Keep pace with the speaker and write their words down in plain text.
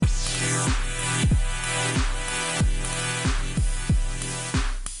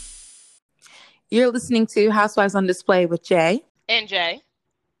You're listening to Housewives on Display with Jay. And Jay.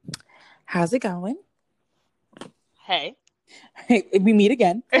 How's it going? Hey. Hey, we meet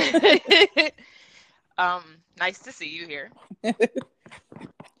again. Nice to see you here.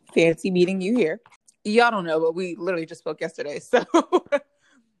 Fancy meeting you here. Y'all don't know, but we literally just spoke yesterday. So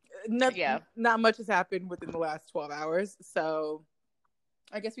not much has happened within the last 12 hours. So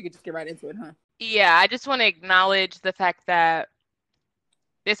I guess we could just get right into it, huh? Yeah, I just want to acknowledge the fact that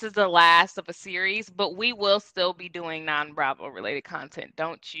this is the last of a series, but we will still be doing non-Bravo related content.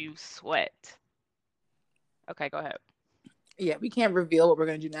 Don't you sweat. Okay, go ahead. Yeah, we can't reveal what we're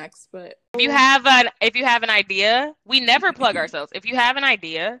gonna do next, but if you have an idea, we never plug ourselves. If you have an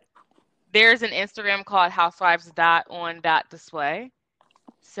idea, there's an Instagram called housewives.on.display.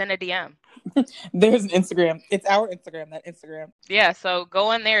 Send a DM. There's an Instagram. It's our Instagram, that Instagram. Yeah, so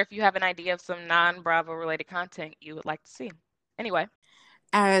go in there if you have an idea of some non-Bravo related content you would like to see. Anyway.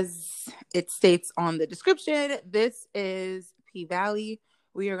 As it states on the description, this is P-Valley.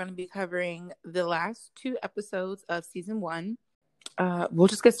 We are going to be covering the last 2 episodes of season 1. We'll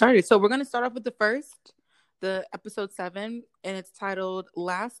just get started. So we're going to start off with the episode 7, and it's titled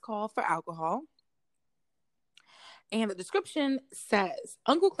Last Call for Alcohol. And the description says,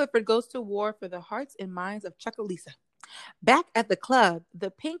 Uncle Clifford goes to war for the hearts and minds of Chucalissa. Back at the club, the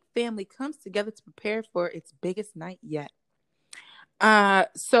Pink family comes together to prepare for its biggest night yet.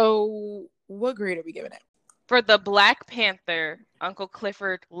 So what grade are we giving it? For the Black Panther, Uncle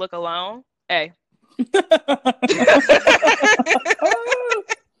Clifford look alone. A.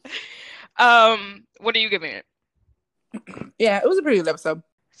 What are you giving it? Yeah, it was a pretty good episode.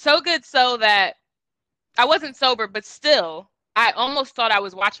 So good so that I wasn't sober, but still, I almost thought I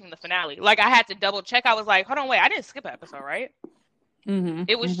was watching the finale. Like, I had to double check. I was like, hold on, wait, I didn't skip an episode, right? Mm-hmm,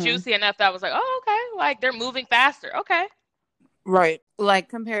 it was juicy enough that I was like, oh, okay. Like, they're moving faster. Okay. Right. Like,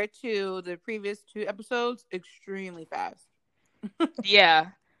 compared to the previous 2 episodes, extremely fast. Yeah.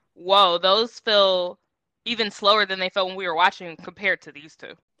 Whoa, those feel even slower than they felt when we were watching compared to these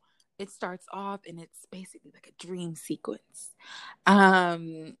 2. It starts off and it's basically like a dream sequence.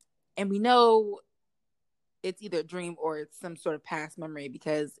 And we know it's either a dream or it's some sort of past memory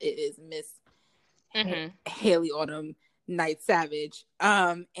because it is Miss Haley Autumn Night Savage.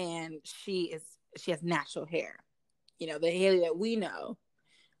 And she has natural hair. You know, the Haley that we know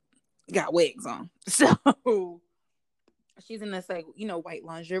got wigs on. So she's in this, like, you know, white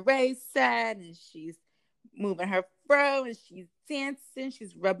lingerie set, and she's moving her fro, and she's dancing.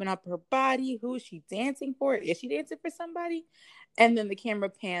 She's rubbing up her body. Who is she dancing for? Is she dancing for somebody? And then the camera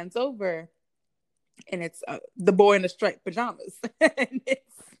pans over, and it's the boy in the striped pajamas. And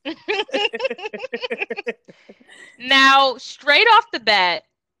Now, straight off the bat,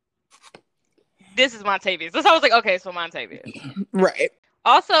 this is Montavious. So I was like, okay, so Montavious. Right.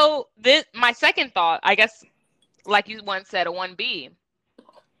 Also, my second thought, I guess, like you once said, a 1B,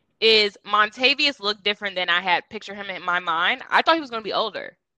 is Montavious looked different than I had pictured him in my mind. I thought he was going to be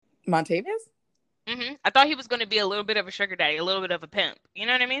older. Montavious? Mm-hmm. I thought he was going to be a little bit of a sugar daddy, a little bit of a pimp. You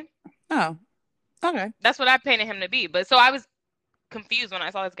know what I mean? Oh, okay. That's what I painted him to be. But so I was confused when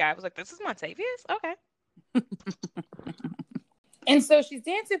I saw this guy. I was like, this is Montavious? Okay. And so she's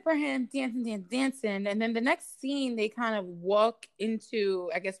dancing for him, dancing. And then the next scene, they kind of walk into,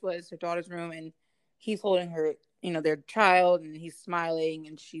 I guess, what is her daughter's room, and he's holding her, you know, their child, and he's smiling,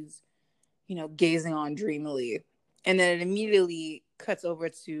 and she's, you know, gazing on dreamily. And then it immediately cuts over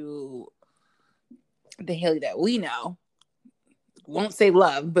to the Haley that we know. Won't say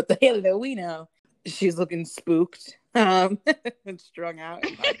love, but the Haley that we know. She's looking spooked and strung out,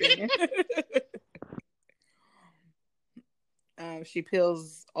 in my opinion. She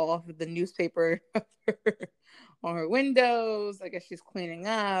peels off the newspaper on her windows. I guess she's cleaning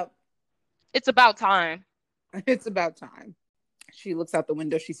up. It's about time. It's about time. She looks out the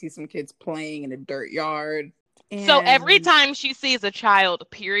window. She sees some kids playing in a dirt yard. And so every time she sees a child,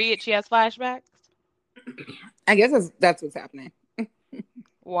 period, she has flashbacks? I guess that's what's happening.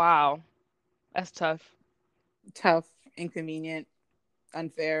 Wow. That's tough. Tough, inconvenient,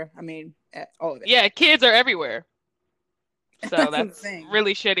 unfair. I mean, all of it. Yeah, kids are everywhere. So that's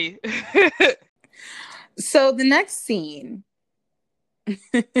really shitty. So the next scene,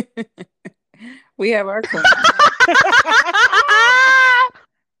 we have our queen.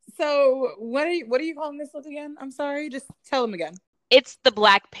 So what are you calling this look again? I'm sorry, just tell them again. It's the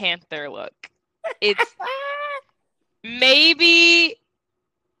Black Panther look. It's maybe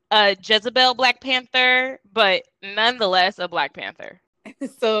a Jezebel Black Panther, but nonetheless a Black Panther.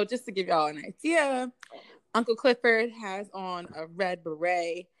 So just to give y'all an idea, Uncle Clifford has on a red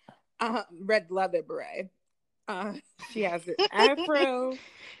beret, red leather beret, Uh, she has an afro.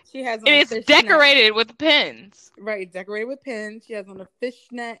 She has on And a it's fishnet. decorated with pins. Right, decorated with pins. She has on a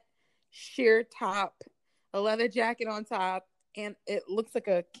fishnet sheer top, a leather jacket on top, and it looks like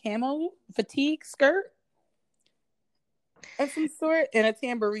a camo fatigue skirt of some sort, and a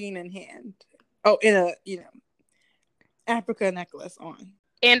tambourine in hand. Oh, in a Africa necklace on.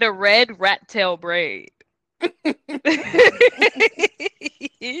 And a red rat tail braid.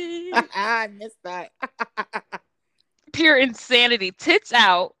 I missed that. Pure insanity. Tits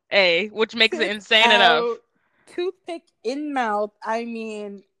out, which makes it Tits insane enough. out, toothpick in mouth. I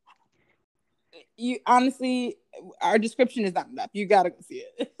mean, you honestly, our description is not enough. You gotta go see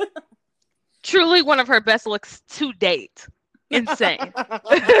it. Truly one of her best looks to date. Insane.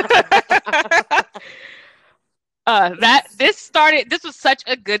 This was such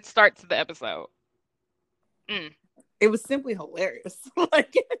a good start to the episode. It was simply hilarious.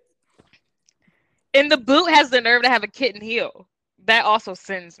 Like, and the boot has the nerve to have a kitten heel. That also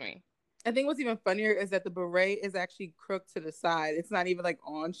sends me. I think what's even funnier is that the beret is actually crooked to the side. It's not even like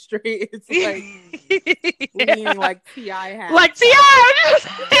on straight. It's like leaning like T.I. hat. Like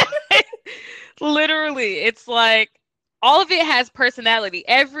T.I. Literally, it's like all of it has personality.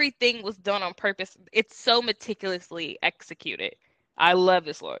 Everything was done on purpose. It's so meticulously executed. I love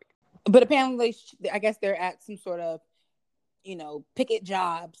this look. But apparently, I guess they're at some sort of, picket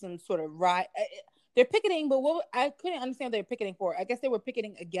job, some sort of riot. They're picketing, but I couldn't understand what they were picketing for. I guess they were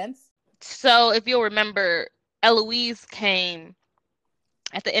picketing against. So if you'll remember, Eloise came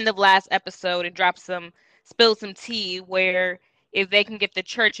at the end of last episode and spilled some tea where if they can get the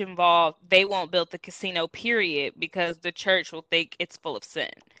church involved, they won't build the casino, period, because the church will think it's full of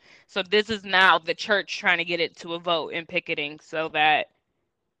sin. So this is now the church trying to get it to a vote in picketing so that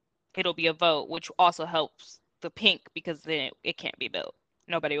it'll be a vote, which also helps the pink because then it can't be built.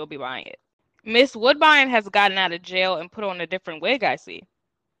 Nobody will be buying it. Miss Woodbine has gotten out of jail and put on a different wig, I see.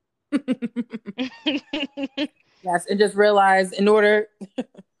 Yes, and just realized in order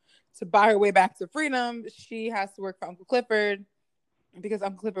to buy her way back to freedom, she has to work for Uncle Clifford because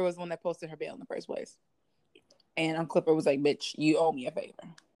Uncle Clifford was the one that posted her bail in the first place. And Uncle Clifford was like, bitch, you owe me a favor.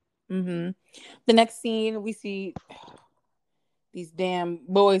 Mm-hmm. The next scene, we see these damn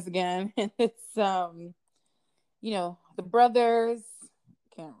boys again. It's, the brothers,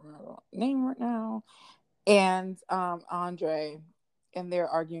 can't remember the name right now, and Andre, and they're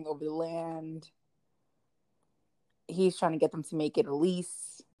arguing over the land. He's trying to get them to make it a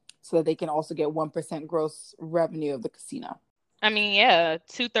lease so that they can also get 1% gross revenue of the casino. I mean, yeah,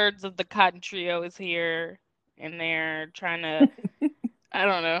 2/3 of the Cotton Trio is here, and they're trying to, I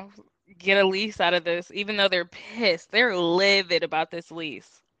don't know, get a lease out of this, even though they're pissed. They're livid about this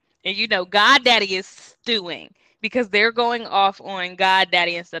lease. And Goddaddy is stewing because they're going off on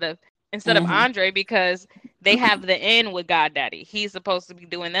Goddaddy instead of Andre because they have the in with Goddaddy. He's supposed to be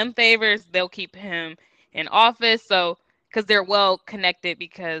doing them favors. They'll keep him in office, so because they're well connected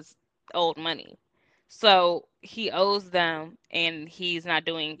because old money. So he owes them, and he's not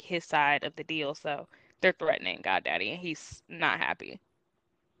doing his side of the deal. So they're threatening Goddaddy, and he's not happy.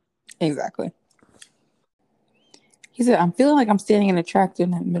 Exactly. He said, "I'm feeling like I'm standing in a tractor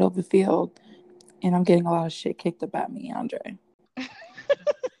in the middle of the field, and I'm getting a lot of shit kicked up at me, Andre."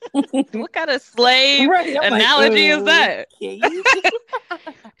 What kind of slave analogy is that?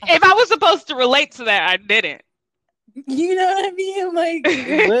 If I was supposed to relate to that, I didn't. You know what I mean? Like,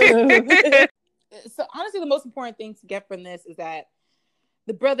 so honestly, the most important thing to get from this is that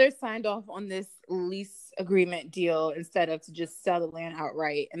the brothers signed off on this lease agreement deal instead of to just sell the land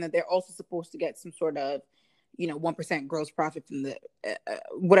outright, and that they're also supposed to get some sort of, 1% gross profit from the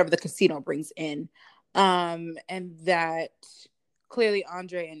whatever the casino brings in, and that clearly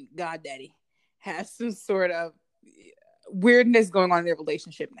Andre and Goddaddy have some sort of weirdness going on in their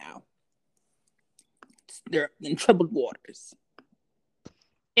relationship now. They're in troubled waters.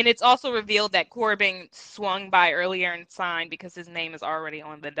 And it's also revealed that Corbin swung by earlier and signed because his name is already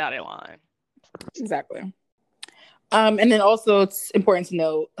on the dotted line. Exactly. And then also it's important to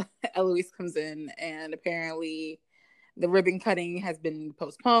note Eloise comes in, and apparently the ribbon cutting has been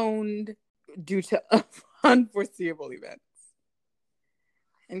postponed due to unforeseeable events.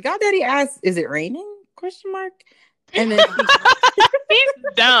 And Goddaddy asks, "Is it raining?" ? And then he's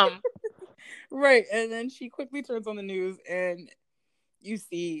dumb. Right. And then she quickly turns on the news, and you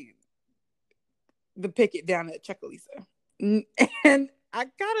see the picket down at Chucalissa. And I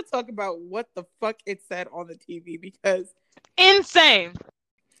gotta talk about what the fuck it said on the TV, because insane.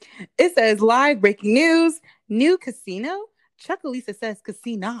 It says, "Live breaking news, new casino. Chucalissa says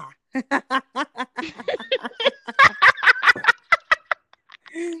casino."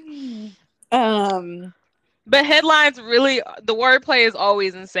 But headlines really, the wordplay is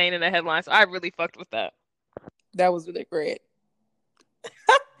always insane in the headlines. So I really fucked with that. That was really great.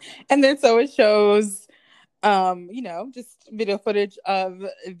 And then so it shows, just video footage of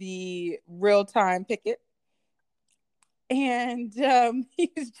the real time Pickett. And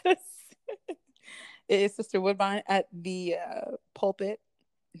he's just, it's Sister Woodbine at the pulpit.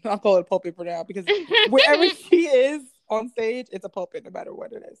 I'll call it a pulpit for now because wherever she is on stage, it's a pulpit no matter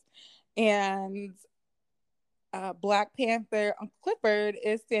what it is. And Black Panther Uncle Clifford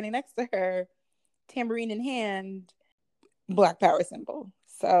is standing next to her, tambourine in hand, Black Power symbol.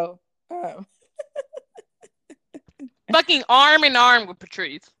 So, fucking arm in arm with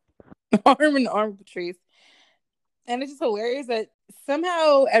Patrice. Arm in arm with Patrice. And it's just hilarious that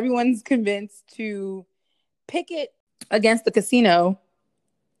somehow everyone's convinced to picket against the casino.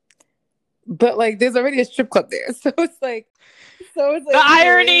 But like, there's already a strip club there, so it's like the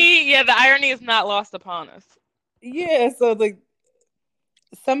irony. Yeah, the irony is not lost upon us. Yeah, so like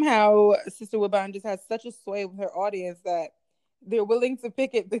somehow Sister Woodbine just has such a sway with her audience that they're willing to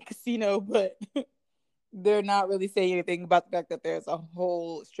picket the casino, but they're not really saying anything about the fact that there's a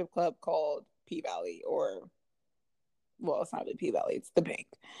whole strip club called P-Valley, or well, it's not really P-Valley, it's the Pink.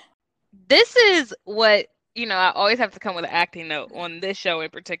 This is what, I always have to come with an acting note on this show in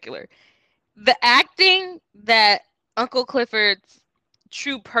particular. The acting that Uncle Clifford's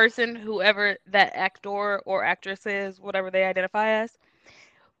true person, whoever that actor or actress is, whatever they identify as,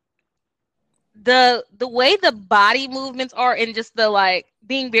 the way the body movements are, and just the like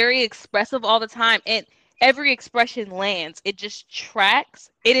being very expressive all the time, and every expression lands, it just tracks.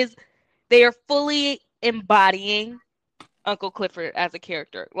 They are fully embodying Uncle Clifford as a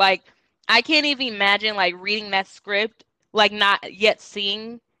character. Like, I can't even imagine like reading that script, like not yet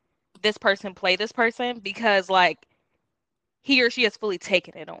seeing this person play this person, because like he or she has fully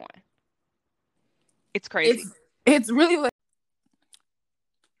taken it on. It's crazy. It's really like,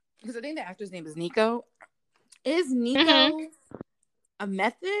 because I think the actor's name is Nico. Is Nico a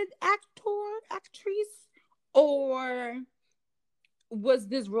method actress, or was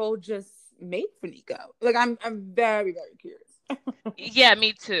this role just made for Nico? Like, I'm very, very curious. Yeah,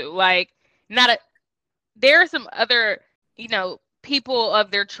 me too. Like, there are some other, people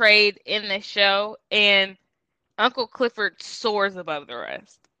of their trade in this show, and Uncle Clifford soars above the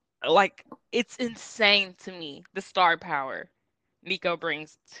rest. Like, it's insane to me, the star power Nico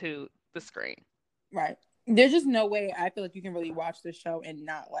brings to the screen. Right. There's just no way I feel like you can really watch this show and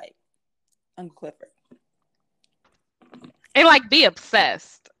not like Uncle Clifford. And like be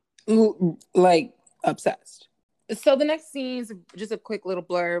obsessed. Like obsessed. So the next scene is just a quick little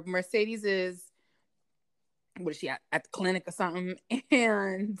blurb. Mercedes is, what is she at the clinic or something?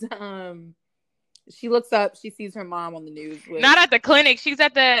 And she looks up, she sees her mom on the news. Not at the clinic. She's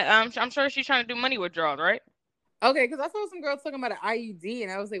at the I'm sure she's trying to do money withdrawals, right? Okay, because I saw some girls talking about an IUD,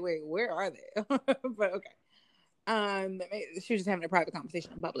 and I was like, wait, where are they? But okay. She was just having a private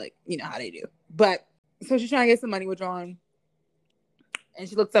conversation in public. You know how they do. But so she's trying to get some money withdrawn. And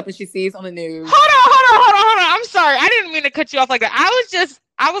she looks up and she sees on the news. Hold on. I'm sorry. I didn't mean to cut you off like that.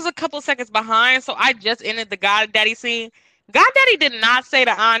 I was a couple seconds behind, so I just ended the God Daddy scene. God Daddy did not say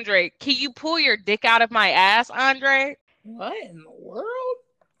to Andre, "Can you pull your dick out of my ass, Andre?" What in the world?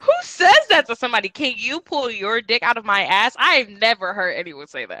 Who says that to somebody? Can you pull your dick out of my ass? I've never heard anyone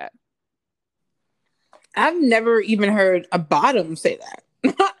say that. I've never even heard a bottom say that.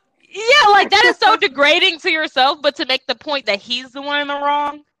 Yeah, like that is so degrading to yourself, but to make the point that he's the one in the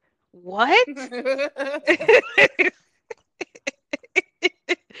wrong? What?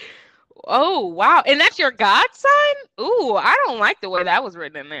 Oh, wow. And that's your God sign? Ooh, I don't like the way that was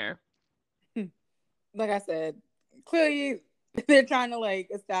written in there. Like I said, clearly they're trying to like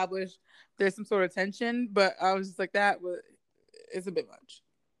establish there's some sort of tension, but I was just like, it's a bit much.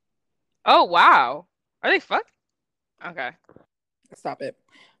 Oh, wow. Are they fucked? Okay. Stop it.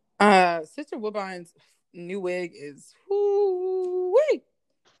 Sister Woodbine's new wig is whoo-wee.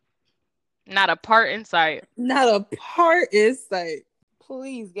 Not a part in sight. Not a part in sight.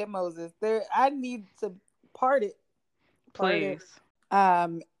 Please get Moses there. I need to part it. Please.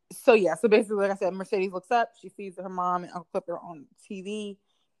 So yeah. So basically, like I said, Mercedes looks up. She sees her mom and Uncle Clifford on TV,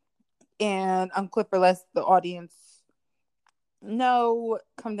 and Uncle Clifford lets the audience know,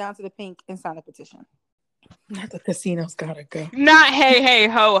 come down to the Pink and sign a petition. Not the casino's gotta go. Not hey, hey,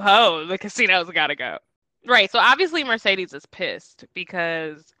 ho, ho. The casino's gotta go. Right. So obviously Mercedes is pissed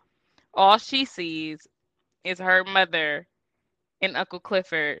because all she sees is her mother and Uncle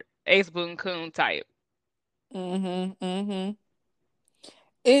Clifford, Ace Boone Coon type.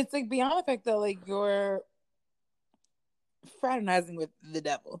 It's like beyond the fact that like you're fraternizing with the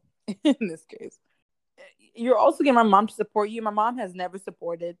devil in this case. you're also getting my mom to support you. My mom has never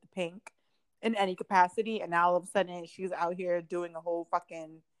supported the Pink in any capacity, and now all of a sudden she's out here doing a whole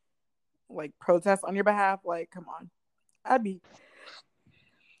fucking like protest on your behalf. Like, come on. I'd be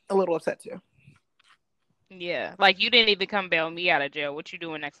a little upset too. Yeah, like you didn't even come bail me out of jail. What you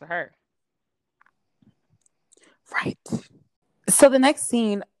doing next to her? Right. So the next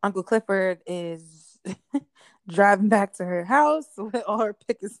scene, Uncle Clifford is driving back to her house with all her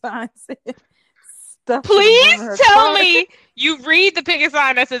picket signs stuff to the brim of Please her tell car. me you read the picket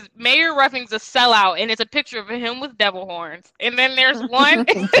sign that says Mayor Ruffing's a sellout, and it's a picture of him with devil horns. And then there's one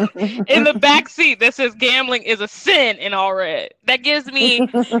in the back seat that says gambling is a sin in all red. That gives me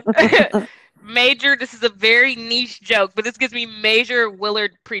major, this is a very niche joke, but this gives me major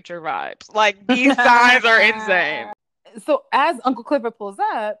Willard Preacher vibes. Like, these signs are insane. So as Uncle Clifford pulls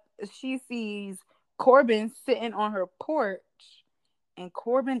up, she sees Corbin sitting on her porch, and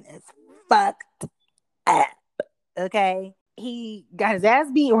Corbin is fucked up. Okay, he got his ass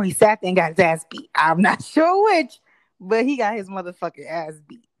beat, or he sat there and got his ass beat. I'm not sure which, but he got his motherfucking ass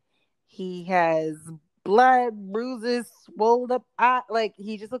beat. He has blood, bruises, swelled up eye, like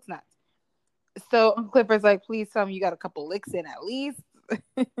he just looks nuts. So Uncle Clifford's like, please tell me you got a couple licks in at least.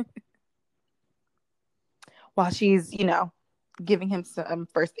 While she's, giving him some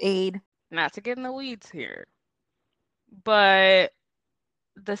first aid. Not to get in the weeds here, but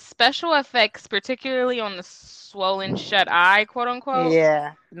the special effects, particularly on the swollen shut eye, quote unquote.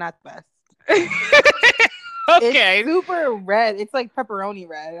 Yeah, not the best. Okay. It's super red. It's like pepperoni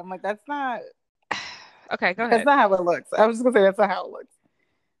red. I'm like, that's not. Okay, go ahead. That's not how it looks. I was just gonna say that's not how it looks.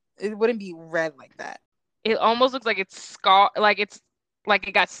 It wouldn't be red like that. It almost looks like it's like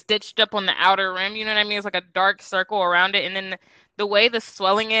it got stitched up on the outer rim. You know what I mean? It's like a dark circle around it, and then the way the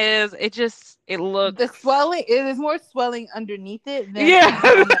swelling is, it looks. The swelling, it is more swelling underneath it than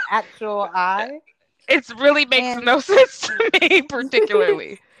on the actual eye. It really makes no sense to me,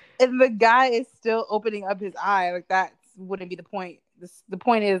 particularly. And the guy is still opening up his eye. Like, that wouldn't be the point. The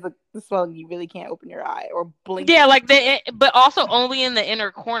point is the swelling. You really can't open your eye or blink. Yeah, like but also only in the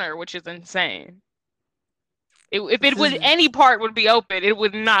inner corner, which is insane. If it would, any part would be open, it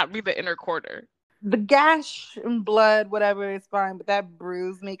would not be the inner corner. The gash and blood, whatever, is fine, but that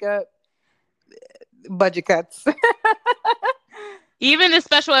bruise makeup, budget cuts. Even the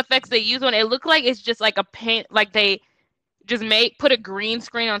special effects they use on it look like it's just like a paint, like they just put a green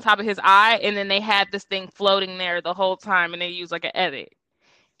screen on top of his eye, and then they had this thing floating there the whole time, and they use like an edit.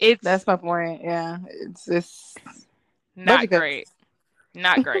 That's my point. Yeah, it's just not great.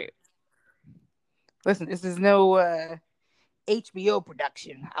 Not great. Listen, this is no HBO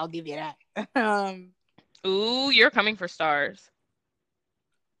production. I'll give you that. Ooh, you're coming for Stars.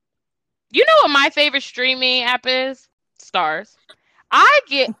 You know what my favorite streaming app is? Stars. I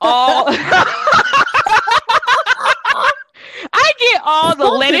get all the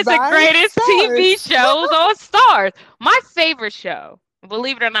latest and greatest TV shows on Stars. My favorite show,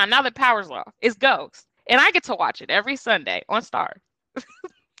 believe it or not, now that Power's off, is Ghost. And I get to watch it every Sunday on Stars.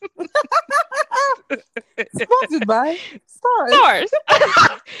 Sponsored by Stars.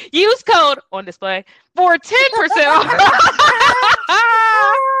 Use code on display for 10% off.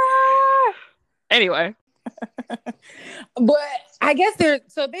 Anyway. But I guess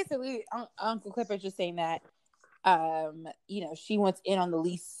so basically Uncle Clifford's just saying that she wants in on the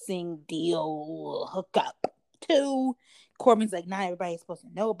leasing deal hookup too. Corbin's like, not everybody's supposed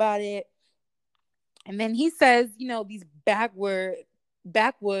to know about it. And then he says, these backwoods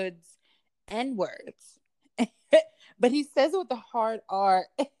N-words. But he says it with a hard R.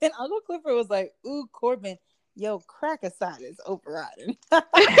 And Uncle Clifford was like, ooh, Corbin, yo, crack aside is overriding.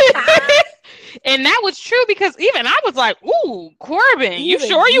 And that was true because even I was like, ooh, Corbin, you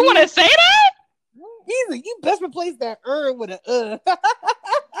sure you want to say that? He's like, you best replace that with a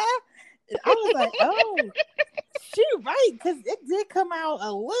I was like, oh, she right, because it did come out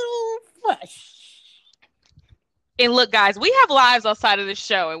a little fresh. And look, guys, we have lives outside of this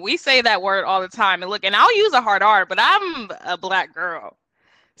show, and we say that word all the time. And look, and I'll use a hard R, but I'm a Black girl.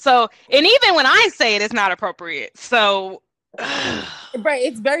 So, and even when I say it, it's not appropriate. So, right,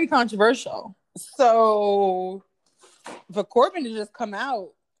 it's very controversial. So, for Corbin to just come out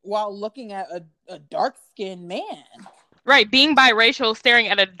while looking at a dark-skinned man. Right, being biracial, staring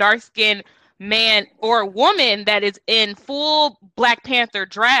at a dark-skinned man or woman that is in full Black Panther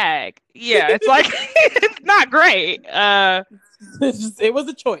drag. Yeah, it's like, it's not great. It was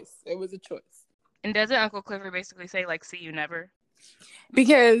a choice. It was a choice. And doesn't Uncle Clifford basically say, like, see you never?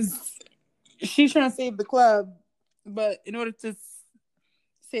 Because she's trying to save the club, but in order to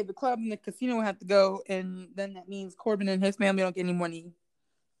save the club, then the casino will have to go, and then that means Corbin and his family don't get any money.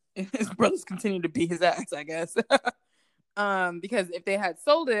 his brothers continue to beat his ass, I guess. Because if they had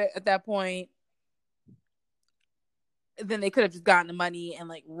sold it at that point, then they could have just gotten the money and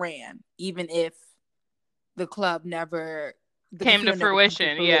like ran, even if the club never came to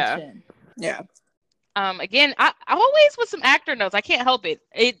fruition. Yeah. Yeah. Again, I always with some actor notes. I can't help it.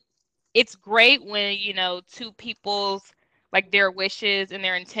 It's great when, you know, two people's like their wishes and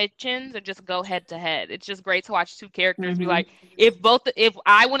their intentions are just go head to head. It's just great to watch two characters be like, if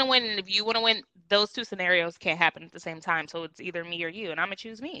I want to win and if you want to win, those two scenarios can't happen at the same time. So it's either me or you, and I'm gonna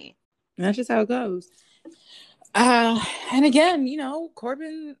choose me. And that's just how it goes. And again, you know,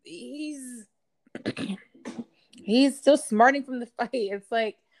 Corbin, he's still smarting from the fight. It's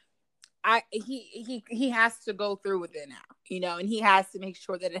like he has to go through with it now, you know, and he has to make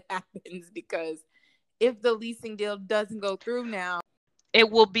sure that it happens, because if the leasing deal doesn't go through now, it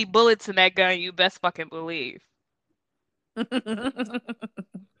will be bullets in that gun, you best fucking believe.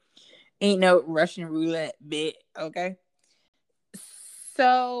 Ain't no Russian roulette bit, okay?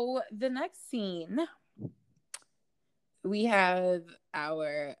 So the next scene, we have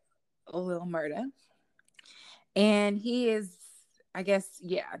our Lil Murda, and he is, I guess,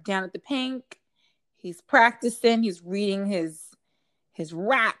 down at the Pink. He's practicing. He's reading his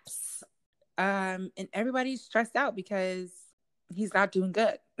raps, and everybody's stressed out because he's not doing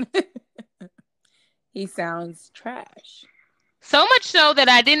good. He sounds trash. So much so that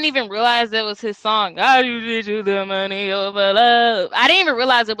I didn't even realize it was his song. I usually do the money over love. I didn't even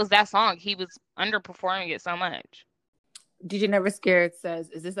realize it was that song. He was underperforming it so much. DJ Never Scared says,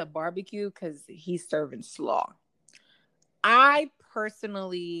 "Is this a barbecue? Because he's serving slaw." I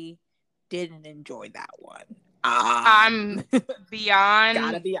personally didn't enjoy that one. I'm beyond.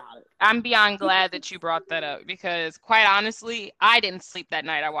 Gotta be honest. I'm beyond glad that you brought that up, because quite honestly, I didn't sleep that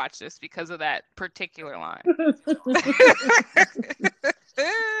night I watched this because of that particular line.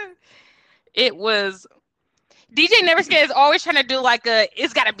 It was DJ Never Scared is always trying to do like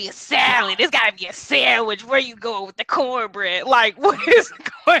it's gotta be a salad, it's gotta be a sandwich. Where you go with the cornbread? Like, what is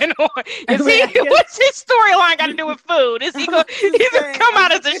going on? What's his storyline got to do with food? Is he gonna come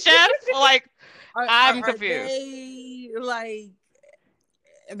out as a chef? Like, I'm confused.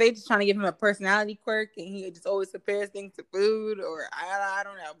 Are they just trying to give him a personality quirk and he just always compares things to food? Or I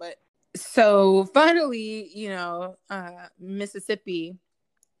don't know. But so finally, you know, Miss Mississippi,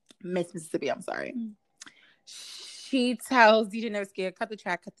 I'm sorry. She tells DJ Never Scared, cut the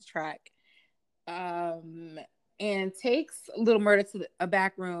track. And takes Lil Murda to a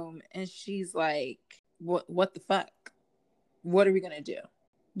back room, and she's like, what the fuck? What are we gonna do?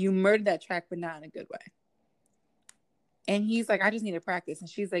 You murdered that track, but not in a good way. And he's like, I just need to practice. And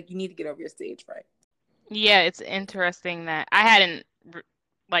she's like, you need to get over your stage fright. Yeah, it's interesting that I hadn't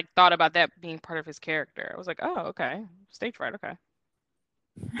thought about that being part of his character. I was like, oh, okay, stage fright, okay.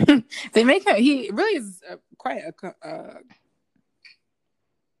 They make him. He really is quite a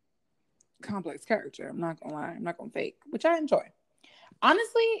complex character. I'm not gonna lie. I'm not gonna fake, which I enjoy.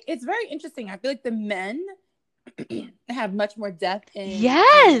 Honestly, it's very interesting. I feel like the men have much more depth and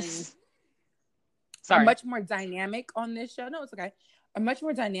are much more dynamic on this show. No, it's okay. Are much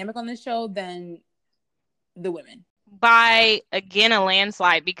more dynamic on this show than the women. By, again, a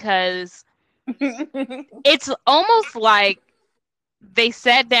landslide, because it's almost like they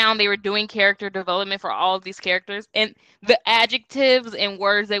sat down, they were doing character development for all of these characters, and the adjectives and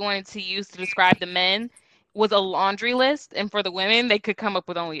words they wanted to use to describe the men was a laundry list, and for the women, they could come up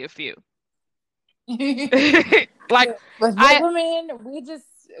with only a few. But the women, we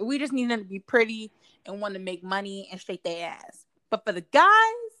just need them to be pretty and want to make money and shake their ass. But for the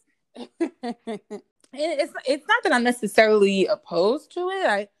guys, it's not that I'm necessarily opposed to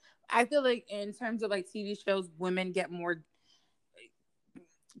it. I feel like in terms of like TV shows, women get more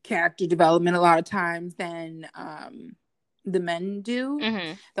character development a lot of times than the men do.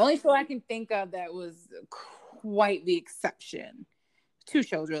 Mm-hmm. The only show I can think of that was quite the exception, two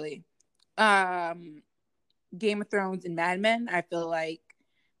shows really, Game of Thrones and Mad Men. I feel like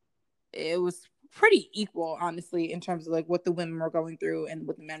it was pretty equal, honestly, in terms of like what the women were going through and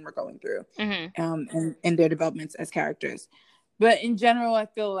what the men were going through, mm-hmm. and their developments as characters. But in general, I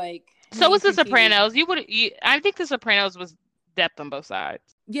feel like so was The Sopranos. I think The Sopranos was depth on both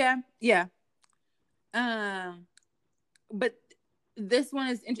sides. Yeah. But this one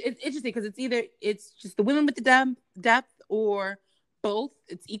is interesting because it's just the women with the depth or both.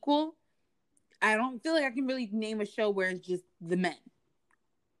 It's equal. I don't feel like I can really name a show where it's just the men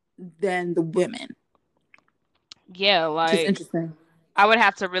than the women. Yeah, like it's interesting. I would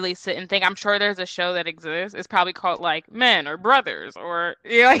have to really sit and think. I'm sure there's a show that exists. It's probably called like Men or Brothers or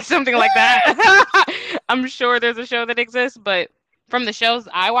like something like that. I'm sure there's a show that exists, but From the shows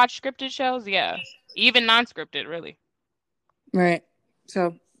I watch, scripted shows, yeah. Even non-scripted, really. Right.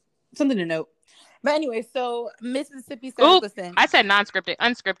 So something to note. But anyway, so Miss Mississippi says, Oop, listen. I said non-scripted,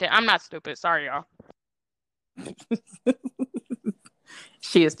 unscripted. I'm not stupid. Sorry, y'all.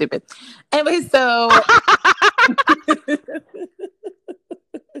 She is stupid. Anyway, so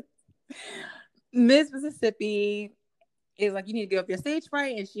Miss Mississippi is like, you need to get up your stage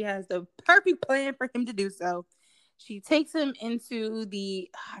fright, and she has the perfect plan for him to do so. She takes him into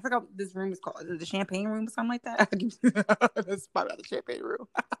I forgot what this room is called. Is it the champagne room or something like that? That's probably the champagne room.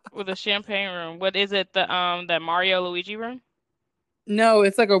 With a champagne room. What is it? The Mario Luigi room? No,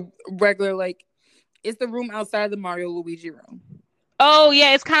 it's like a regular, like, it's the room outside the Mario Luigi room. Oh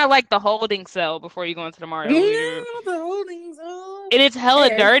yeah, it's kind of like the holding cell before you go into the Mario Luigi room. The holding cell. And it's hella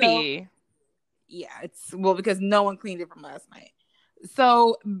Okay, dirty. So, yeah, it's because no one cleaned it from last night.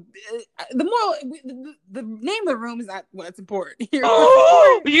 So the name of the room is not what's important here.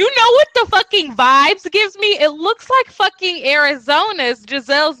 Oh, you know what the fucking vibes gives me? It looks like fucking Arizona's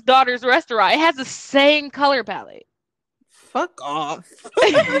Giselle's daughter's restaurant. It has the same color palette. Fuck off.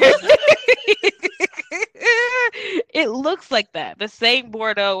 It looks like that. The same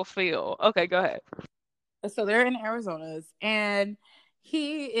Bordeaux feel. Okay, go ahead. So they're in Arizona's, and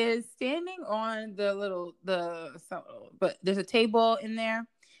he is standing on but there's a table in there.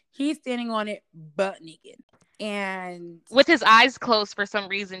 He's standing on it butt naked. And with his eyes closed for some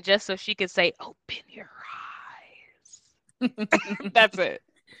reason, just so she could say, "Open your eyes." That's it.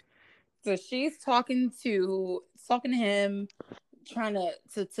 So she's talking to him, trying to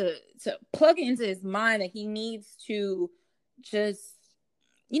plug it into his mind that he needs to just,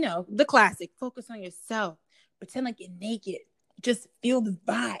 the classic, focus on yourself, pretend like you're naked, just feel the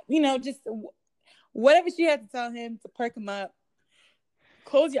vibe, just whatever she had to tell him to perk him up.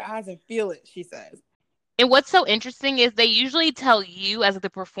 Close your eyes and feel it, she says. And what's so interesting is they usually tell you as the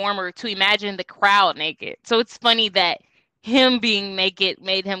performer to imagine the crowd naked. So it's funny that him being naked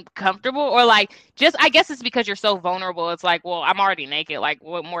made him comfortable, or like, just, I guess it's because you're so vulnerable. It's like, well, I'm already naked. Like,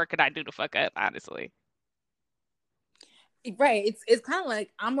 what more could I do to fuck up, honestly? Right. It's kind of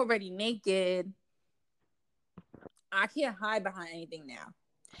like, I'm already naked. I can't hide behind anything now.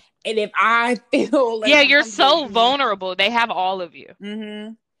 And if I feel like, yeah, you're so vulnerable, they have all of you.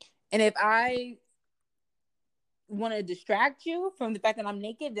 Mm-hmm. And if I want to distract you from the fact that I'm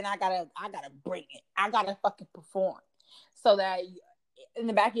naked, then I gotta bring it. I gotta fucking perform, so that in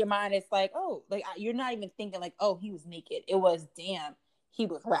the back of your mind, it's like, oh, like, you're not even thinking like, oh, he was naked. It was, damn, he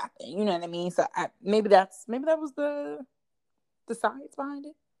was rapping. You know what I mean? So maybe that was the science behind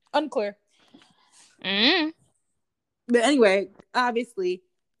it. Unclear. Mm-hmm. But anyway, obviously,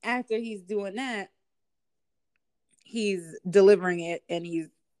 after he's doing that, he's delivering it, and he's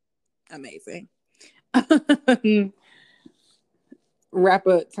amazing.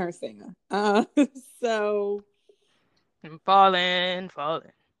 Rapper turned singer. So I'm falling. So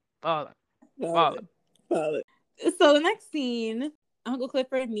the next scene, Uncle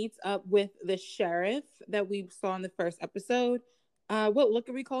Clifford meets up with the sheriff that we saw in the first episode. What look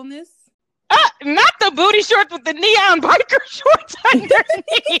are we calling this? Not the booty shorts with the neon biker shorts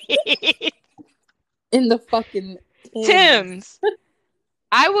underneath. In the fucking Tim's.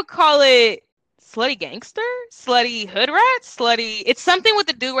 I would call it slutty gangster, slutty hood rat, slutty. It's something with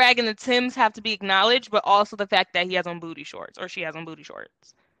the do-rag and the Tims have to be acknowledged, but also the fact that he has on booty shorts, or she has on booty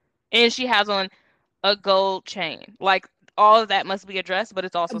shorts. And she has on a gold chain. Like, all of that must be addressed, but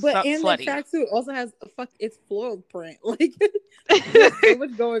it's also slutty. The tracksuit also has it's floral print. Like, there's so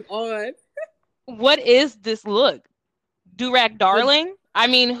much going on. What is this look? Do-rag darling? I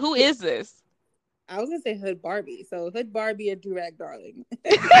mean, who is this? I was gonna say Hood Barbie. So Hood Barbie and do-rag darling.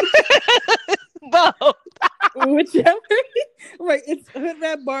 Both. Whichever. Right, it's Hood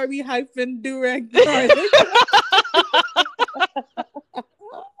Barbie hyphen do-rag darling.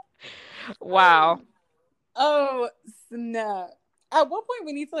 Wow. Oh snap! At one point,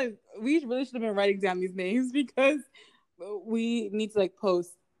 we really should have been writing down these names, because we need to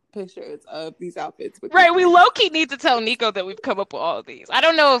post pictures of these outfits. Right, we low-key need to tell Nico that we've come up with all of these. I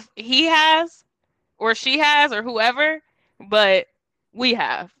don't know if he has, or she has, or whoever, but we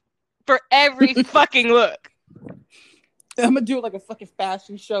have. For every fucking look. I'm gonna do it like a fucking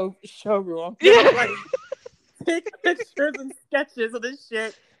fashion showroom. Take pictures and sketches of this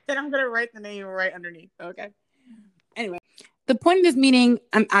shit, and I'm gonna write the name right underneath. Okay. Anyway, the point of this meeting,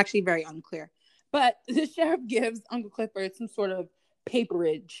 I'm actually very unclear, but the sheriff gives Uncle Clifford some sort of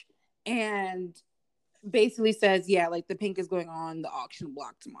paperage and basically says, yeah, like, the pink is going on the auction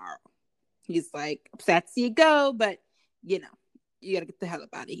block tomorrow. He's like, sad to see you go, but you gotta get the hell up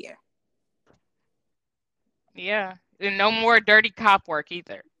out of here. Yeah. And no more dirty cop work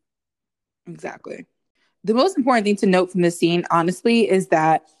either. Exactly. The most important thing to note from this scene, honestly, is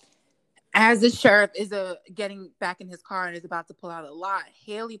that as the sheriff is getting back in his car and is about to pull out a lot,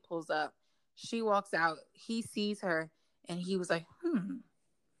 Haley pulls up. She walks out. He sees her, and he was like,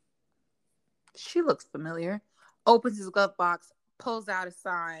 she looks familiar. Opens his glove box, pulls out a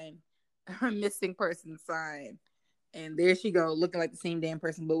sign, her missing person sign. And there she go, looking like the same damn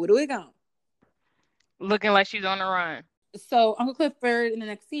person, but with a wig on. Looking like she's on the run. So Uncle Clifford, in the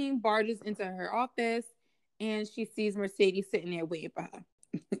next scene, barges into her office, and she sees Mercedes sitting there waiting for her.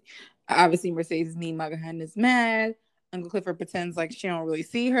 Obviously, Mercedes' mean muggerhead is mad. Uncle Clifford pretends like she don't really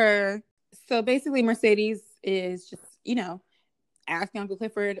see her. So basically, Mercedes is just, asking Uncle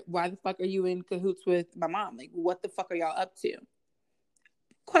Clifford, why the fuck are you in cahoots with my mom? Like, what the fuck are y'all up to?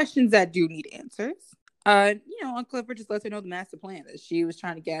 Questions that do need answers. Uncle Clifford just lets her know the master plan, that she was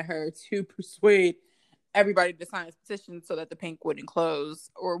trying to get her to persuade everybody to sign this petition so that the Pink wouldn't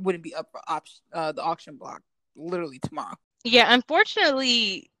close or wouldn't be up for the auction block literally tomorrow. Yeah,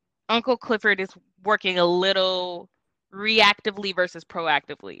 unfortunately, Uncle Clifford is working a little reactively versus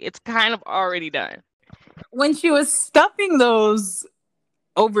proactively. It's kind of already done. When she was stuffing those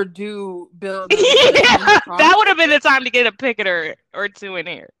overdue bills, that would have been the time to get a picketer or two in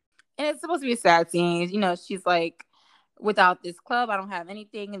here. And it's supposed to be a sad scene. She's like, without this club, I don't have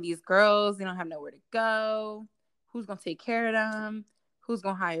anything. And these girls, they don't have nowhere to go. Who's going to take care of them? Who's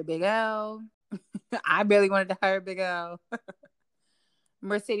going to hire Big L? I barely wanted to hire Big L.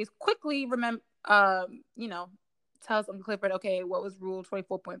 Mercedes quickly tells Uncle Clifford, okay, what was rule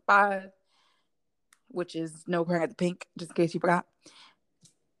 24.5, which is no crying at the Pink, just in case you forgot.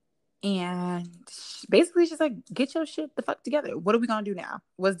 And basically she's like, get your shit the fuck together. What are we going to do now?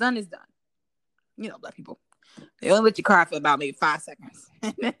 What's done is done. Black people, they only let you cry for about maybe 5 seconds.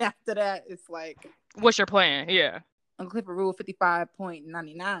 And then after that, it's like, what's your plan? Yeah. Uncle Clifford rule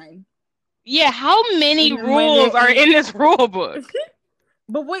 55.99. Yeah, how many rules are in this rule book?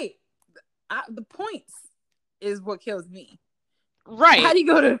 But wait, the points is what kills me. Right. How do you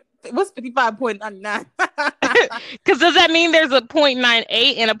go to, what's 55.99? Because does that mean there's a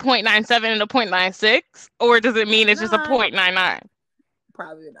 0.98 and a 0.97 and a 0.96? Or does it mean it's just a 0.99?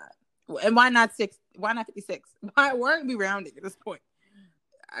 Probably not. And why not 6? Why not 56? Why aren't we rounding at this point?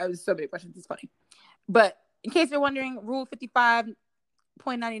 I have so many questions. It's funny. But in case you're wondering, rule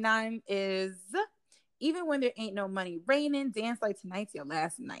 55.99 is, even when there ain't no money raining, dance like tonight's your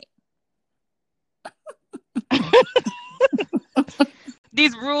last night.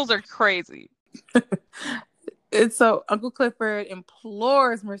 These rules are crazy. And so Uncle Clifford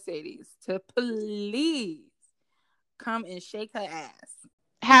implores Mercedes to please come and shake her ass.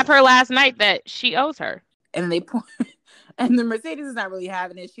 Have her last night that she owes her. And and the Mercedes is not really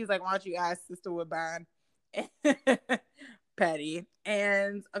having it. She's like, why don't you ask Sister Woodbine? Petty.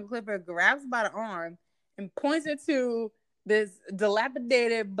 And Uncle Clifford grabs her by the arm and points her to this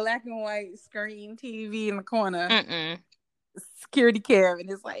dilapidated black and white screen TV in the corner. Security cam, and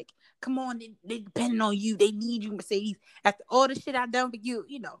it's like, come on, they depending on you. They need you, Mercedes. After all the shit I've done for you,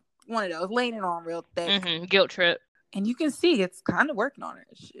 one of those, laying it on real thick. Guilt trip. And you can see it's kind of working on her.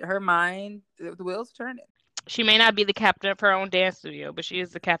 Her mind, the wheels turning. She may not be the captain of her own dance studio, but she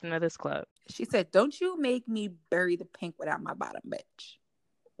is the captain of this club. She said, don't you make me bury the Pink without my bottom bitch.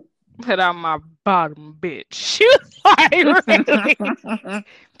 Without my bottom bitch. She was like really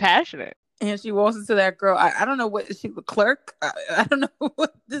passionate. And she walks into that girl. I don't know what, is she the clerk? I don't know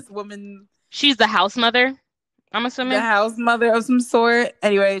what this woman. She's the house mother, I'm assuming. The house mother of some sort.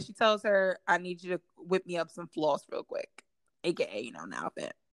 Anyway, she tells her, I need you to whip me up some floss real quick. AKA, an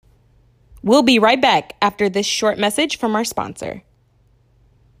outfit. We'll be right back after this short message from our sponsor.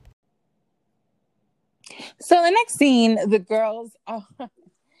 So the next scene, the girls,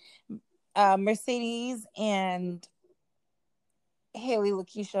 Mercedes and Haley,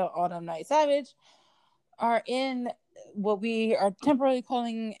 Lakeisha, Autumn, Night Savage, are in what we are temporarily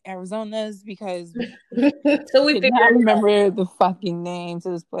calling Arizona's because so we did not remember the fucking name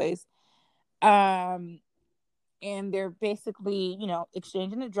to this place. And they're basically,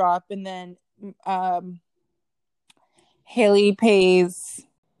 exchanging a drop, and then Haley pays,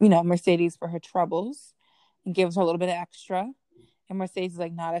 Mercedes for her troubles and gives her a little bit of extra. And Mercedes is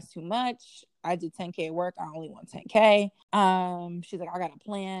like, nah, that's too much. I did 10K at work. I only want 10K. She's like, I got a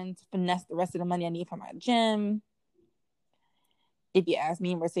plan to finesse the rest of the money I need for my gym. If you ask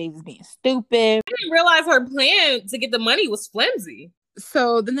me, Mercedes is being stupid. I didn't realize her plan to get the money was flimsy.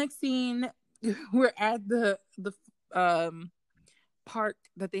 So the next scene, we're at the park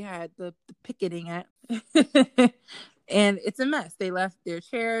that they had the picketing at. And it's a mess. They left their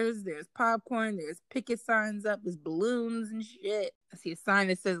chairs. There's popcorn. There's picket signs up. There's balloons and shit. I see a sign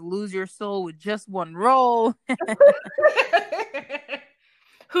that says "Lose your soul with just one roll."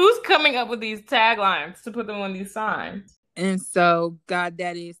 Who's coming up with these taglines to put them on these signs? And so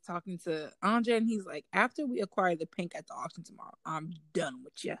Goddaddy is talking to Andre, and he's like, "After we acquire the pink at the auction tomorrow, I'm done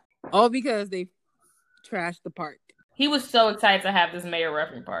with you." All because they trashed the park. He was so excited to have this Mayor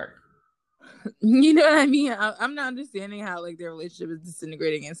Ruffin park. You know what I mean? I'm not understanding how like their relationship is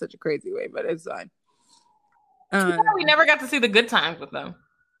disintegrating in such a crazy way, but it's fine. We never got to see the good times with them.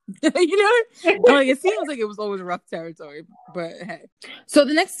 You know, like it seems like it was always rough territory, but hey. So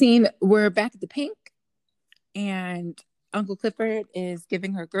the next scene, we're back at the pink, and Uncle Clifford is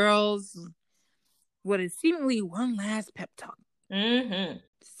giving her girls what is seemingly one last pep talk. Mm-hmm.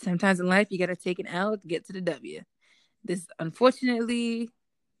 Sometimes in life, you got to take an L to get to the W. This, unfortunately,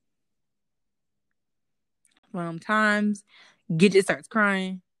 one of them times, Gidget starts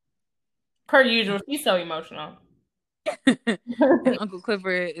crying. Per usual, she's so emotional. And Uncle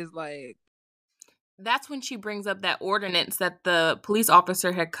Clifford is like... That's when she brings up that ordinance that the police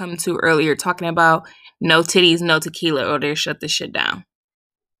officer had come to earlier, talking about no titties, no tequila, or they'll shut this shit down.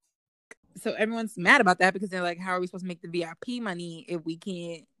 So everyone's mad about that because they're like, how are we supposed to make the VIP money if we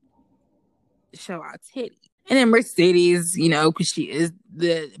can't show our titty? And then Mercedes, you know, because she is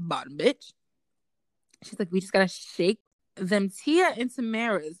the bottom bitch, she's like, we just gotta shake them Tia and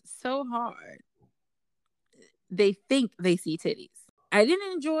Tamara's so hard they think they see titties. I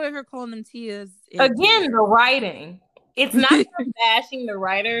didn't enjoy her calling them Tias. Again, the writing. It's not bashing the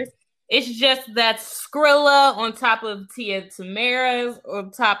writers. It's just that Skrilla on top of Tia Tamara's,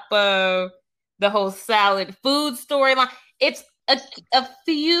 on top of the whole salad food storyline. It's a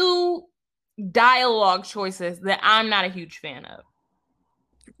few dialogue choices that I'm not a huge fan of.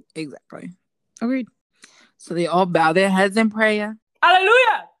 Exactly. Agreed. So they all bow their heads in prayer.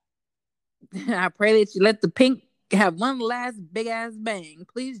 Hallelujah! I pray that you let the pink have one last big ass bang.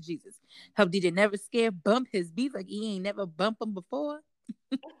 Please, Jesus. Help DJ never scare bump his beat like he ain't never bumped him before.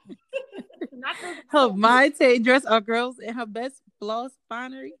 Help my Tay dress our girls in her best floss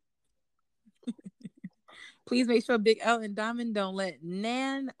finery. Please make sure Big L and Diamond don't let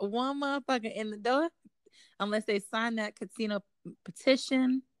Nan one motherfucker in the door unless they sign that casino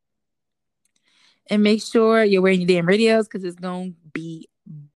petition. And make sure you're wearing your damn radios because it's going to be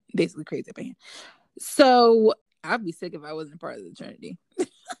basically crazy up in here. So I'd be sick if I wasn't part of the Trinity.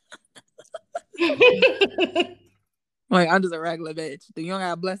 Like, I'm just a regular bitch. You don't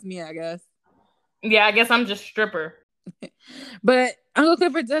gotta bless me, I guess. Yeah, I guess I'm just stripper. But Uncle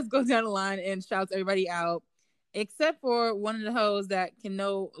Clifford does go down the line and shouts everybody out, except for one of the hoes that can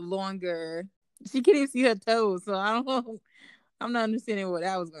no longer. She can't even see her toes, so I don't know. I'm not understanding what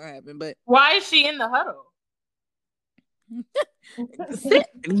that was gonna happen. But why is she in the huddle?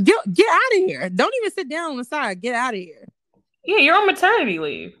 Get out of here! Don't even sit down on the side. Get out of here. Yeah, you're on maternity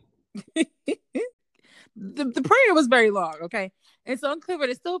leave. The prayer was very long, okay? And so Uncle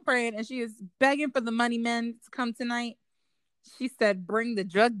Clifford is still praying, and she is begging for the money men to come tonight. She said, bring the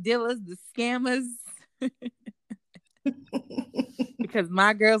drug dealers, the scammers. Because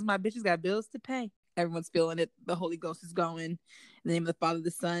my girls, my bitches got bills to pay. Everyone's feeling it. The Holy Ghost is going. In the name of the Father, the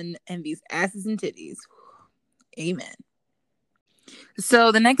Son, and these asses and titties. Amen.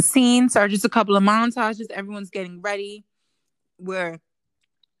 So the next scene starts just a couple of montages. Everyone's getting ready. We're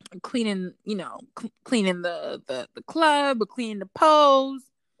cleaning, cleaning the club. We're cleaning the pose.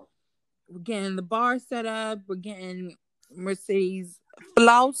 We're getting the bar set up. We're getting Mercedes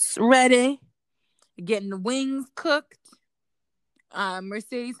floss ready. We're getting the wings cooked.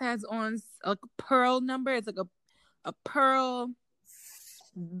 Mercedes has on a pearl number. It's like a pearl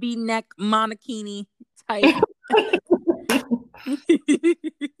V-neck monokini type.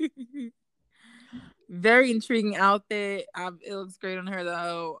 Very intriguing outfit. It looks great on her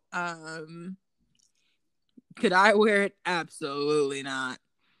though. Could I wear it? Absolutely not.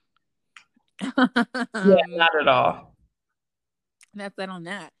 Yeah, not at all. That's that on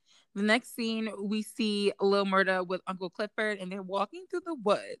that. The next scene, we see Lil Murda with Uncle Clifford, and they're walking through the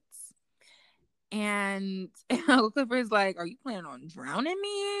woods. And Uncle Clifford's like, are you planning on drowning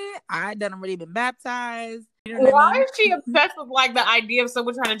me? I done already been baptized. You know Why is she obsessed with like the idea of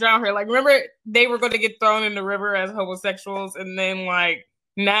someone trying to drown her? Like, remember they were going to get thrown in the river as homosexuals, and then like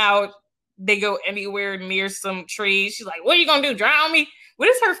now they go anywhere near some trees. She's like, what are you going to do? Drown me? What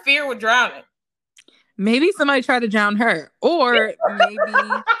is her fear with drowning? Maybe somebody tried to drown her, or maybe,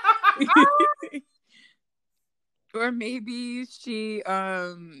 or maybe she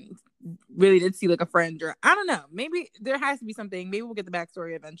really did see like a friend, or I don't know. Maybe there has to be something. Maybe we'll get the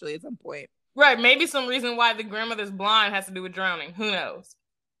backstory eventually at some point. Right. Maybe some reason why the grandmother's blind has to do with drowning. Who knows?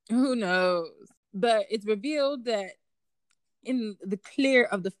 Who knows? But it's revealed that in the clear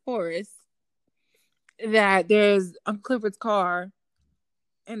of the forest that there's Uncle Clifford's car,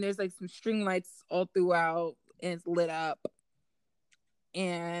 and there's like some string lights all throughout, and it's lit up.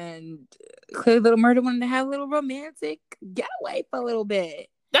 And clearly Little Murder wanted to have a little romantic getaway for a little bit.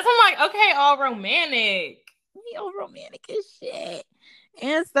 That's why I'm like, okay, all romantic. We all romantic as shit.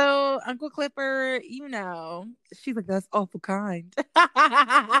 And so Uncle Clifford, she's like, that's awful kind.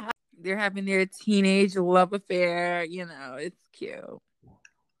 They're having their teenage love affair. It's cute.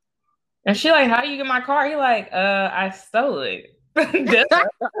 And she like, how do you get my car? He like, I stole it.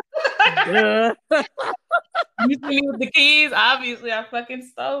 You see me with the keys? Obviously, I fucking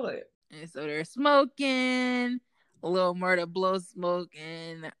stole it. And so they're smoking. Little Murder blows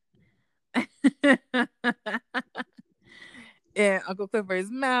smoking. And Uncle Clifford's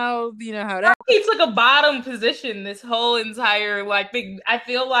mouth, you know how that. He took a bottom position this whole entire thing. I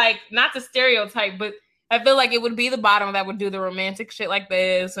feel like, not to stereotype, but I feel like it would be the bottom that would do the romantic shit like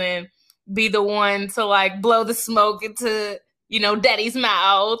this and be the one to blow the smoke into Daddy's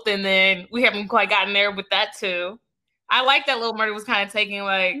mouth, and then we haven't quite gotten there with that too. I like that Little Murder was kind of taking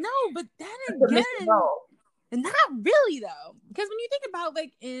no, but then again, not really though, because when you think about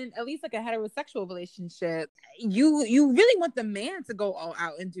in at least a heterosexual relationship, you really want the man to go all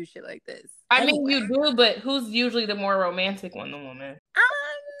out and do shit like this. I mean, you do, but who's usually the more romantic one? The woman.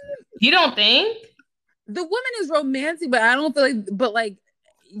 You don't think? The woman is romantic, but I don't feel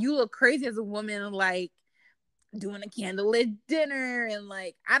you look crazy as a woman, doing a candlelit dinner and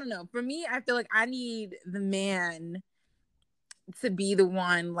I don't know. For me, I feel like I need the man to be the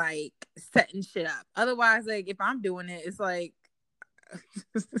one setting shit up. Otherwise, if I'm doing it, it's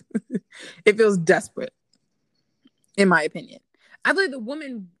it feels desperate, in my opinion. I feel like the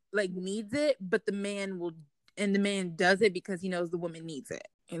woman needs it, but the man does it because he knows the woman needs it,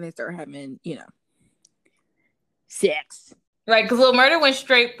 and they start having sex. Because Little Murder went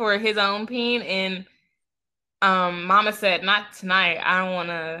straight for his own peen, and Mama said, "Not tonight. I don't want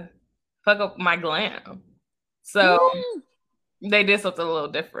to fuck up my glam." So they did something a little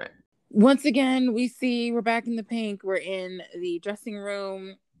different. Once again, we're back in the pink. We're in the dressing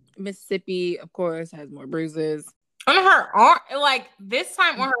room. Mississippi, of course, has more bruises on her arm. This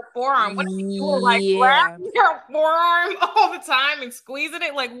time on her forearm. What are you doing? Grabbing her forearm all the time and squeezing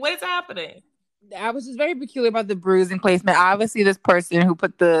it? What is happening? I was just very peculiar about the bruising placement. Obviously, this person who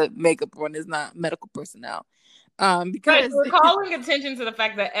put the makeup on is not medical personnel. Because we're calling attention to the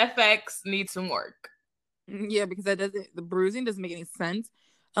fact that FX needs some work. Yeah, because the bruising doesn't make any sense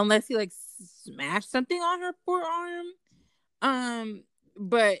unless he smashed something on her forearm.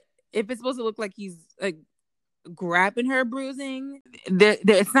 But if it's supposed to look like he's grabbing her bruising,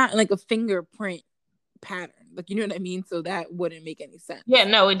 it's not a fingerprint pattern. You know what I mean? So that wouldn't make any sense. Yeah,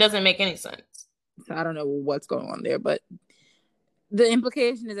 no, it doesn't make any sense. So I don't know what's going on there, but the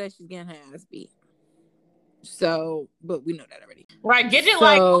implication is that she's getting her ass beat. So, but we know that already. Right.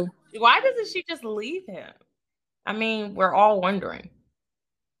 Why doesn't she just leave him? I mean, we're all wondering.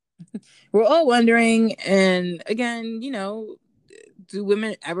 And again, do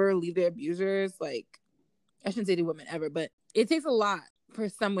women ever leave their abusers? I shouldn't say do women ever, but it takes a lot for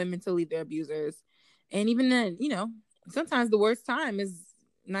some women to leave their abusers. And even then, sometimes the worst time is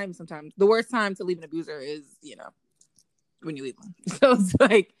not even sometimes. The worst time to leave an abuser is, when you leave them. So it's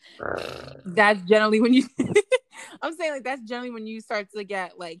that's generally when you I'm saying that's generally when you start to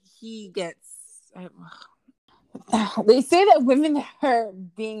get he gets they say that women that are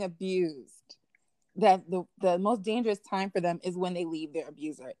being abused, that the most dangerous time for them is when they leave their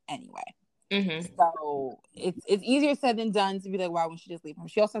abuser anyway. Mm-hmm. So it's easier said than done to be why wouldn't she just leave him?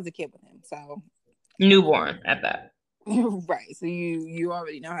 She also has a kid with him, so newborn at that. Right. So you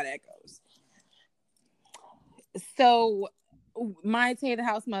already know how that goes. So my Tay, the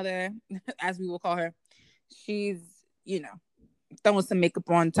house mother, as we will call her, she's, throwing some makeup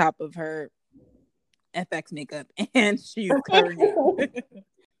on top of her FX makeup, and she's covering it.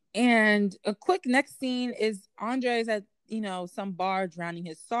 And a quick next scene is Andre's at, some bar drowning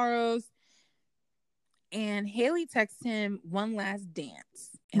his sorrows. And Haley texts him one last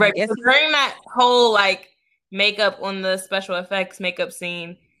dance. And right. So during that whole makeup on the special effects makeup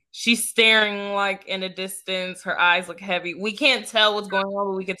scene, she's staring in a distance. Her eyes look heavy. We can't tell what's going on,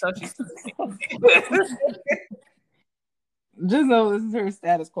 but we can tell she's just know this is her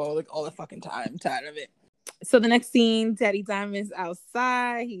status quo all the fucking time. I'm tired of it. So the next scene, Daddy Diamond's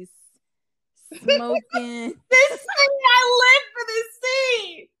outside. He's smoking. This scene, I live for this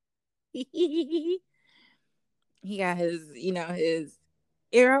scene. He got his, his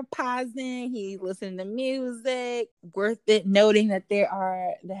AirPods in. He's listening to music. Worth it noting that there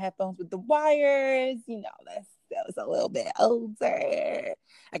are the headphones with the wires. That was a little bit older.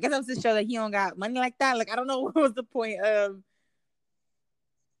 I guess that was to show that he don't got money like that. Like, I don't know what was the point of.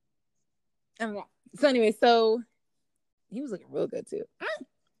 I don't know. So anyway, so he was looking real good too.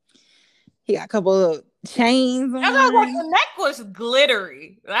 He got a couple of chains on. The neck was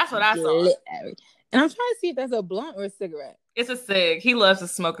glittery. That's what I saw. And I'm trying to see if that's a blunt or a cigarette. It's a cig. He loves to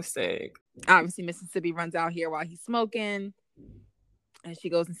smoke a cig. Obviously, Mississippi runs out here while he's smoking. And she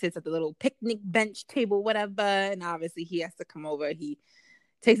goes and sits at the little picnic bench table, whatever. And obviously, he has to come over. He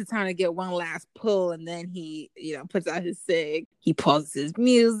takes the time to get one last pull. And then he, puts out his cig. He pauses his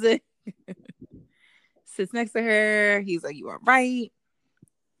music. Sits next to her. He's like, "You are right."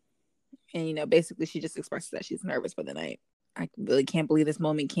 And, basically, she just expresses that she's nervous for the night. I really can't believe this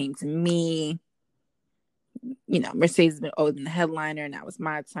moment came to me. Mercedes has been older than the headliner. Now it's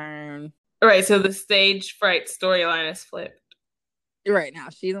my turn. All right, so the stage fright storyline is flipped. Right now,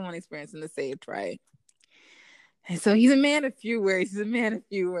 she's the one experiencing the stage fright. And so he's a man of few words.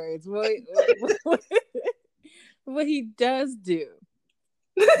 What he does do.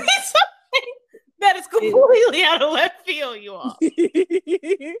 That is completely out of left field, you all.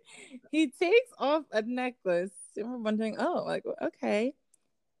 He takes off a necklace. And we're wondering, okay.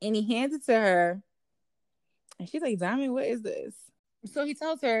 And he hands it to her. And she's like, "Diamond, what is this?" So he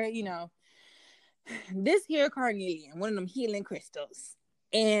tells her, this here carnelian, one of them healing crystals.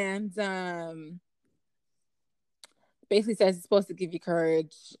 And basically says it's supposed to give you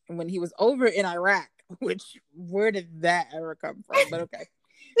courage. And when he was over in Iraq, which, where did that ever come from? But okay.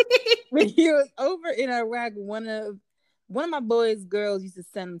 When he was over in Iraq, one of my boys' girls used to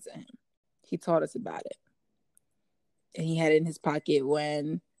send them to him. He taught us about it. And he had it in his pocket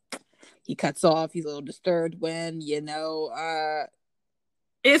when he cuts off. He's a little disturbed when,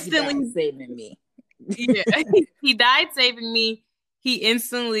 instantly saving me. Yeah. He died saving me. He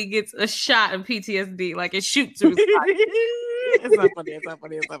instantly gets a shot of PTSD. Like, it shoots through his pocket. It's not funny.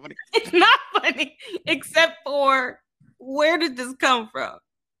 It's not funny, except for, where did this come from?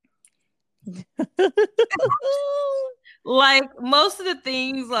 Like, most of the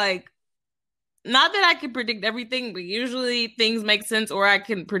things, like, not that I can predict everything, but usually things make sense or I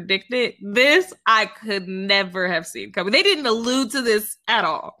can predict it. This I could never have seen coming. They didn't allude to this at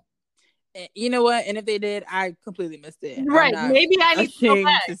all. You know what? And if they did, I completely missed it. Right. Maybe I need to go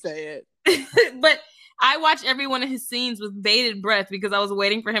back to say it. But I watched every one of his scenes with bated breath because I was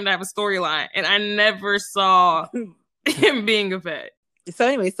waiting for him to have a storyline, and I never saw him being a vet. So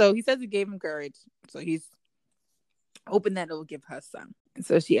anyway, so he says it gave him courage. So he's hoping that it will give her some. And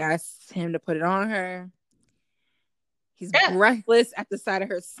so she asks him to put it on her. He's breathless at the sight of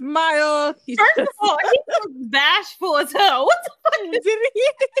her smile. First of all, he looks bashful as hell. What the fuck? Did he?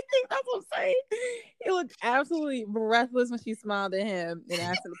 That's what I'm saying. He looked absolutely breathless when she smiled at him and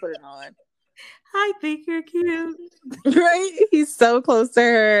asked him to put it on. I think you're cute. Right? He's so close to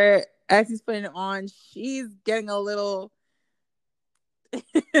her. As he's putting it on, she's getting a little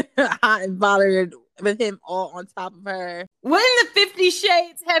hot and bothered with him all on top of her. What in the 50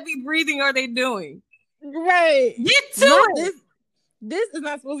 Shades heavy breathing are they doing? Right. Get to it. This is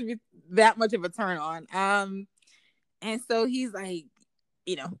not supposed to be that much of a turn on. And so he's like,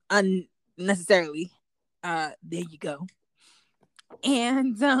 unnecessarily, there you go.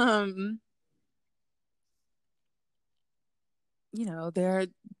 And they're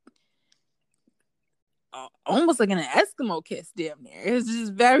almost like an Eskimo kiss, damn near. It's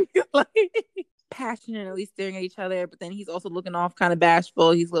just very like passionately staring at each other, but then he's also looking off kind of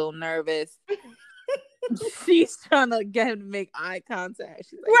bashful. He's a little nervous. She's trying to get him to make eye contact.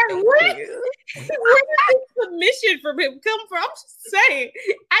 She's like, where did this submission from him come from? I'm just saying,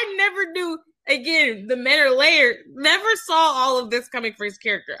 I never knew. Again, the men are layered. Never saw all of this coming for his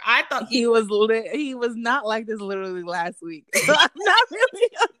character. I thought he was not like this literally last week. So I'm not really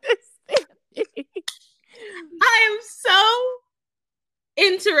understanding. I am so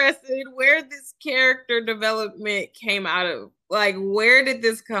interested where this character development came out of. Like, where did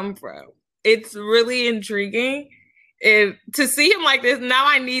this come from? It's really intriguing. To see him like this, now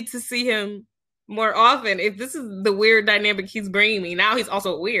I need to see him more often. If this is the weird dynamic he's bringing me, now he's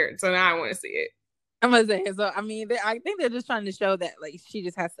also weird. So now I want to see it. I'm gonna say so. I mean, I think they're just trying to show that like she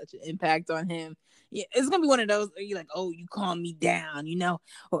just has such an impact on him. Yeah, it's gonna be one of those where you're like, oh, you calm me down,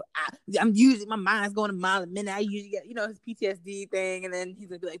 or I'm usually my mind's going a mile a minute. I usually get, his PTSD thing, and then he's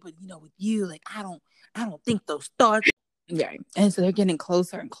gonna be like, but with you, like I don't think those thoughts. Yeah, and so they're getting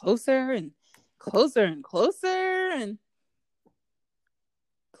closer and closer and closer and closer and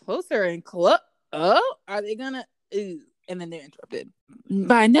closer and oh, are they gonna? Ooh. And then they're interrupted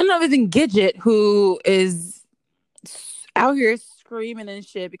by none other than Gidget, who is out here screaming and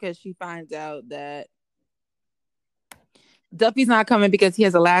shit because she finds out that Duffy's not coming because he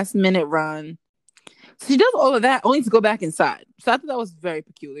has a last minute run. So she does all of that only to go back inside. So I thought that was very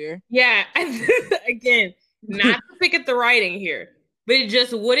peculiar. Yeah, again, not to pick at the writing here, but it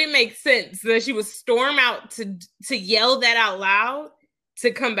just wouldn't make sense that she would storm out to yell that out loud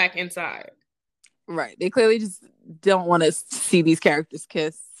to come back inside. Right. They clearly just don't want to see these characters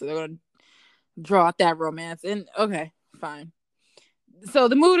kiss. So they're going to draw out that romance. And okay, fine. So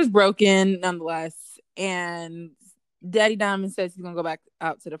the mood is broken nonetheless. And Daddy Diamond says he's going to go back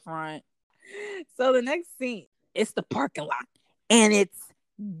out to the front. So the next scene, it's the parking lot. And it's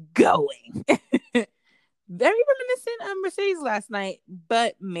going. Very reminiscent of Mercedes last night,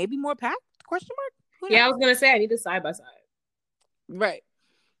 but maybe more packed? Question mark? Yeah, I was going to say, I need a side-by-side. Right.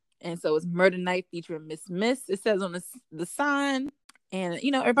 And so it's Murder Night featuring Miss Miss. It says on the sign. And, you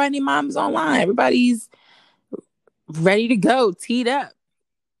know, everybody mom's online. Everybody's ready to go, teed up.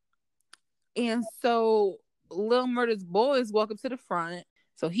 And so Lil Murder's boys walk up to the front.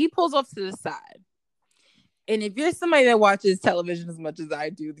 So he pulls off to the side. And if you're somebody that watches television as much as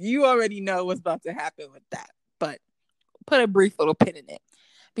I do, you already know what's about to happen with that. But put a brief little pin in it.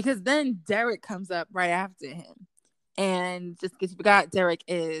 Because then Derek comes up right after him. And just because you forgot, Derek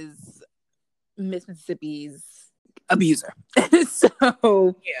is Miss Mississippi's abuser.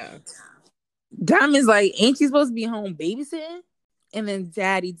 So yeah, Diamond's like, ain't you supposed to be home babysitting? And then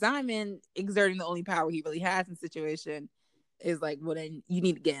Daddy Diamond, exerting the only power he really has in the situation, is like, well, then you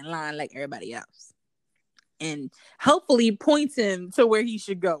need to get in line like everybody else. And hopefully points him to where he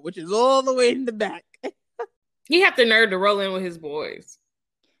should go, which is all the way in the back. He had the nerve to roll in with his boys.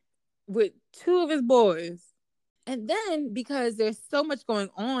 With two of his boys. And then, because there's so much going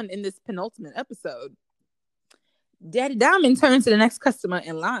on in this penultimate episode, Daddy Diamond turns to the next customer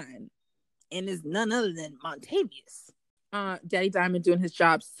in line and is none other than Montavious. Daddy Diamond doing his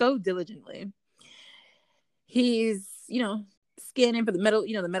job so diligently. He's, scanning for the metal,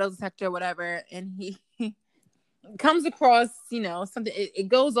 the metal detector or whatever, and he comes across, something. It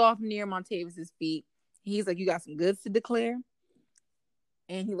goes off near Montavious's feet. He's like, you got some goods to declare?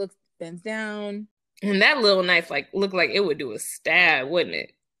 And he bends down. And that little knife looked like it would do a stab, wouldn't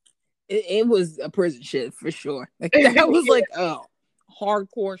it? It was a prison shit for sure. Like that was like a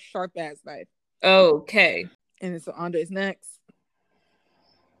hardcore sharp ass knife. Okay. And so Andre's next.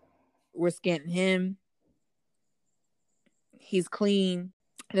 We're scanning him. He's clean.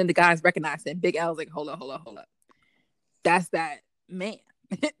 And then the guys recognize him. Big L's like, hold up. That's that man.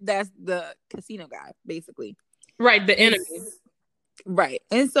 That's the casino guy, basically. Right, the enemy. Right.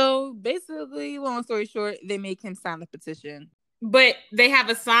 And so basically, long story short, they make him sign the petition. But they have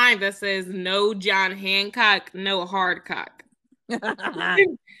a sign that says, no John Hancock, no Hardcock.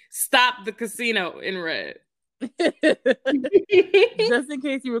 Stop the casino in red. Just in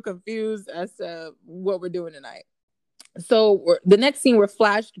case you were confused as to what we're doing tonight. So the next scene, we're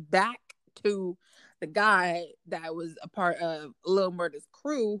flashed back to the guy that was a part of Lil Murder's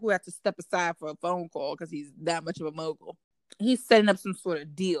crew who had to step aside for a phone call because he's that much of a mogul. He's setting up some sort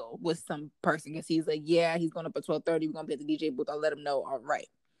of deal with some person because he's like, yeah, he's going up at 12:30. We're going to be at the DJ booth. I'll let him know. All right.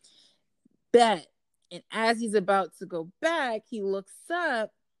 Bet. And as he's about to go back, he looks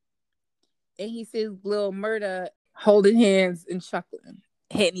up and he sees Lil Murder holding hands and chuckling,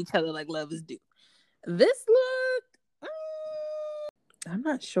 hitting each other like lovers do. This look, I'm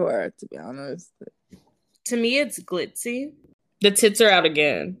not sure, to be honest. To me, it's glitzy. The tits are out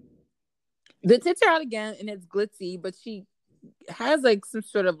again. The tits are out again, and it's glitzy, but she has like some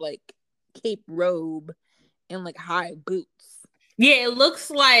sort of like cape robe and like high boots. Yeah, it looks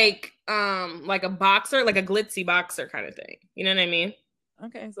like a boxer, like a glitzy boxer kind of thing. You know what I mean?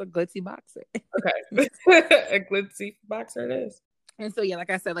 Okay, so glitzy boxer. Okay. A glitzy boxer it is. And so yeah, like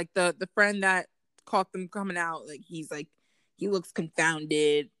I said, like the friend that caught them coming out, like he looks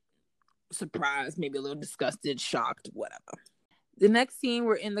confounded, surprised, maybe a little disgusted, shocked, whatever. The next scene,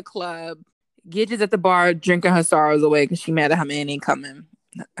 we're in the club. Gidget's at the bar drinking her sorrows away because she mad at her man ain't coming.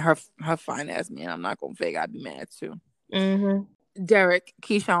 Her fine ass man. I'm not gonna fake. I'd be mad too. Mm-hmm. Derek,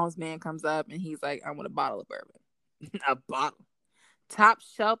 Keyshawn's man, comes up and he's like, I want a bottle of bourbon. A bottle. Top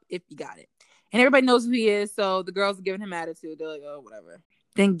shelf if you got it. And everybody knows who he is, so the girls are giving him attitude. They're like, oh, whatever.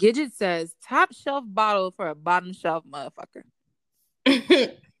 Then Gidget says, top shelf bottle for a bottom shelf motherfucker.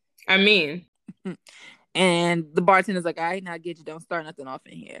 I mean. And the bartender's like, all right, now Gidget, don't start nothing off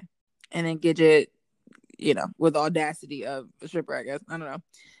in here. And then Gidget, with audacity of a stripper, I guess. I don't know.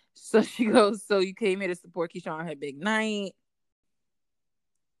 So she goes, so you came here to support Keyshawn on her big night.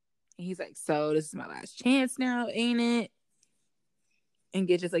 And he's like, so this is my last chance now, ain't it? And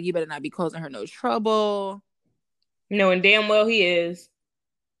Gitch is like, you better not be causing her no trouble. Knowing damn well he is.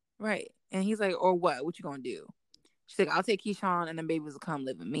 Right. And he's like, or what? What you gonna do? She's like, I'll take Keyshawn and then babies will come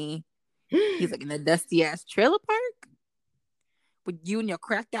live with me. He's like, in a dusty ass trailer park? With you and your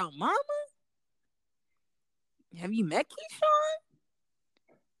cracked out mama? Have you met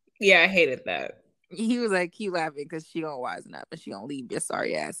Keyshawn? Yeah, I hated that. He was like, keep laughing because she gonna wisen up and she gonna leave your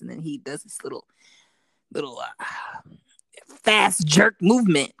sorry ass. And then he does this little fast jerk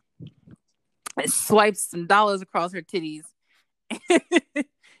movement and swipes some dollars across her titties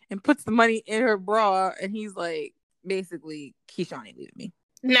and puts the money in her bra. And he's like, basically, Keyshawn ain't leaving me.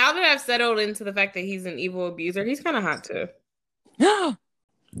 Now that I've settled into the fact that he's an evil abuser, he's kind of hot too.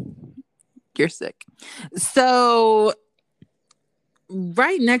 You're sick. So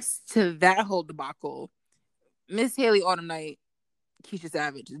right next to that whole debacle, Miss Haley Autumn Night, Keisha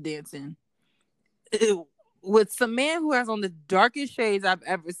Savage is dancing with some man who has on the darkest shades I've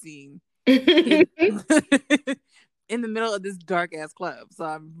ever seen in the middle of this dark ass club. So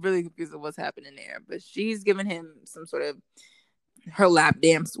I'm really confused with what's happening there. But she's giving him some sort of her lap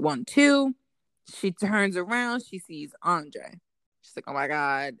dance 1-2. She turns around, she sees Andre. She's like, oh my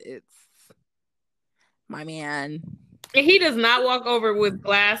God, it's my man. And he does not walk over with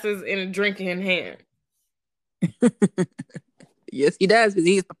glasses and a drink in hand. Yes, he does, because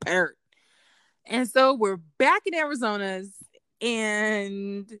he's prepared. And so we're back in Arizona's,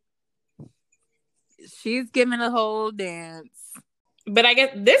 and she's giving a whole dance. But I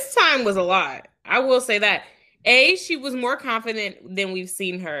guess this time was a lot. I will say that. She was more confident than we've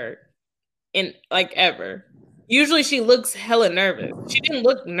seen her in like ever. Usually she looks hella nervous. She didn't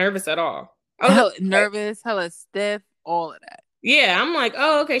look nervous at all. Hella nervous, hella stiff, all of that. Yeah, I'm like,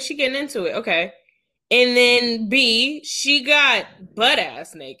 oh, okay, she getting into it. Okay. And then B, she got butt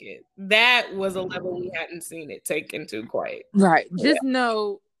ass naked. That was a level we hadn't seen it taken to quite. Right. Just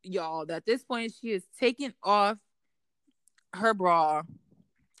know, y'all, that at this point she is taking off her bra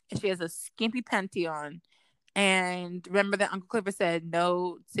and she has a skimpy panty on. And remember that Uncle Clifford said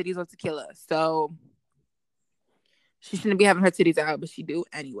no titties or tequila. So she shouldn't be having her titties out, but she do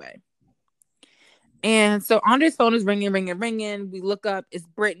anyway. And so Andre's phone is ringing. We look up. It's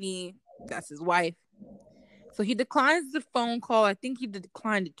Brittany. That's his wife. So he declines the phone call. I think he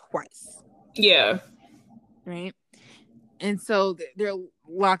declined it twice. Yeah. Right? And so they're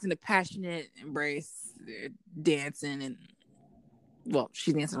locked in a passionate embrace. They're dancing. And, well,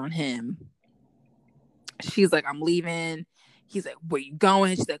 she's dancing on him. She's like, I'm leaving. He's like, where you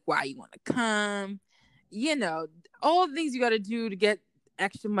going? She's like, why you want to come? You know, all the things you got to do to get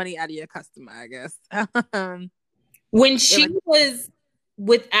extra money out of your customer, I guess. When she was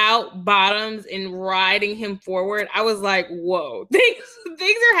without bottoms and riding him forward, I was like, whoa,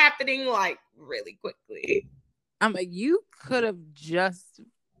 things are happening like really quickly. I'm like, you could have just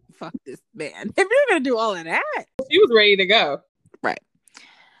fucked this man if you're gonna do all of that. She was ready to go. Right.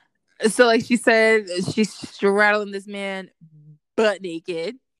 So like she said, she's straddling this man butt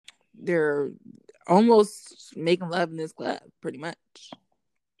naked. They're almost making love in this club, pretty much.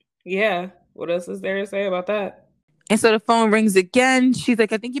 Yeah. What else is there to say about that? And so the phone rings again. She's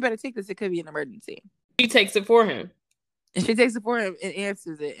like, I think you better take this. It could be an emergency. She takes it for him. And she takes it for him and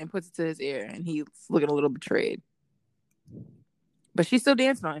answers it and puts it to his ear. And he's looking a little betrayed. But she's still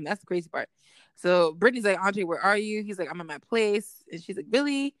dancing on him. That's the crazy part. So Brittany's like, Andre, where are you? He's like, I'm at my place. And she's like,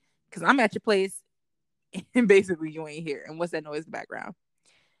 really? Because I'm at your place. And basically, you ain't here. And what's that noise in the background?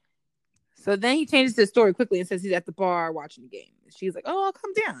 So then he changes his story quickly and says he's at the bar watching the game. She's like, oh, I'll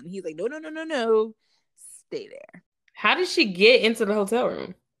come down. He's like, no. Stay there. How did she get into the hotel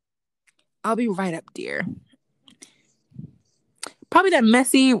room? I'll be right up, dear. Probably that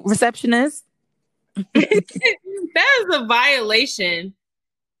messy receptionist. That is a violation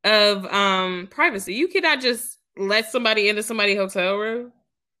of privacy. You cannot just let somebody into somebody's hotel room.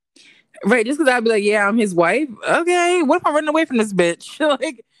 Right, just because I'd be like, yeah, I'm his wife. Okay, what if I'm running away from this bitch?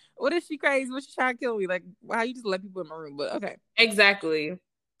 Like, what if she crazy? What she trying to kill me? Like, how you just let people in my room? But okay. Exactly.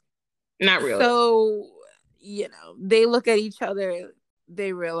 Not really. So, you know, they look at each other.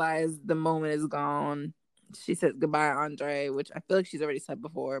 They realize the moment is gone. She says goodbye, Andre, which I feel like she's already said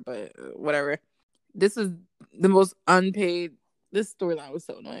before, but whatever. This is the most unpaid. This storyline was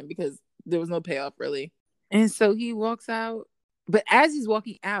so annoying because there was no payoff, really. And so he walks out. But as he's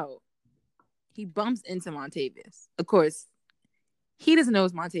walking out, he bumps into Montavious. Of course, he doesn't know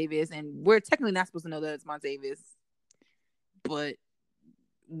it's Montavious, and we're technically not supposed to know that it's Montavious, but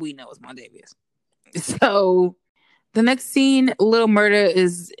we know it's Montavious. So the next scene, Little Murda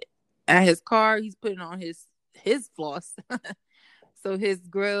is at his car. He's putting on his floss. So his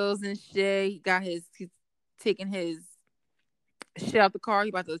grills and shit. He's taking his shit out the car. He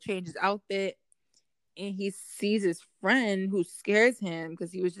about to change his outfit. And he sees his friend who scares him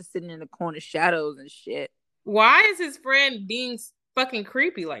because he was just sitting in the corner shadows and shit. Why is his friend being fucking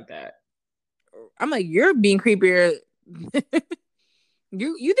creepy like that? I'm like, you're being creepier.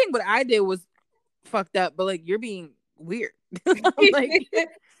 You think what I did was fucked up, but like you're being weird. Like,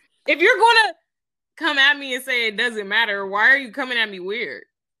 if you're gonna come at me and say it doesn't matter, why are you coming at me weird?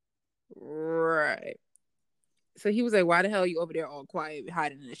 Right. So he was like, why the hell are you over there all quiet,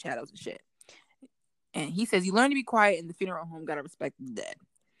 hiding in the shadows and shit? And he says, you learn to be quiet in the funeral home, gotta respect the dead.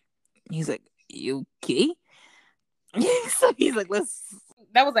 He's like, you okay? So he's like, let's.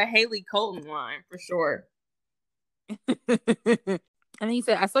 That was a Haley Colton line for sure. And he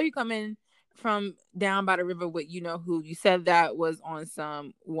said, I saw you coming from down by the river with you know who. You said that was on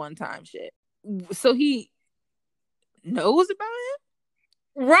some one-time shit. So he knows about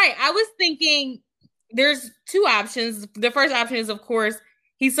him? Right. I was thinking there's two options. The first option is, of course,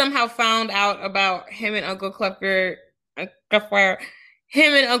 he somehow found out about him and Uncle Clifford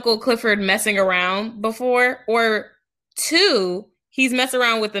messing around before. Or two, he's messing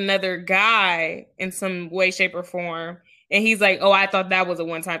around with another guy in some way, shape, or form. And he's like, oh, I thought that was a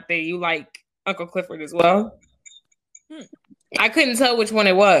one-time thing. You like Uncle Clifford as well? I couldn't tell which one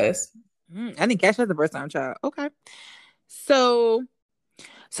it was. I didn't catch that the first time, child. Okay. So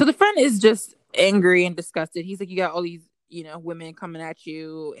the friend is just angry and disgusted. He's like, you got all these, you know, women coming at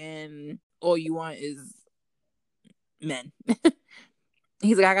you and all you want is men.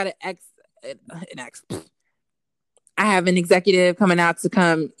 He's like, I got an ex. I have an executive coming out to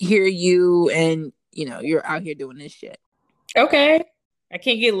come hear you and, you know, you're out here doing this shit. Okay. I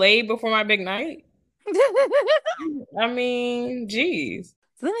can't get laid before my big night. I mean, geez.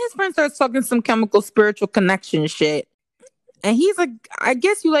 So then his friend starts talking some chemical spiritual connection shit. And he's like, I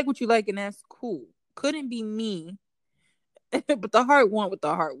guess you like what you like, and that's cool. Couldn't be me. But the heart want what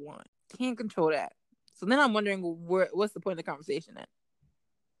the heart want. Can't control that. So then I'm wondering, what's the point of the conversation then?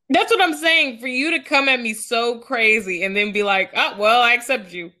 That's what I'm saying. For you to come at me so crazy and then be like, oh, well, I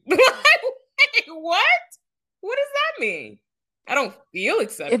accept you. What? What does that mean? I don't feel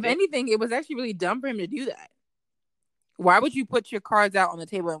accepted. If anything, it was actually really dumb for him to do that. Why would you put your cards out on the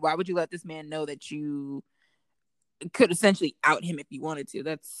table, and why would you let this man know that you could essentially out him if you wanted to?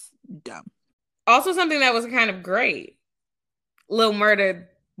 That's dumb. Also, something that was kind of great. Lil Murda,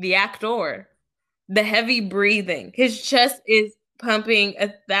 the actor, the heavy breathing. His chest is pumping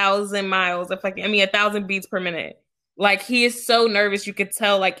 1,000 miles of 1,000 beats per minute. Like, he is so nervous. You could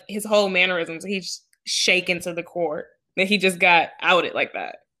tell, like, his whole mannerisms. He's shaken to the core that he just got outed like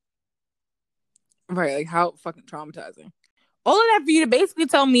that. Right, like how fucking traumatizing. All of that for you to basically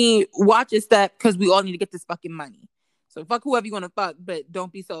tell me, watch your step, because we all need to get this fucking money. So fuck whoever you want to fuck, but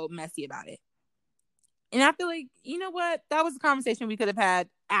don't be so messy about it. And I feel like, you know what? That was a conversation we could have had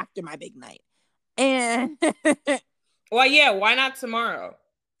after my big night. And well, yeah, why not tomorrow?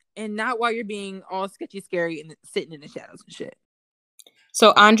 And not while you're being all sketchy, scary, and sitting in the shadows and shit.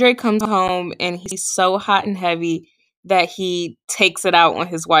 So Andre comes home and he's so hot and heavy that he takes it out on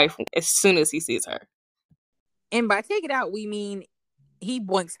his wife as soon as he sees her. And by take it out, we mean he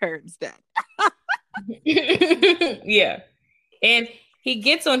boinks her instead. Yeah. And he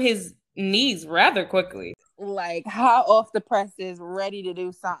gets on his knees rather quickly. Like, hot off the presses, ready to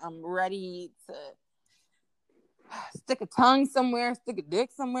do something, ready to stick a tongue somewhere, stick a dick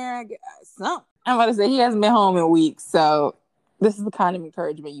somewhere, I guess, something. I'm about to say, he hasn't been home in weeks, so this is the kind of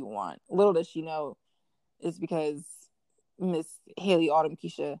encouragement you want. Little does she know it's because Miss Haley Autumn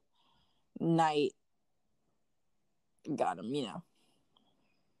Keisha Knight got him, you know,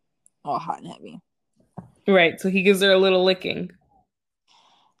 all hot and heavy. Right, so he gives her a little licking.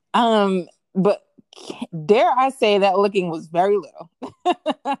 But dare I say that licking was very little.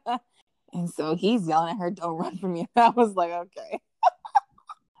 And so he's yelling at her, don't run from me. I was like, okay.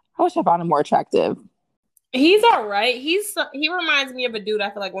 I wish I found him more attractive. He's all right. He reminds me of a dude I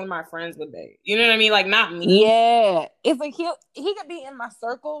feel like one of my friends would date. You know what I mean? Like, not me. Yeah. It's like he could be in my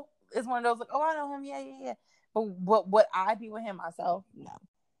circle. It's one of those like, oh, I know him. Yeah. But would I be with him myself? No.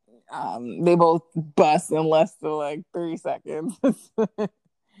 They both bust in less than like 3 seconds.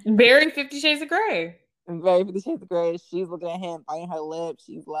 Very 50 Shades of Grey. Very 50 Shades of Grey. She's looking at him, biting her lips.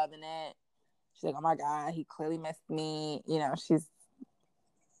 She's loving it. She's like, oh my God, he clearly missed me. You know,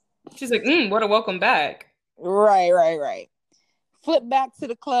 she's like, what a welcome back. Right. Flip back to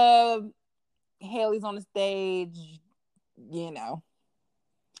the club. Haley's on the stage, you know,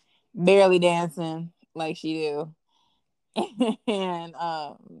 barely dancing like she do. And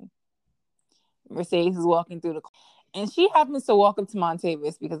Mercedes is walking through the club. And she happens to walk up to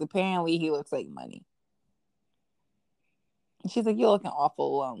Montavious because apparently he looks like money. And she's like, "You're looking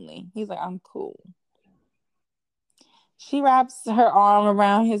awful lonely." He's like, "I'm cool." She wraps her arm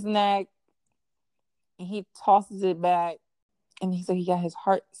around his neck and he tosses it back. And he's like, he got his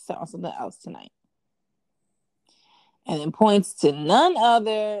heart set on something else tonight. And then points to none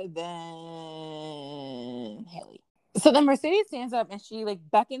other than Haley. So then Mercedes stands up and she like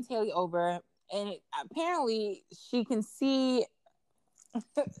beckons Haley over. And apparently she can see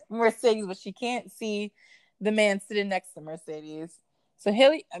Mercedes, but she can't see the man sitting next to Mercedes. So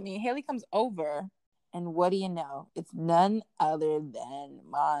Haley comes over. And what do you know? It's none other than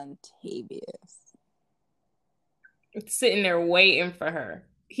Montavious. It's sitting there waiting for her.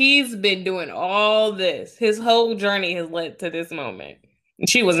 He's been doing all this. His whole journey has led to this moment. And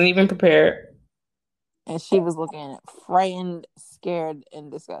she wasn't even prepared. And she was looking frightened, scared,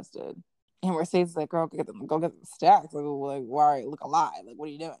 and disgusted. And Mercedes is like, "Girl, go get the stacks. Like, why look alive? Like, what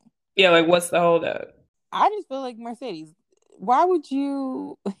are you doing?" Yeah, like, what's the holdup? I just feel like, Mercedes, why would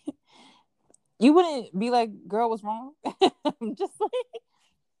you... You wouldn't be like, "Girl, what's wrong?" Just like...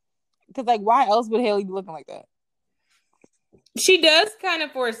 Because, like, why else would Haley be looking like that? She does kind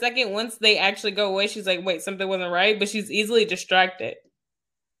of for a second. Once they actually go away, she's like, wait, something wasn't right. But she's easily distracted.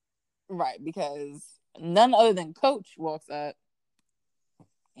 Right, because none other than Coach walks up.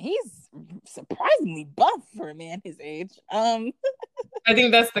 He's surprisingly buff for a man his age. I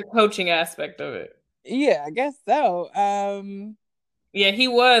think that's the coaching aspect of it. Yeah, I guess so. Yeah, he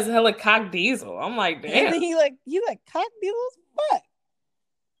was hella cock diesel. I'm like, damn. And he like cock diesel as fuck.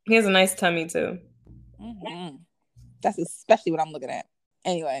 He has a nice tummy too. Mm-hmm. That's especially what I'm looking at.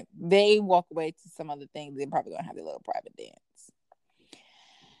 Anyway, they walk away to some other things. They're probably gonna have their little private dance.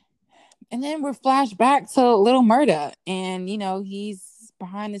 And then we're flashed back to Little Murda. And, he's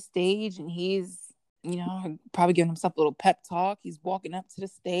behind the stage and he's, probably giving himself a little pep talk. He's walking up to the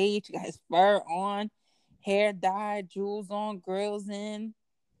stage. He got his fur on, hair dyed, jewels on, grills in.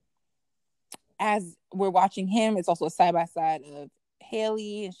 As we're watching him, it's also a side-by-side of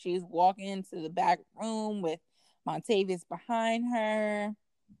Haley. And she's walking to the back room with Montavious behind her,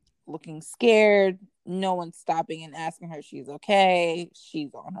 looking scared. No one's stopping and asking her if she's okay.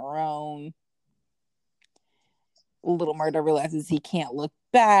 She's on her own. Little Murda realizes he can't look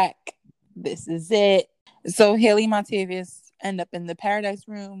back. This is it. So Haley and Montavious end up in the Paradise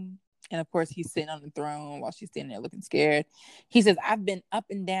Room. And of course, he's sitting on the throne while she's standing there looking scared. He says, "I've been up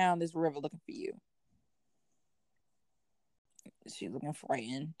and down this river looking for you." She's looking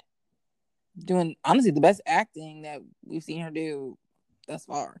frightened. Doing, honestly, the best acting that we've seen her do thus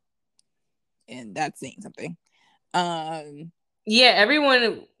far. And that's saying something. Yeah,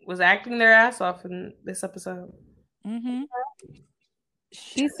 everyone was acting their ass off in this episode. Mm-hmm.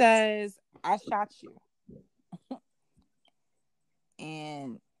 She says, "I shot you."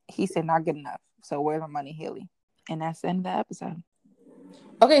 And he said, "Not good enough. So where's my money, Haley?" And that's the end of the episode.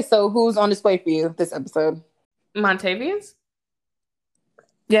 Okay, so who's on display for you this episode? Montavious?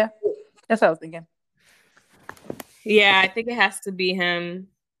 Yeah, that's what I was thinking. Yeah, I think it has to be him.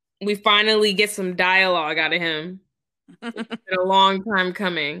 We finally get some dialogue out of him. It's been a long time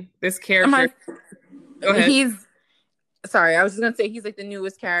coming. This character. Go ahead. Sorry, I was just gonna say he's like the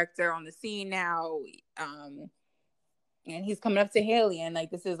newest character on the scene now. And he's coming up to Haley, and like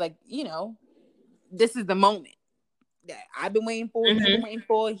this is like, this is the moment that I've been waiting for. You've been waiting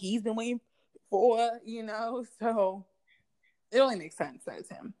for. He's been waiting for. So it only makes sense that it's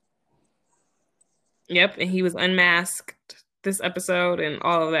him. Yep, and he was unmasked this episode and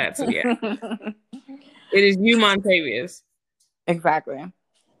all of that. So yeah, it is you, Montavious. Exactly.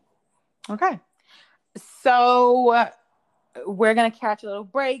 Okay, so we're gonna catch a little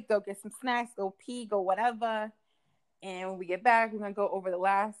break, go get some snacks, go pee, go whatever, and when we get back, we're gonna go over the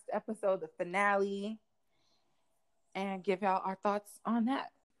last episode, the finale, and give y'all our thoughts on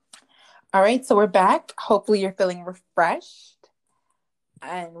that. All right, so we're back. Hopefully, you're feeling refreshed.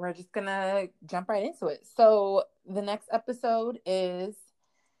 And we're just going to jump right into it. So the next episode is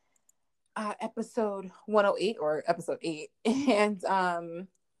episode 108 or episode 8. And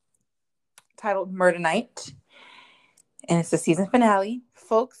titled Murder Night. And it's the season finale.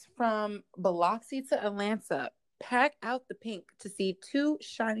 Folks from Biloxi to Atlanta pack out the pink to see two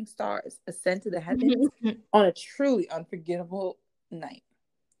shining stars ascend to the heavens on a truly unforgettable night.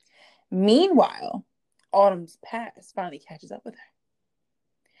 Meanwhile, Autumn's past finally catches up with her.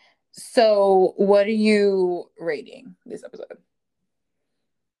 So, what are you rating this episode?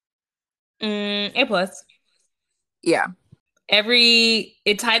 A+. Yeah.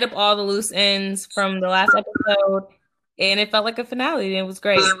 It tied up all the loose ends from the last episode, and it felt like a finale, and it was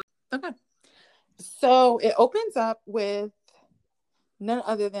great. Okay. So it opens up with none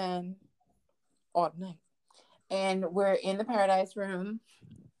other than Autumn Night. And we're in the Paradise Room.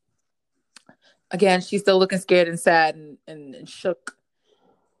 Again, she's still looking scared and sad and shook.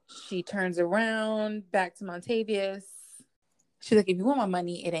 She turns around back to Montavious. She's like, if you want my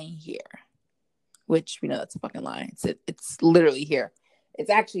money, it ain't here. Which, we know that's a fucking lie. It's literally here. It's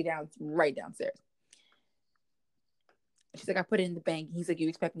actually right downstairs. She's like, I put it in the bank. He's like, you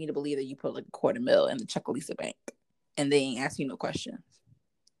expect me to believe that you put like $250,000 in the Chucalissa bank and they ain't ask you no questions.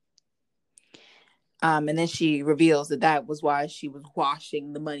 And then she reveals that was why she was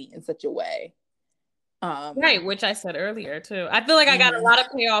washing the money in such a way. Right, which I said earlier too. I feel like I got a lot of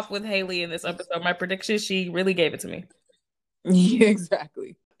payoff with Haley in this episode. My prediction, she really gave it to me. Yeah,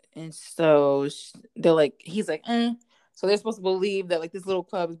 exactly. And so they're like, he's like, So they're supposed to believe that like this little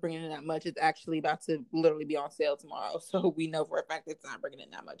club is bringing in that much. It's actually about to literally be on sale tomorrow. So we know for a fact it's not bringing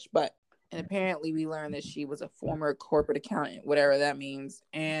in that much. And apparently we learned that she was a former corporate accountant, whatever that means.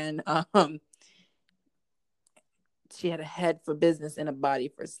 And she had a head for business and a body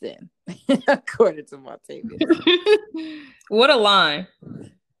for sin, according to Montavious. What a line.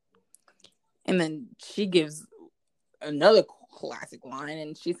 And then she gives another classic line,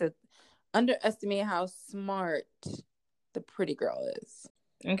 and she says, underestimate how smart the pretty girl is.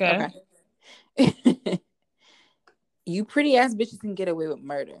 Okay. You pretty ass bitches can get away with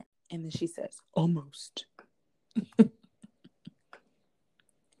murder. And then she says, almost.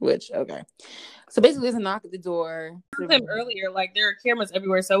 Which, okay. So basically, there's a knock at the door. I told him earlier, like, there are cameras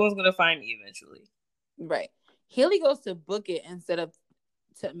everywhere. Someone's going to find me eventually. Right. Haley goes to book it instead of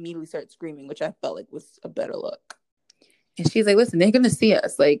to immediately start screaming, which I felt like was a better look. And she's like, listen, they're going to see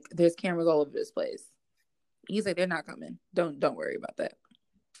us. Like, there's cameras all over this place. He's like, they're not coming. Don't worry about that.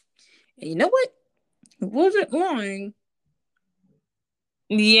 And you know what? He wasn't lying.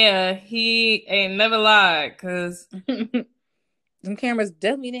 Yeah, he ain't never lied, because them cameras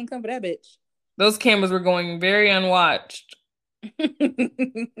definitely didn't come for that bitch. Those cameras were going very unwatched.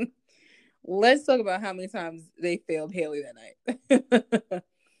 Let's talk about how many times they failed Haley that night.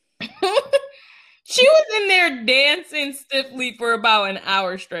 She was in there dancing stiffly for about an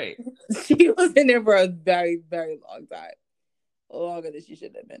hour straight. She was in there for a very, very long time. Longer than she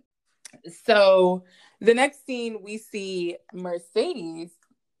should have been. So the next scene, we see Mercedes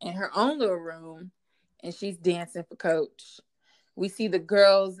in her own little room, and she's dancing for Coach. We see the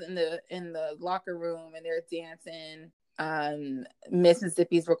girls in the locker room, and they're dancing.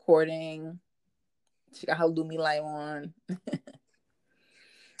 Mississippi's recording. She got her Lumi light on.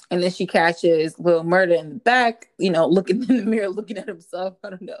 And then she catches Lil Murda in the back, looking in the mirror, looking at himself. I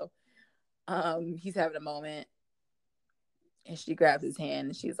don't know. He's having a moment. And she grabs his hand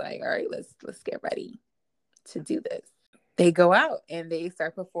and she's like, all right, let's get ready to do this. They go out and they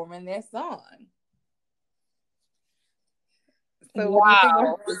start performing their song. So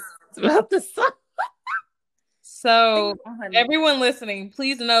wow. What do you think about the song? So everyone listening,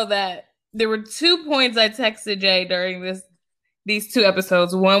 please know that there were 2 points I texted Jay during these 2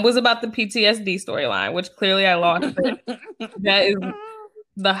 episodes. One was about the PTSD storyline, which clearly I lost. That is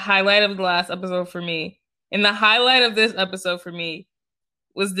the highlight of the last episode for me. And the highlight of this episode for me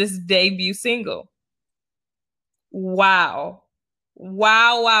was this debut single. Wow.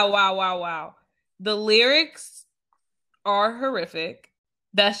 Wow. The lyrics are horrific.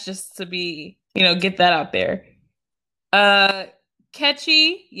 That's just to be, get that out there.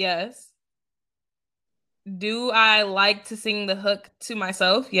 Catchy, yes. Do I like to sing the hook to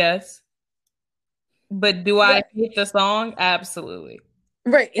myself? Yes. But do I hate the song? Absolutely.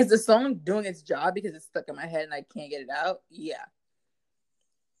 Right. Is the song doing its job because it's stuck in my head and I can't get it out? Yeah.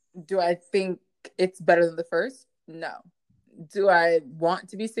 Do I think it's better than the first? No. Do I want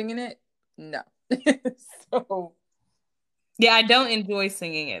to be singing it? No. So. Yeah, I don't enjoy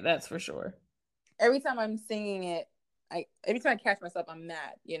singing it. That's for sure. Every time I'm singing it, every time I catch myself, I'm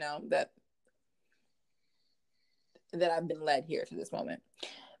mad, that I've been led here to this moment.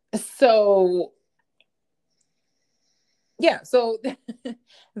 So. Yeah, so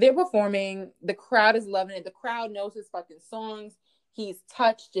they're performing. The crowd is loving it. The crowd knows his fucking songs. He's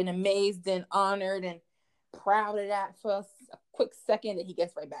touched and amazed and honored and proud of that for a quick second, and he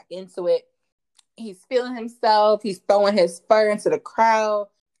gets right back into it. He's feeling himself. He's throwing his fur into the crowd.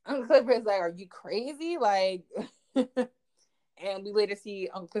 Uncle Clifford is like, are you crazy? Like, and we later see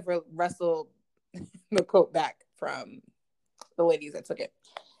Uncle Clifford wrestle the coat back from the ladies that took it.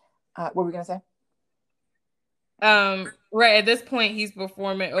 What were we going to say? Right at this point, he's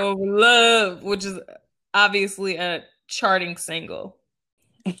performing "Over Love," which is obviously a charting single.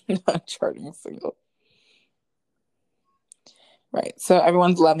 Not charting single. Right. So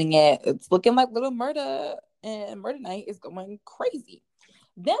everyone's loving it. It's looking like Little Murder, and Murder Night is going crazy.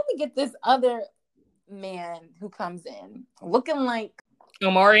 Then we get this other man who comes in looking like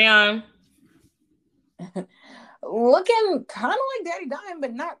Omarion. looking kind of like Daddy Dime,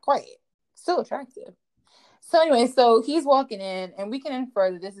 but not quite. Still attractive. So anyway, so he's walking in, and we can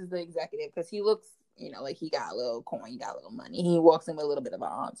infer that this is the executive because he looks, like he got a little coin, he got a little money. He walks in with a little bit of an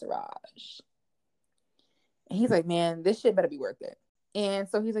entourage. And he's like, man, this shit better be worth it. And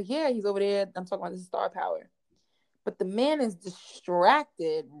so he's like, yeah, he's over there. I'm talking about this star power. But the man is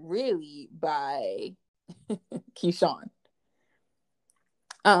distracted really by Keyshawn.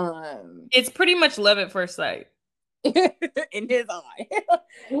 It's pretty much love at first sight. In his eye.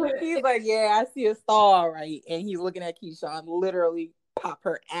 He's like, yeah, I see a star, right? And he's looking at Keyshawn literally pop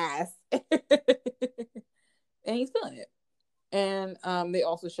her ass. And he's feeling it. And they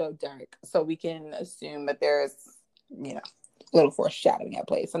also show Derek. So we can assume that there's, a little foreshadowing at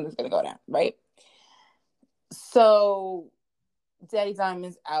play. Something's going to go down, right? So Daddy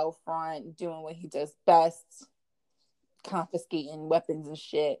Diamond's out front doing what he does best, confiscating weapons and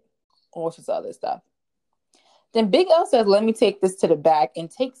shit, all sorts of other stuff. Then Big L says, let me take this to the back, and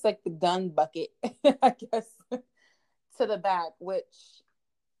takes like the gun bucket, I guess, to the back, which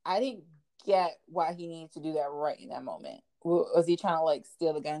I didn't get why he needed to do that right in that moment. Was he trying to like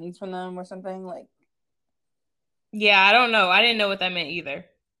steal the guns from them or something? Like, yeah, I don't know. I didn't know what that meant either.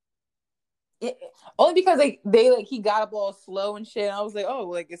 Only because he got up all slow and shit. I was like, oh,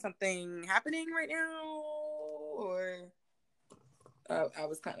 like, is something happening right now? Or I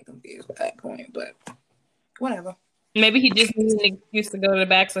was kind of confused at that point, but whatever. Maybe he just needed an excuse to go to the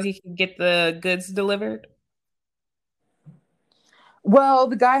back so he could get the goods delivered. Well,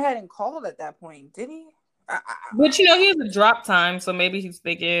 the guy hadn't called at that point, did he? But he has a drop time, so maybe he's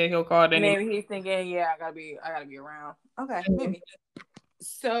thinking he'll call it anyway. Maybe he's thinking, yeah, I gotta be around. Okay, maybe.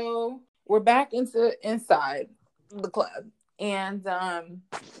 So we're back inside the club, and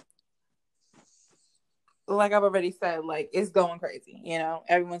like I've already said, like, it's going crazy.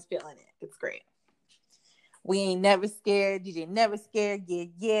 Everyone's feeling it. It's great. We ain't never scared. DJ never scared.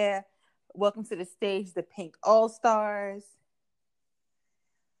 Yeah. Welcome to the stage, the Pink All Stars.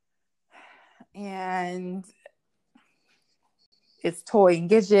 And it's Toy and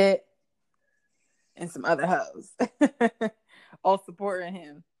Gidget and some other hoes all supporting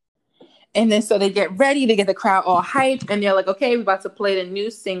him. And then so they get ready to get the crowd all hyped, and they're like, okay, we're about to play the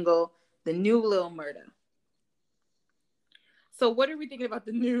new single, the new Lil Murda. So what are we thinking about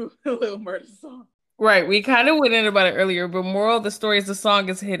the new Lil Murda song? Right, we kind of went in about it earlier, but moral of the story is the song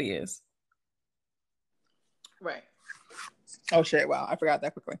is hideous. Right. Oh shit, wow, I forgot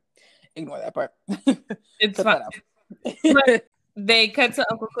that quickly. Ignore that part. It's fine. They cut to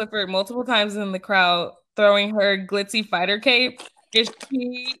Uncle Clifford multiple times in the crowd, throwing her glitzy fighter cape.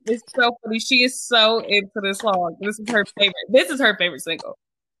 She is so funny. She is so into this song. This is her favorite. This is her favorite single.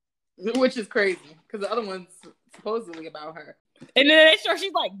 Which is crazy, because the other one's supposedly about her. And then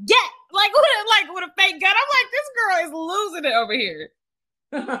she's like, yeah! Like with a fake gun. I'm like, this girl is losing it over here.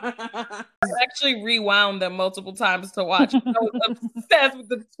 I actually rewound them multiple times to watch. I was obsessed with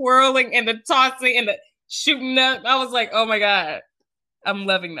the twirling and the tossing and the shooting up. I was like, oh my God. I'm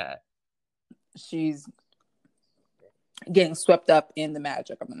loving that. She's getting swept up in the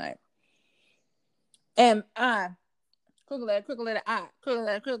magic of the night. M.I. Crooked letter I.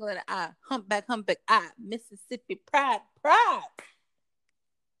 Crooked letter I. Humpback I. Mississippi pride. Wow.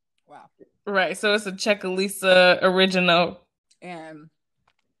 Right. So it's a Checkalisa original. And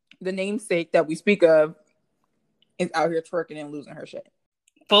the namesake that we speak of is out here twerking and losing her shit.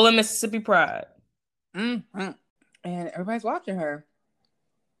 Full of Mississippi pride. Mm-hmm. And everybody's watching her.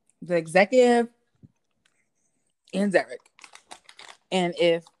 The executive and Derek. And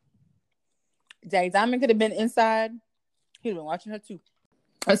if Daddy Diamond could have been inside, he'd have been watching her too.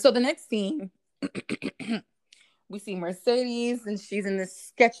 So the next scene, we see Mercedes, and she's in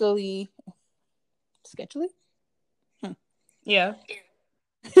this sketchily? Yeah.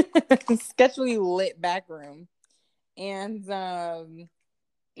 Sketchily lit back room. And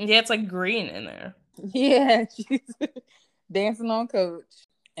yeah, it's like green in there. Yeah, she's dancing on Coach.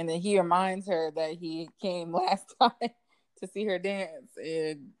 And then he reminds her that he came last time to see her dance,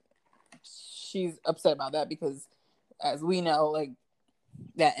 and she's upset about that because, as we know, like,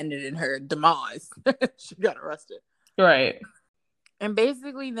 that ended in her demise. She got arrested. Right. And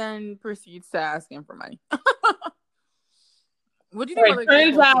basically then proceeds to ask him for money. What do you think? Right.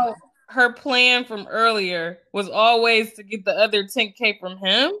 Turns out her plan from earlier was always to get the other 10K from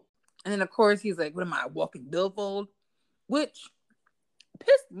him. And then, of course, he's like, what am I, walking billfold? Which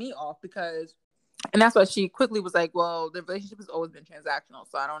pissed me off because And that's why she quickly was like, well, the relationship has always been transactional.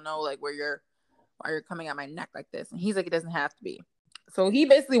 So I don't know like why you're coming at my neck like this. And he's like, it doesn't have to be. So he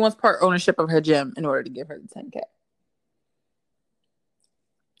basically wants part ownership of her gym in order to give her the 10K.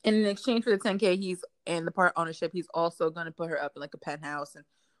 And in exchange for the 10K, and the part ownership, he's also going to put her up in like a penthouse and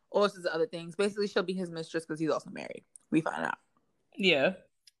all sorts of other things. Basically, she'll be his mistress because he's also married. We find out. Yeah.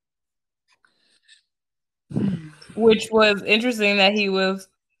 Which was interesting that he was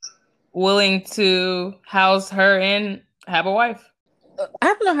willing to house her and have a wife.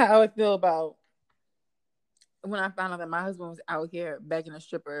 I don't know how I would feel about when I found out that my husband was out here begging a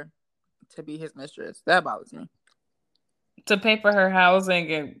stripper to be his mistress. That bothers me. To pay for her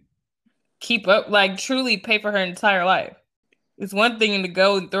housing and keep up, like truly pay for her entire life. It's one thing to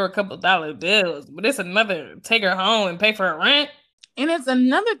go and throw a couple dollar bills, but it's another to take her home and pay for her rent. And it's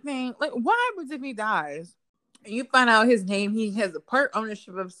another thing, like, what happens if he dies? And you find out his name, he has a part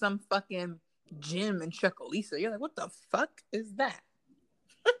ownership of some fucking gym in Chucalissa. You're like, what the fuck is that?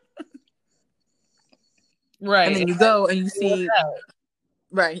 Right. And then you go and you see,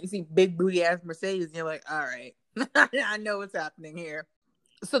 you see big booty ass Mercedes, and you're like, all right, I know what's happening here.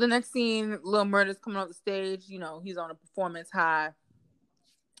 So the next scene, Lil Murda's coming off the stage. You know, he's on a performance high.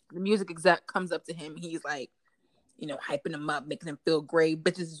 The music exec comes up to him. He's like, you know, hyping him up, making him feel great.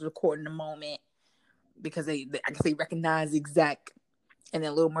 Bitches is recording the moment because I guess they recognize the exec. And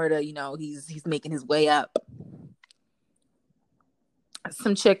then Lil Murda, you know, he's making his way up.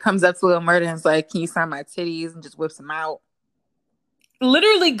 Some chick comes up to Lil Murda and is like, can you sign my titties? And just whips him out.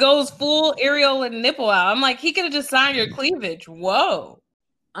 Literally goes full areola and nipple out. I'm like, he could have just signed your cleavage. Whoa.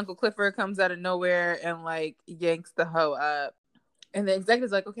 Uncle Clifford comes out of nowhere and like yanks the hoe up. And the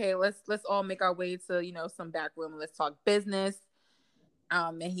executive's like, okay, let's all make our way to, you know, some back room and let's talk business.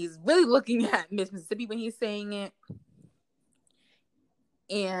 And he's really looking at Miss Mississippi when he's saying it.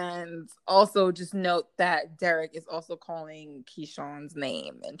 And also just note that Derek is also calling Keyshawn's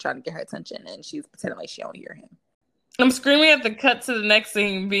name and trying to get her attention, and she's pretending like she don't hear him. I'm screaming at the cut to the next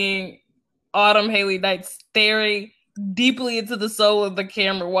scene being Autumn Haley Knight staring deeply into the soul of the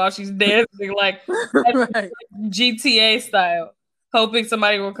camera while she's dancing like Right. GTA style, hoping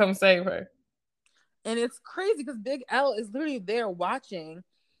somebody will come save her. And it's crazy because Big L is literally there watching.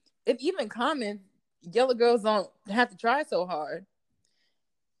 If even comments, yellow girls don't have to try so hard.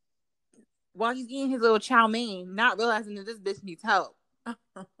 While he's eating his little chow mein, not realizing that this bitch needs help.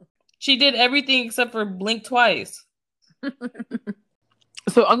 She did everything except for blink twice.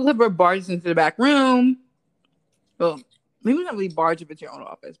 So Uncle Clifford barges into the back room. Well, maybe not really barge if it's your own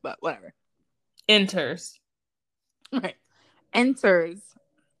office, but whatever. Enters. Right. Enters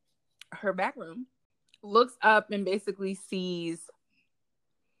her back room, looks up and basically sees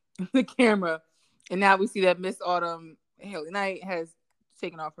the camera. And now we see that Miss Autumn Haley Knight has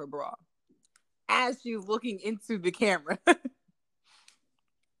taken off her bra as she's looking into the camera,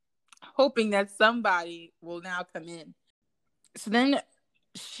 hoping that somebody will now come in. So then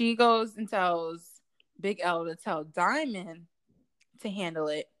she goes and tells Big L to tell Diamond to handle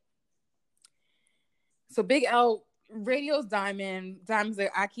it. So Big L radios Diamond. Diamond's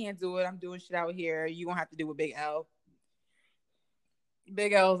like, I can't do it. I'm doing shit out here. You're going to have to do with Big L.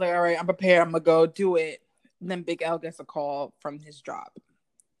 Big L's like, all right, I'm prepared. I'm going to go do it. And then Big L gets a call from his job.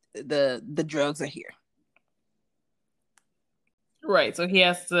 The drugs are here. Right. So he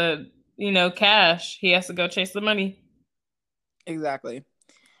has to, cash. He has to go chase the money. Exactly.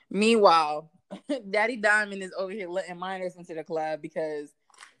 Meanwhile, Daddy Diamond is over here letting minors into the club because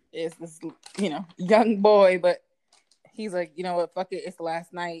it's this, young boy, but he's like, you know what, fuck it, it's the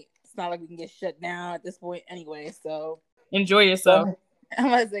last night. It's not like we can get shut down at this point anyway, so enjoy yourself. I'm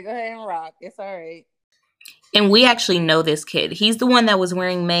gonna say, go ahead and rock. It's all right. And we actually know this kid. He's the one that was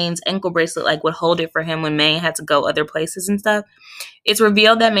wearing Maine's ankle bracelet, like would hold it for him when Maine had to go other places and stuff. It's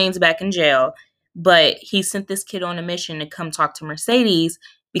revealed that Maine's back in jail, but he sent this kid on a mission to come talk to Mercedes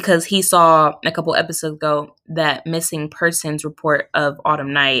because he saw a couple episodes ago that missing persons report of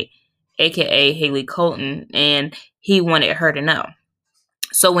Autumn Knight, aka Haley Colton, and he wanted her to know.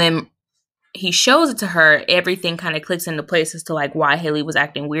 So when he shows it to her, everything kind of clicks into place as to like why Haley was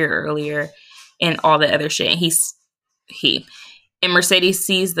acting weird earlier and all the other shit. And Mercedes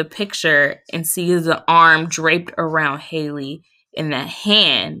sees the picture and sees the arm draped around Haley in that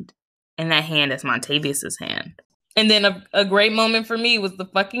hand. And that hand is Montavious' hand. And then a great moment for me was the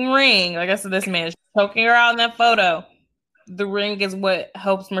fucking ring. Like I said, this man is choking her out in that photo. The ring is what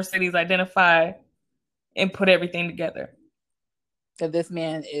helps Mercedes identify and put everything together. So this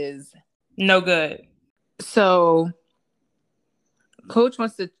man is no good. So Coach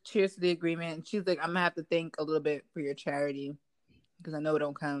wants to cheers to the agreement. And she's like, I'm going to have to think a little bit for your charity because I know it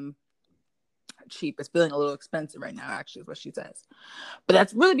don't come cheap. It's feeling a little expensive right now, actually, is what she says. But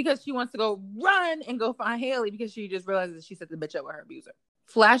that's really because she wants to go run and go find Haley because she just realizes that she set the bitch up with her abuser.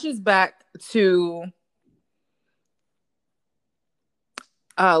 Flashes back to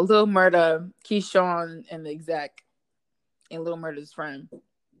Lil Murda, Keyshawn, and the exec, and Lil Murda's friend.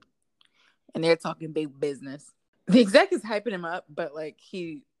 And they're talking big business. The exec is hyping him up, but like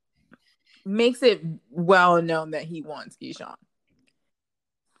he makes it well known that he wants Keyshawn.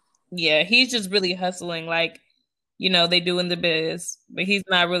 Yeah, he's just really hustling like, you know, they do in the biz, but he's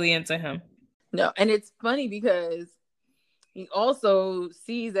not really into him. No, and it's funny because he also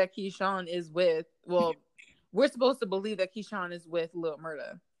sees that Keyshawn is with, well, we're supposed to believe that Keyshawn is with Lil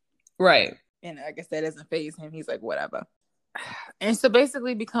Murda. Right. And I guess that doesn't faze him. He's like, whatever. And so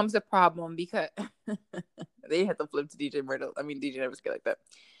basically becomes a problem because they had to flip to DJ Murda. I mean, DJ never scared like that.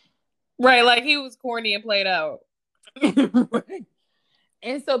 Right, like he was corny and played out. Right.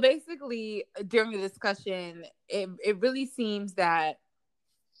 And so basically during the discussion, it really seems that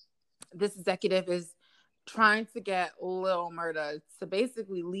this executive is trying to get Lil Murda to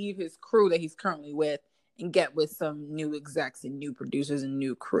basically leave his crew that he's currently with and get with some new execs and new producers and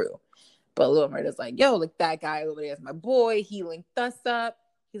new crew. But Lil Murda's like, yo, look, that guy over there is my boy. He linked us up.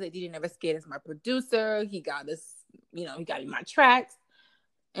 He's like, DJ Never Scared is my producer. He got us, you know, he got me my tracks.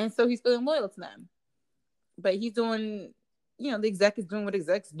 And so he's feeling loyal to them. But he's doing, you know, the exec is doing what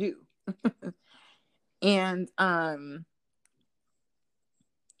execs do. And trying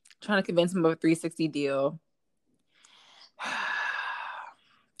to convince him of a 360 deal.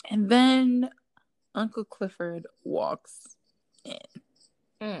 And then Uncle Clifford walks in.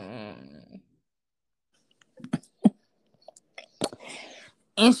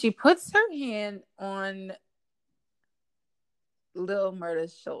 And she puts her hand on Lil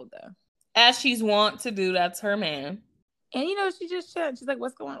Murda's shoulder. As she's wont to do, that's her man. And you know, she just shut. She's like,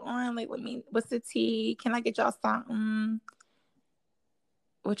 what's going on? Like, what's the tea? Can I get y'all something?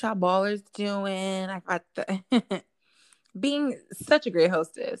 What y'all ballers doing? I got the being such a great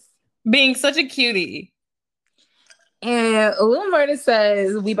hostess. Being such a cutie. And Lil Murda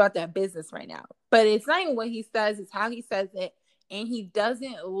says, we about that business right now. But it's not even what he says, it's how he says it. And he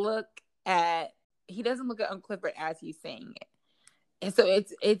doesn't look at Uncle Clifford as he's saying it. And so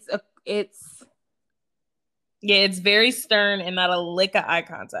it's yeah, it's very stern and not a lick of eye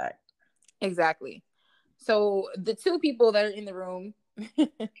contact. Exactly. So the two people that are in the room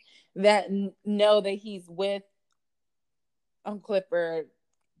that know that he's with Uncle Clifford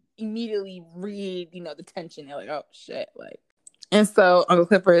immediately read, you know, the tension. They're like, oh shit, like. And so Uncle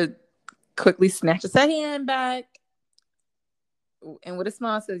Clifford quickly snatches her hand back and with a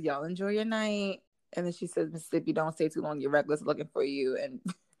smile says, y'all enjoy your night. And then she says, Mississippi, don't stay too long, you're reckless, looking for you. And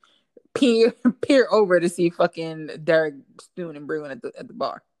peer over to see fucking Derek stewing and brewing at the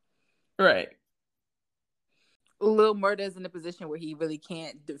bar. Right. Lil Murda is in a position where he really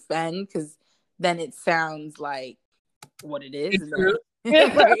can't defend because then it sounds like what it is.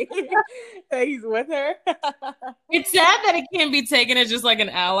 Right. He's with her. It's sad that it can't be taken as just like an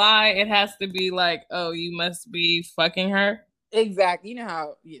ally. It has to be like, oh, you must be fucking her. Exactly. You know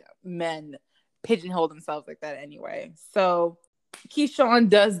how men pigeonhole themselves like that anyway. So Keyshawn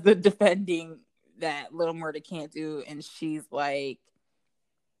does the defending that Lil Murda can't do, and she's like,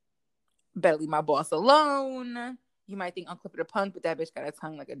 better leave my boss alone. You might think Uncle Clifford a punk, but that bitch got a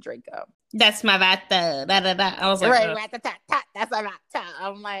tongue like a Draco. That's my vata. Da, da, da. I was like, right, that's my vata.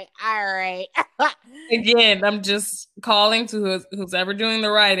 I'm like, all right. Again, I'm just calling to who's ever doing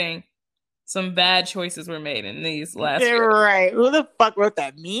the writing. Some bad choices were made in these last years. Right. Who the fuck wrote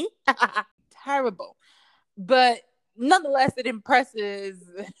that? Me? Terrible. But nonetheless, it impresses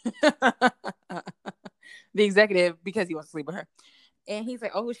the executive because he wants to sleep with her. And he's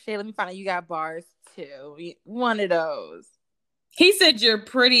like, oh shit, let me find out you got bars too. One of those. He said you're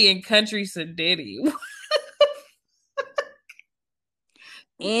pretty and country sedity.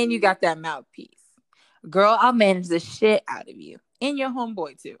 And you got that mouthpiece. Girl, I'll manage the shit out of you. And your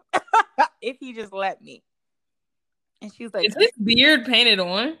homeboy too. If he just let me. And she's like, is his beard painted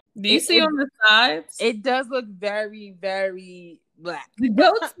on? Do you see on the sides? It does look very, very black.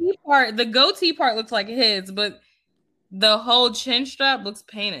 The goatee part looks like his, but the whole chin strap looks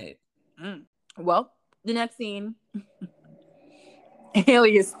painted. Well, the next scene,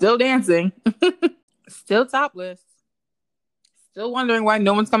 Haley is still dancing, still topless, still wondering why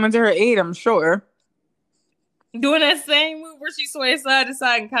no one's coming to her aid, I'm sure. Doing that same move where she sways side to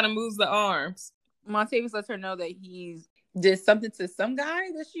side and kind of moves the arms. Montavious lets her know that he did something to some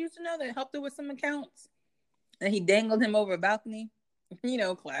guy that she used to know that helped her with some accounts. And he dangled him over a balcony. You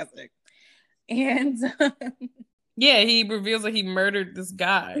know, classic. And yeah, he reveals that he murdered this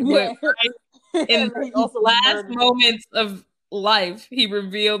guy. Yeah. In And then he his also last murdered him. moments of life, he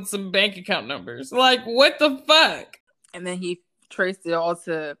revealed some bank account numbers. Like, what the fuck? And then he traced it all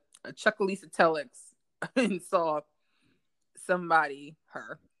to a Chuckalisa Telex and saw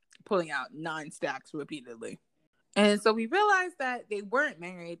her, pulling out 9 stacks repeatedly. And so we realized that they weren't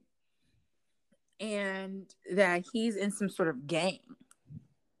married and that he's in some sort of gang.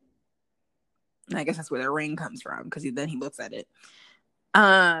 And I guess that's where the ring comes from, because then he looks at it.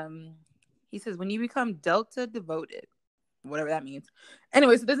 He says, when you become Delta devoted, whatever that means.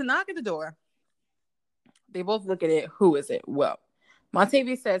 Anyway, so there's a knock at the door. They both look at it. Who is it? Well,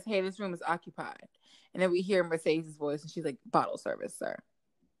 Montavia says, hey, this room is occupied. And then we hear Mercedes' voice, and she's like, bottle service, sir.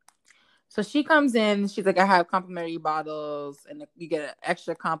 So she comes in. She's like, I have complimentary bottles, and you get an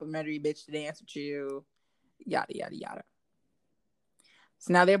extra complimentary bitch to dance with you. Yada, yada, yada.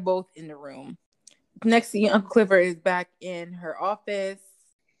 So now they're both in the room. Next thing, Uncle Clifford is back in her office,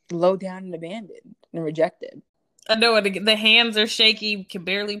 low down and abandoned and rejected. I know the hands are shaky, can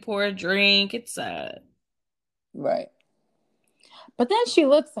barely pour a drink. It's sad. Right. But then she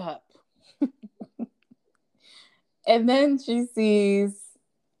looks up. And then she sees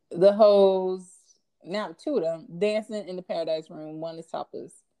the hoes, now 2 of them, dancing in the Paradise Room. One is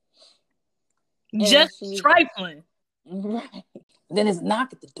topless. Just trifling. Right. Then there's a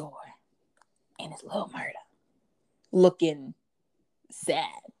knock at the door. And it's Lil Murda. Looking sad.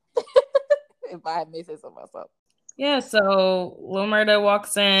 If I may say so myself. Yeah, so Lil Murda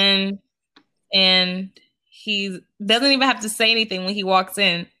walks in and he doesn't even have to say anything when he walks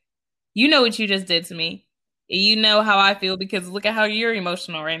in. You know what you just did to me. You know how I feel because look at how you're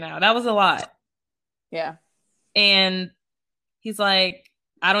emotional right now. That was a lot. Yeah. And he's like,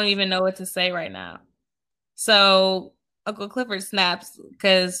 I don't even know what to say right now. So Uncle Clifford snaps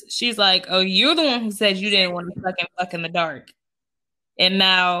because she's like, oh, you're the one who said you didn't want to fuck in the dark. And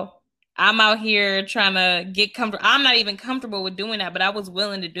now I'm out here trying to get comfortable. I'm not even comfortable with doing that, but I was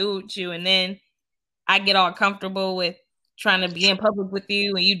willing to do it with you. And then I get all comfortable with trying to be in public with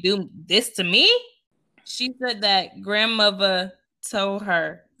you and you do this to me? She said that grandmother told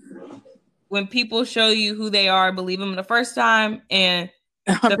her, when people show you who they are, believe them the first time. And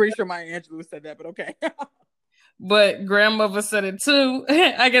I'm pretty sure Maya Angelou said that, but okay. But grandmother said it too.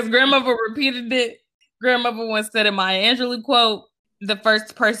 I guess grandmother repeated it. Grandmother once said in Maya Angelou quote, the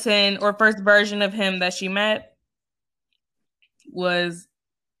first person or first version of him that she met was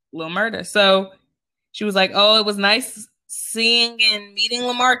Lil Murda. So she was like, oh, it was nice seeing and meeting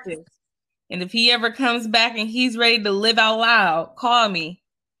LaMarcus. And if he ever comes back and he's ready to live out loud, call me.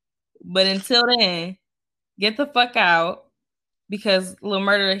 But until then, get the fuck out because Lil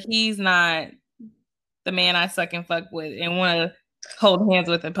Murda, he's not the man I suck and fuck with and want to hold hands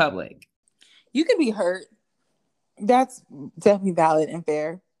with in public. You can be hurt. That's definitely valid and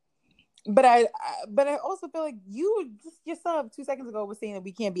fair. But I also feel like you just yourself 2 seconds ago was saying that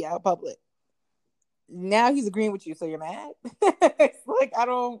we can't be out public. Now he's agreeing with you, so you're mad. It's like I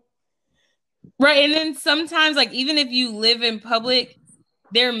don't. Right, and then sometimes, like even if you live in public,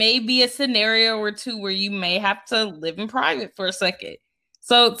 there may be a scenario or two where you may have to live in private for a second.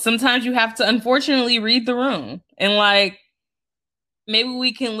 So sometimes you have to, unfortunately, read the room. And like, maybe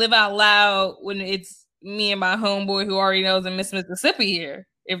we can live out loud when it's me and my homeboy who already knows in Miss Mississippi here.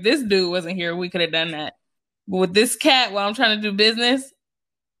 If this dude wasn't here, we could have done that. But with this cat, while I'm trying to do business,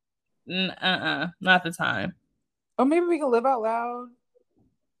 not the time. Or maybe we can live out loud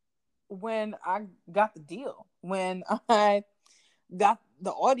when I got the deal. When I got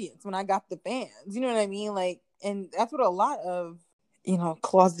the audience, when I got the fans. You know what I mean? Like, and that's what a lot of,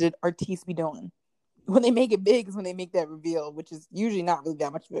 closeted artists be doing. When they make it big is when they make that reveal, which is usually not really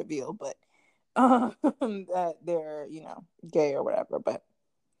that much of a reveal, but that they're, gay or whatever. But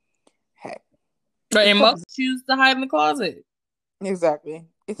hey. Right, and most choose to hide in the closet. Exactly.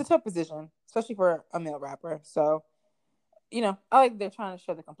 It's a tough position, especially for a male rapper. So, I like they're trying to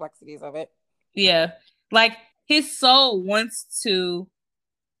show the complexities of it. Yeah. Like, his soul wants to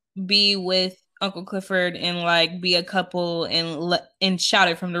be with Uncle Clifford and, like, be a couple and shout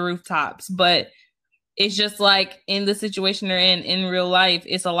it from the rooftops. But it's just, like, in the situation they're in real life,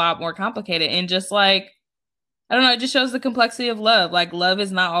 it's a lot more complicated. And just, like, I don't know, it just shows the complexity of love. Like, love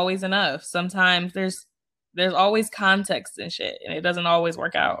is not always enough. Sometimes there's always context and shit, and it doesn't always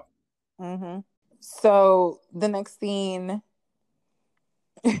work out. Mm-hmm. So the next scene,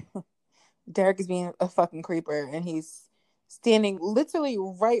 Derek is being a fucking creeper, and he's standing literally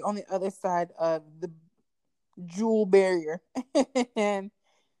right on the other side of the jewel barrier and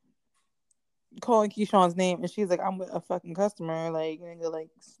calling Keyshawn's name, and she's like, "I'm with a fucking customer, like, nigga, like,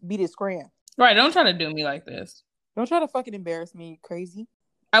 beat his scram." Right, don't try to do me like this. Don't try to fucking embarrass me, crazy.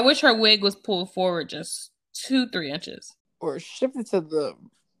 I wish her wig was pulled forward just 2-3 inches. Or shifted to the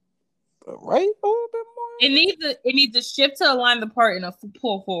right a little bit more. It needs to shift to align the part and a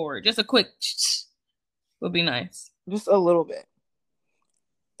pull forward. Just a quick would be nice. Just a little bit.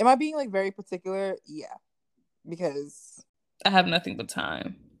 Am I being like very particular? Yeah. Because I have nothing but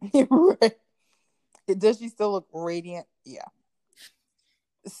time. Right. Does she still look radiant? Yeah.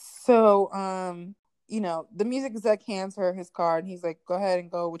 So, you know, the music exec hands her his card, and he's like, "Go ahead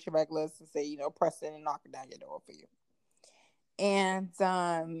and go with your regular list and say, you know, Preston and knock it down your door for you." And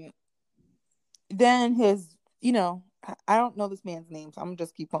then his, you know, I don't know this man's name, so I'm gonna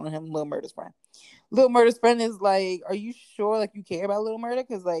just keep calling him Lil Murda's friend. Lil Murda's friend is like, "Are you sure, like, you care about Lil Murda?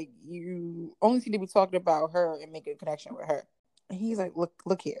 Because like you only seem to be talking about her and making a connection with her." And he's like,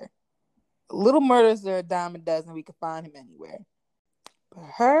 "Look here. Little Murda's are a dime a dozen. We could find him anywhere. But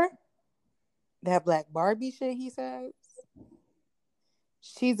her, that Black Barbie shit," he says,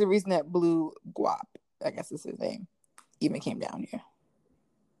 "she's the reason that Blue Guap, I guess is his name, even came down here."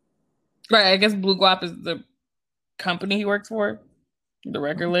 Right, I guess Blue Guap is the company he works for, the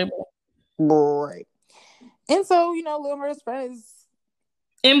record label. Right. And so, you know, Lil Murda's friend is...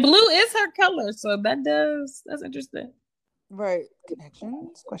 And blue is her color, so that's interesting. Right.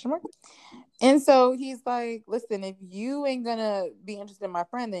 Connections? Question mark. And so he's like, "Listen, if you ain't gonna be interested in my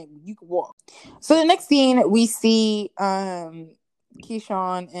friend, then you can walk." So the next scene, we see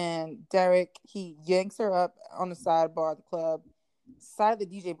Keyshawn and Derek. He yanks her up on the sidebar of the club, side of the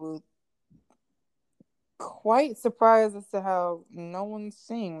DJ booth. Quite surprised as to how no one's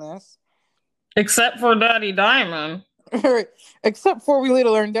seeing this. Except for Daddy Diamond. Except for we later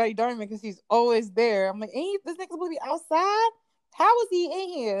learn Daddy Diamond, because he's always there. I'm like, ain't this nigga supposed to be outside? How is he in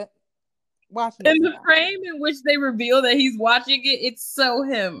here watching? In the frame in which they reveal that he's watching it, it's so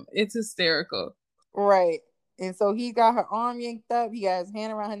him. It's hysterical. Right. And so he got her arm yanked up. He got his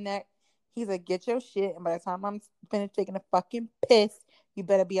hand around her neck. He's like, "Get your shit. And by the time I'm finished taking a fucking piss, you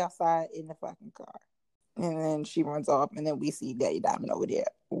better be outside in the fucking car." And then she runs off. And then we see Daddy Diamond over there,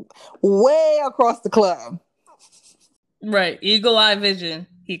 way across the club. Right. Eagle eye vision.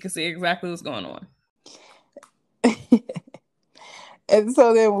 He can see exactly what's going on. And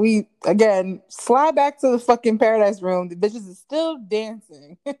so then we, again, slide back to the fucking Paradise Room. The bitches is still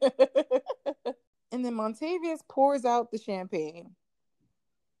dancing. And then Montavious pours out the champagne.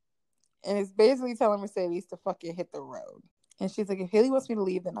 And it's basically telling Mercedes to fucking hit the road. And she's like, "If Haley wants me to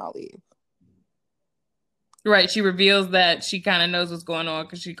leave, then I'll leave." Right. She reveals that she kind of knows what's going on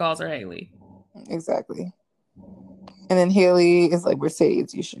because she calls her Haley. Exactly. And then Haley is like,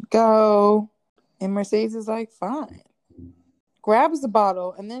 "Mercedes, you should go." And Mercedes is like, "Fine." Grabs the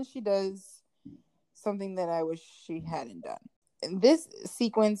bottle, and then she does something that I wish she hadn't done. In this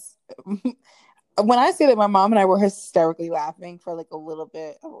sequence, when I say that my mom and I were hysterically laughing for like a little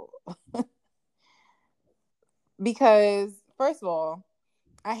bit, because first of all,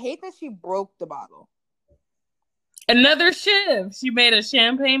 I hate that she broke the bottle. Another shiv. She made a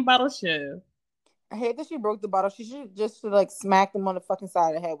champagne bottle shiv. I hate that she broke the bottle. She should just like smack them on the fucking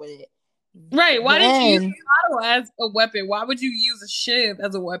side of the head with it. Right. Why did you use the bottle as a weapon? Why would you use a shiv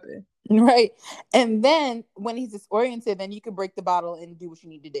as a weapon? Right. And then when he's disoriented, then you can break the bottle and do what you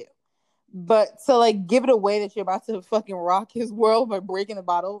need to do. But to like give it away that you're about to fucking rock his world by breaking the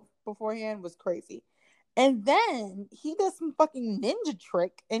bottle beforehand was crazy. And then he does some fucking ninja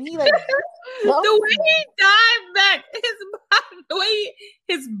trick, and he like the way he dived back, the way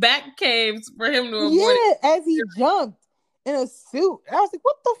his back caves for him to avoid it. As he jumped in a suit. I was like,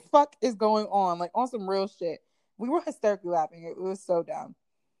 what the fuck is going on? Like, on some real shit. We were hysterically laughing. It was so dumb.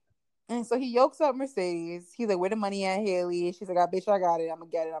 And so he yokes up Mercedes. He's like, "Where the money at, Haley?" She's like, "Bitch, I got it. I'm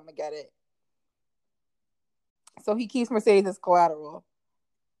gonna get it. So he keeps Mercedes as collateral.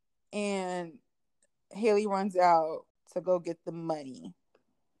 And Haley runs out to go get the money.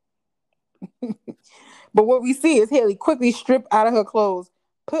 But what we see is Haley quickly strip out of her clothes,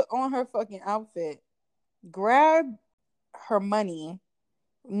 put on her fucking outfit, grab her money,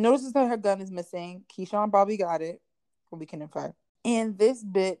 notices that her gun is missing. Keyshawn probably got it, or we can infer. And this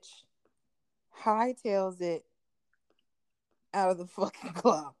bitch hightails it out of the fucking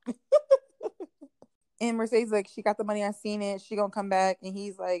club. And Mercedes like, "She got the money. I seen it. She gonna come back." And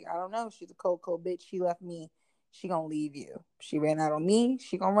he's like, "I don't know. She's a cold bitch. She left me. She gonna leave you. She ran out on me.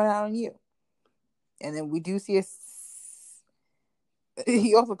 She gonna run out on you." And then we do see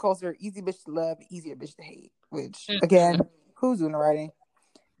he also calls her easy bitch to love, easier bitch to hate. Which, again, who's doing the writing?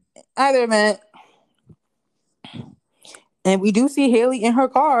 Either man. And we do see Haley in her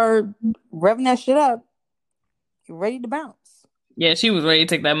car revving that shit up, ready to bounce. Yeah, she was ready to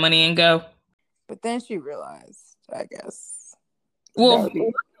take that money and go. But then she realized, I guess, Well,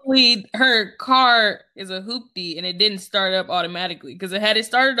 luckily, her car is a hoopty and it didn't start up automatically. Because had it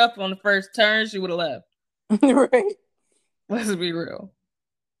started up on the first turn, she would have left. Right. Let's be real.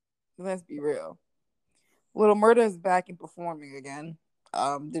 Let's be real. Little Murda is back and performing again.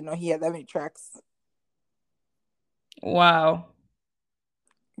 Didn't know he had that many tracks. Wow.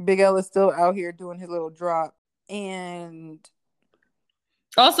 Big L is still out here doing his little drop. And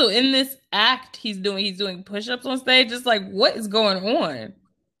also in this act he's doing push-ups on stage. Just like, what is going on?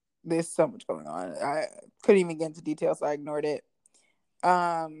 There's so much going on. I couldn't even get into details, so I ignored it.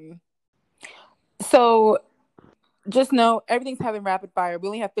 So just know everything's having rapid fire. We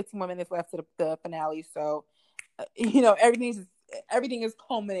only have 15 more minutes left to the finale, so everything is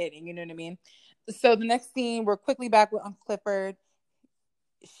culminating. You know what I mean? So the next scene, we're quickly back with Uncle Clifford.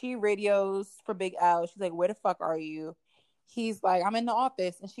 She radios for Big L. She's like, "Where the fuck are you?" He's like, "I'm in the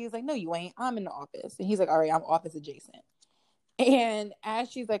office," and she's like, "No, you ain't. I'm in the office." And he's like, "All right, I'm office adjacent." And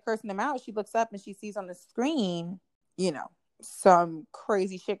as she's like cursing him out, she looks up and she sees on the screen, some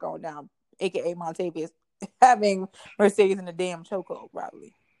crazy shit going down, aka Montavious having Mercedes in the damn chokehold,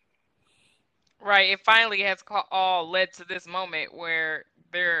 probably. Right. It finally has all led to this moment where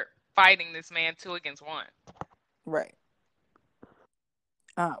they're fighting this man 2 against 1. Right.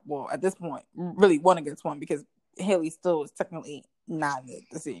 Well, at this point, really 1 against 1 because Haley still is technically not in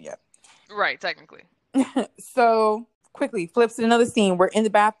the scene yet. Right, technically. So quickly flips to another scene. We're in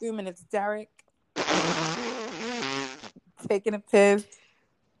the bathroom and it's Derek taking a piss.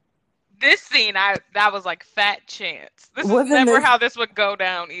 This scene, that was like fat chance. This is never how this would go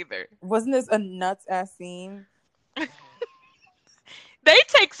down either. Wasn't this a nuts ass scene? They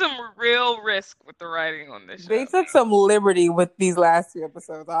take some real risk with the writing on this show. They took some liberty with these last 2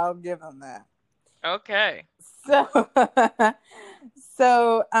 episodes. I'll give them that. Okay. So,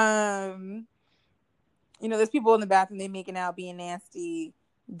 there's people in the bathroom. They making out, being nasty.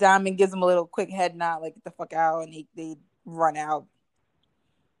 Diamond gives them a little quick head nod, like, get the fuck out, and they run out.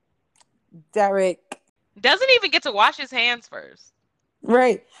 Derek doesn't even get to wash his hands first.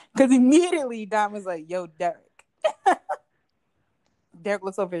 Right. Because immediately Diamond's like, "Yo, Derek." Derek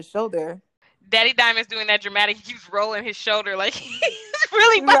looks over his shoulder. Daddy Diamond's doing that dramatic. He keeps rolling his shoulder like he's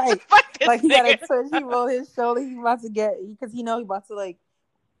really about to fuck this like he nigga. got a touch. He rolled his shoulder. He's about to get, because he about to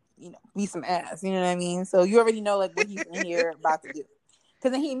be some ass. You know what I mean? So you already know what he's in here about to do.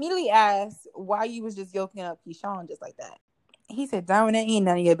 Because then he immediately asks why you was just yoking up Keyshawn just like that. He said, "Diamond, that ain't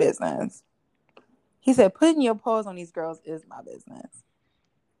none of your business." He said, "Putting your paws on these girls is my business."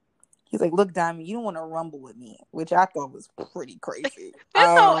 He's like, "Look, Diamond, you don't want to rumble with me," which I thought was pretty crazy.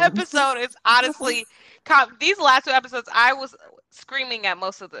 This whole episode is honestly, these last 2 episodes, I was screaming at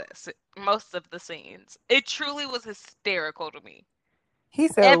most of the scenes. It truly was hysterical to me. He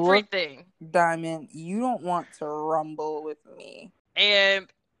said, everything. "Look, Diamond, you don't want to rumble with me."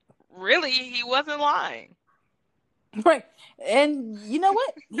 And really, he wasn't lying. Right. And you know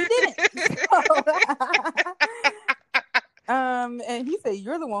what? He didn't. And he said,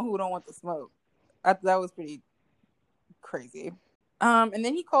 "You're the one who don't want the smoke." That was pretty crazy. And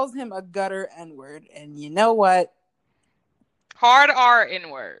then he calls him a gutter N-word. And you know what? Hard R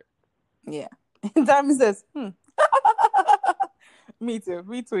N-word. Yeah. And Diamond says, "Me too.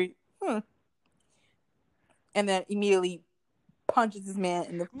 Retweet. And then immediately punches his man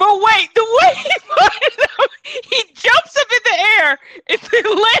in the... But wait, the way he punches him, he jumps up in the air and then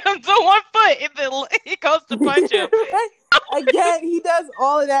lands on 1 foot and then he goes to punch him. Right? Again, he does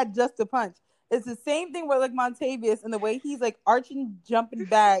all of that just to punch. It's the same thing with Montavious and the way he's arching, jumping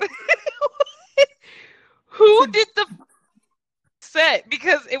back. Who did the set?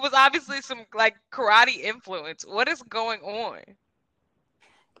 Because it was obviously some karate influence. What is going on?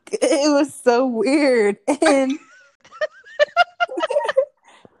 It was so weird. And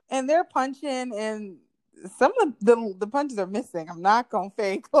and they're punching, and some of the punches are missing. I'm not gonna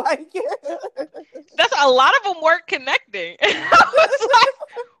fake That's a lot of them weren't connecting. I was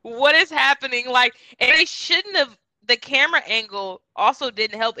like, what is happening? And they shouldn't have. The camera angle also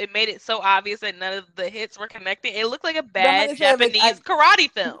didn't help. It made it so obvious that none of the hits were connecting. It looked like a bad Japanese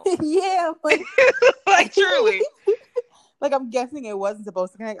karate film. Yeah, truly. I'm guessing it wasn't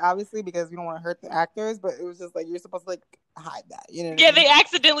supposed to connect, obviously, because we don't want to hurt the actors, but it was just you're supposed to hide that, you know? Yeah, they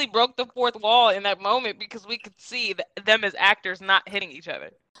accidentally broke the 4th wall in that moment because we could see them as actors not hitting each other.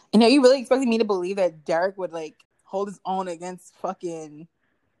 You really expecting me to believe that Derek would hold his own against fucking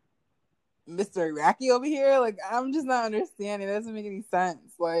Mr. Iraqi over here? I'm just not understanding. It doesn't make any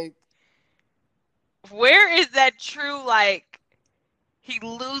sense. Where is that true he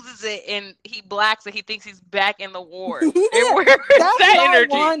loses it and he blacks it. He thinks he's back in the war. Yeah, and where is that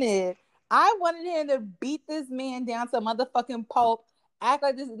energy? I wanted him to beat this man down to motherfucking pulp, act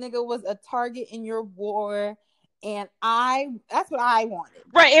like this nigga was a target in your war, and that's what I wanted.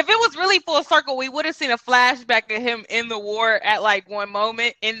 Right. If it was really full circle, we would have seen a flashback of him in the war at like one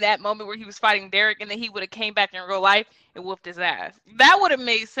moment, in that moment where he was fighting Derek, and then he would have came back in real life and whooped his ass. That would have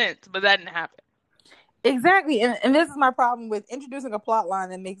made sense, but that didn't happen. Exactly. And this is my problem with introducing a plot line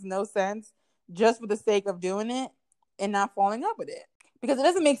that makes no sense just for the sake of doing it and not following up with it. Because it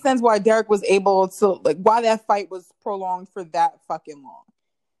doesn't make sense why Derek was able to, like, why that fight was prolonged for that fucking long.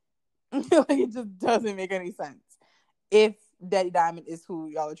 Like, it just doesn't make any sense if Daddy Diamond is who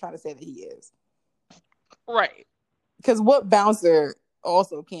y'all are trying to say that he is. Right. Because what bouncer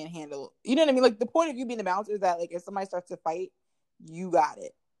also can't handle, you know what I mean? Like, the point of you being a bouncer is that, like, if somebody starts to fight, you got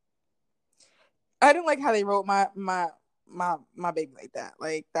it. I didn't like how they wrote my baby like that.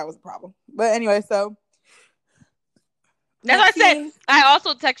 Like, that was a problem. But anyway, so as I said, I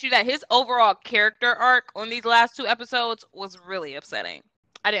also text you that his overall character arc on these last 2 episodes was really upsetting.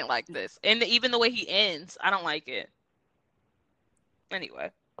 I didn't like this. And even the way he ends, I don't like it.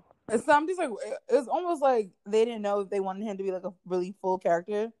 Anyway. So I'm just like, it's almost like they didn't know if they wanted him to be like a really full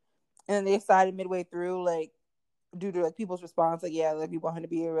character. And then they decided midway through, like, due to like people's response, like, yeah, like, we want him to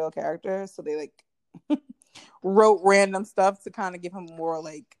be a real character. So they like wrote random stuff to kind of give him more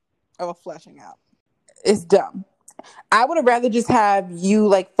like of a fleshing out. It's dumb. I would have rather just have you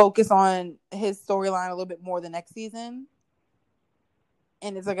like focus on his storyline a little bit more the next season.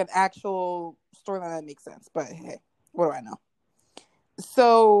 And it's like an actual storyline that makes sense. But hey, what do I know?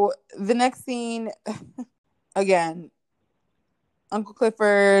 So the next scene, again, Uncle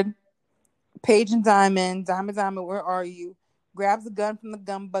Clifford, Paige and Diamond, where are you? Grabs a gun from the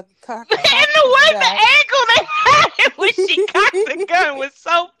gun bucket. And the way the angle they had it when she cocked the gun was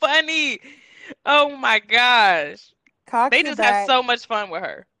so funny. Oh my gosh. They just had so much fun with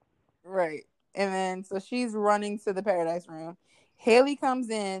her. Right. And then, so she's running to the Paradise Room. Haley comes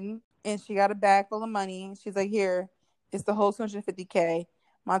in and she got a bag full of money. She's like, here, it's the whole $250K.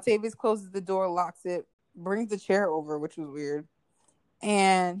 Montavious closes the door, locks it, brings the chair over, which was weird.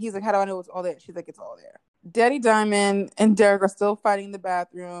 And he's like, how do I know it's all there? She's like, it's all there. Daddy Diamond and Derek are still fighting in the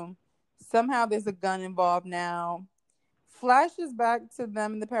bathroom. Somehow there's a gun involved now. Flashes back to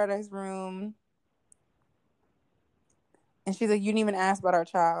them in the Paradise Room. And she's like, you didn't even ask about our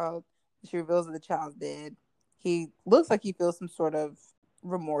child. She reveals that the child's dead. He looks like he feels some sort of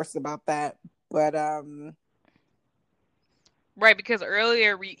remorse about that. But, right, because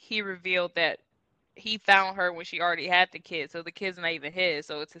earlier he revealed that he found her when she already had the kid. So the kid's not even his.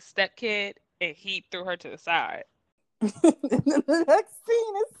 So it's his stepkid. And he threw her to the side. And then the next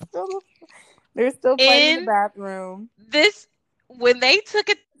scene is they're still fighting in the bathroom. When they took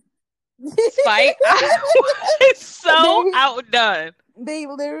a fight, I was so outdone. They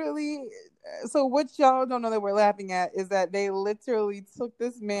literally, so what y'all don't know that we're laughing at is that they literally took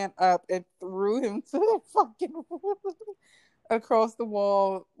this man up and threw him to the fucking across the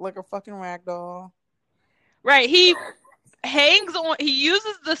wall like a fucking rag doll. Right, he hangs on. He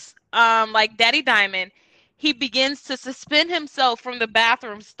uses this like Daddy Diamond. He begins to suspend himself from the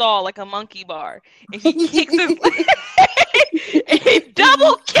bathroom stall like a monkey bar, and he kicks his and he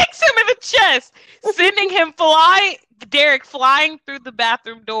double kicks him in the chest, sending him Derek flying through the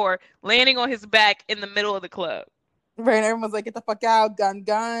bathroom door, landing on his back in the middle of the club. Right, and everyone's like, get the fuck out,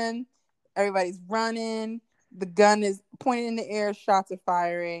 gun. Everybody's running. The gun is pointed in the air, shots are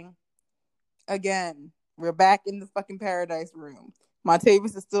firing. Again, we're back in the fucking Paradise Room.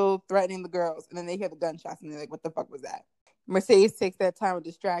 Montavious is still threatening the girls, and then they hear the gunshots, and they're like, what the fuck was that? Mercedes takes that time of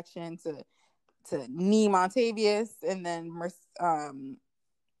distraction to knee Montavious, and then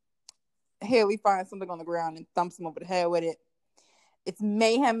Haley finds something on the ground and thumps him over the head with it. It's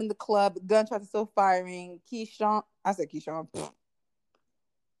mayhem in the club. The gunshots are still firing. Keyshawn.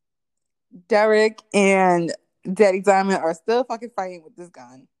 Derek and Daddy Diamond are still fucking fighting with this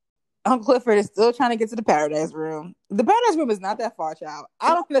gun. Uncle Clifford is still trying to get to the Paradise Room. The Paradise Room is not that far, child.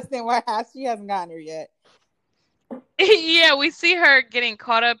 I don't understand why she hasn't gotten her yet. Yeah, we see her getting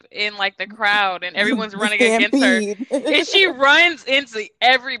caught up in like the crowd, and everyone's running against her, and she runs into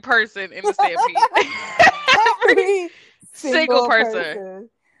every person in the stampede. every single person.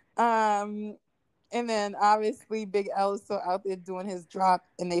 And then obviously Big L is still out there doing his drop,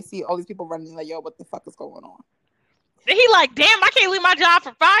 and they see all these people running like, yo, what the fuck is going on? He like, damn, I can't leave my job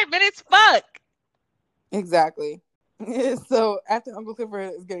for 5 minutes. Fuck. Exactly. So after Uncle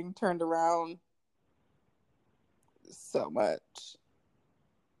Clifford is getting turned around so much,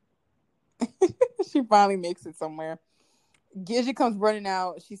 she finally makes it somewhere. Gidget comes running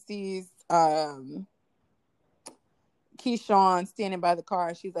out. She sees Keyshawn standing by the car,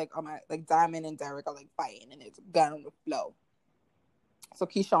 and she's like, "Oh my!" Like Diamond and Derek are like fighting, and there's a gun on the floor. So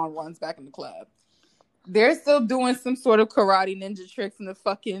Keyshawn runs back in the club. They're still doing some sort of karate ninja tricks in the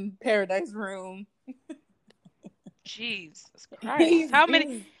fucking Paradise Room. Jesus Christ!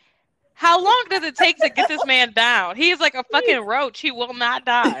 How long does it take to get this man down? He is like a fucking roach. He will not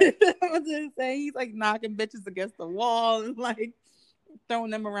die. I was just saying, he's like knocking bitches against the wall and like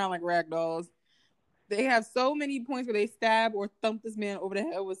throwing them around like rag dolls. They have so many points where they stab or thump this man over the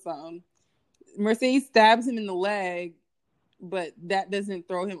head with something. Mercedes stabs him in the leg, but that doesn't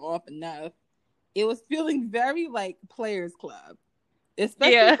throw him off enough. It was feeling very like Players Club.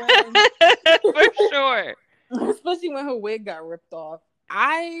 Especially for sure. Especially when her wig got ripped off.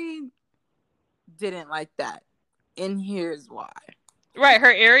 I didn't like that. And here's why. Right,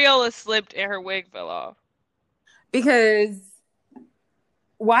 her areola slipped and her wig fell off. Because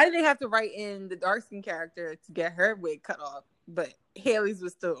why did they have to write in the dark skin character to get her wig cut off, but Haley's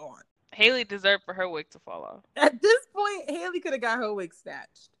was still on? Haley deserved for her wig to fall off. At this point, Haley could have got her wig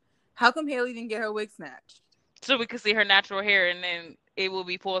snatched. How come Haley didn't get her wig snatched? So we could see her natural hair, and then it will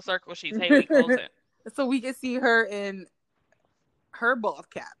be full circle. She's Haley Colton. So we could see her in her bald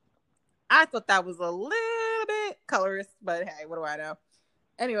cap. I thought that was a little bit colorist, but hey, what do I know?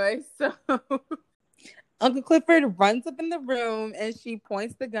 Anyway, so Uncle Clifford runs up in the room and she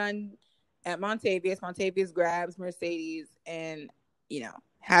points the gun at Montavious. Montavious grabs Mercedes and,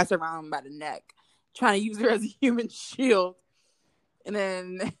 has her around by the neck, trying to use her as a human shield. And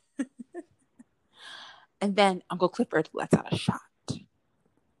then Uncle Clifford lets out a shot.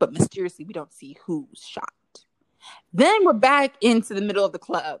 But mysteriously, we don't see who's shot. Then we're back into the middle of the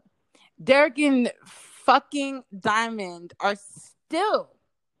club. Derek and fucking Diamond are still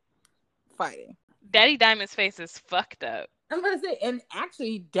fighting. Daddy Diamond's face is fucked up. I'm gonna say, and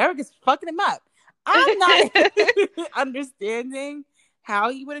actually, Derek is fucking him up. I'm not understanding how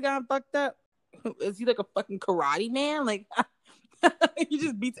he would have gotten fucked up. Is he like a fucking karate man? Like, he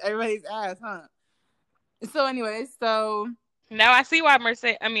just beats everybody's ass, huh? So anyway, now I see why When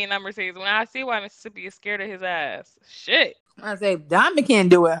I see why Mississippi is scared of his ass. Shit. I say Diamond can't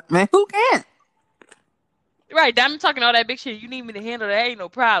do it, man. Who can? Right, Diamond talking all that big shit. You need me to handle that? Ain't no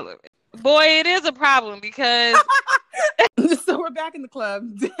problem. Boy, it is a problem because. So we're back in the club.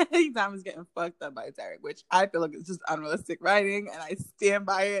 Diamond's getting fucked up by Derek, which I feel like it's just unrealistic writing, and I stand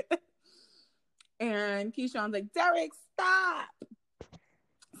by it. And Keyshawn's like, Derek,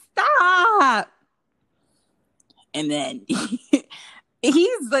 stop. And then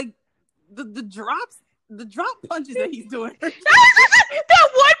he's like, the drop punches that he's doing. That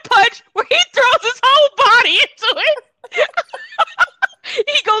one punch where he throws his whole body into it.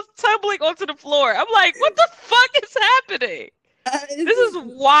 He goes tumbling onto the floor. I'm like, what the fuck is happening? This is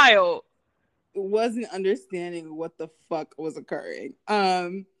wild. Wasn't understanding what the fuck was occurring.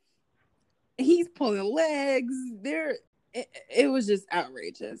 He's pulling legs. It was just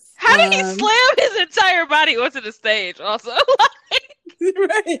outrageous. How did he slam his entire body onto the stage? Also,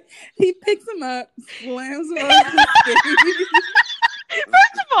 right? He picks him up, slams him onto the stage.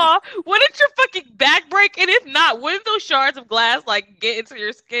 First of all, wouldn't your fucking back break? And if not, wouldn't those shards of glass like get into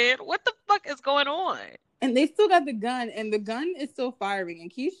your skin? What the fuck is going on? And they still got the gun, and the gun is still firing.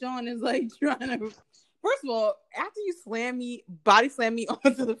 And Keyshawn is like trying to. First of all, after you body slam me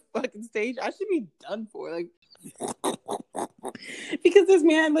onto the fucking stage, I should be done for. Like, because this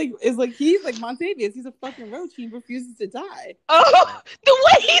man is like he's like Montavious. He's a fucking roach. He refuses to die. Oh, the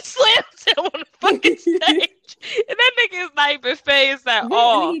way he slams him on the fucking stage, and that nigga is not even phased at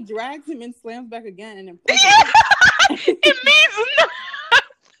all. And he drags him and slams back again, and then it means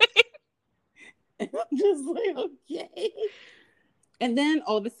nothing. And I'm just like, okay. And then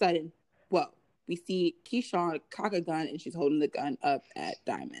all of a sudden, we see Keyshawn cock a gun, and she's holding the gun up at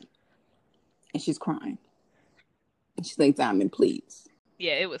Diamond, and she's crying. And she's like, Diamond, please.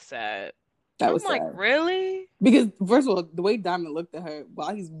 Yeah, it was sad. That was sad. Like, really? Because, first of all, the way Diamond looked at her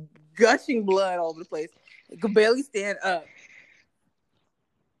while he's gushing blood all over the place, he could barely stand up.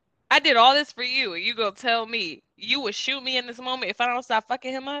 I did all this for you, and you gonna tell me you would shoot me in this moment if I don't stop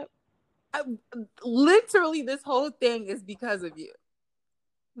fucking him up? Literally, this whole thing is because of you.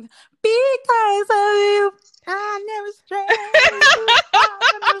 Because of you, I never strayed from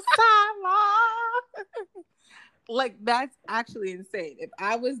the sidewalk. Like, that's actually insane. If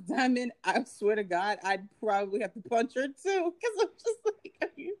I was Diamond, I swear to God, I'd probably have to punch her too. Because I'm just like,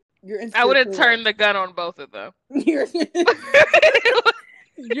 you're in. I would have turned the gun on both of them. You're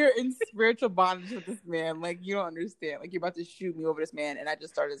in spiritual bondage with this man. Like, you don't understand. Like, you're about to shoot me over this man, and I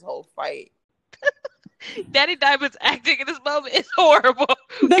just started this whole fight. Danny Diamond's acting in this moment is horrible.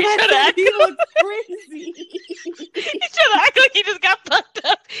 He's trying to act He looks crazy. He's trying to act like he just got fucked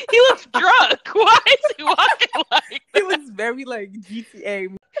up. He looks drunk. Why is he walking like He looks very like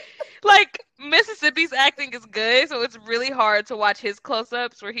GTA. like Mississippi's acting is good, so it's really hard to watch his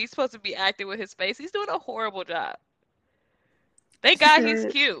close-ups where he's supposed to be acting with his face. He's doing a horrible job. Thank God he's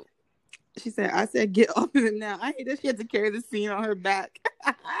cute. She said, I said, get off of him now. I hate that she had to carry the scene on her back.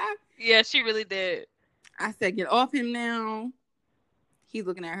 Yeah, she really did. I said, get off him now. He's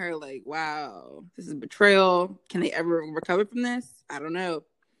looking at her like, wow, this is betrayal. Can they ever recover from this? I don't know.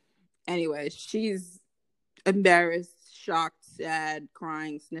 Anyway, she's embarrassed, shocked, sad,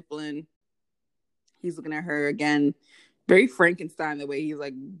 crying, sniffling. He's looking at her again. Very Frankenstein the way he's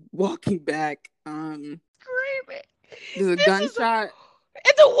like walking back. Screaming. There's a gunshot.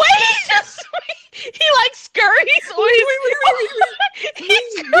 And the way he like scurries on his he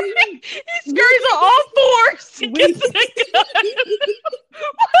scurries on all fours to get to the gun. You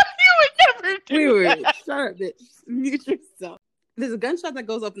would never do Wait, shut up, bitch. Mute yourself. There's a gunshot that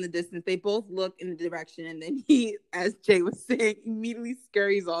goes off in the distance. They both look in the direction, and then he, as Jay was saying, immediately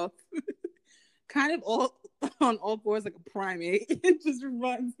scurries off, kind of all on all fours like a primate, and just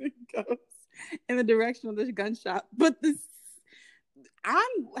runs and goes in the direction of the gunshot. But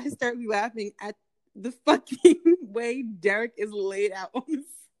I'm hysterically laughing at the fucking way Derek is laid out on the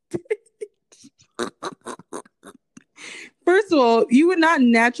stage. First of all, you would not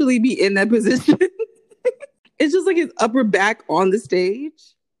naturally be in that position. It's just like his upper back on the stage,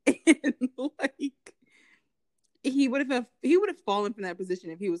 and like he would have fallen from that position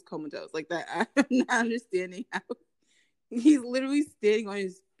if he was comatose like that. I'm not understanding how he's literally standing on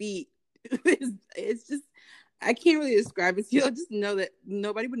his feet. It's just, I can't really describe it to you. I just know that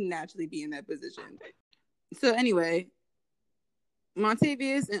nobody would naturally be in that position. So anyway,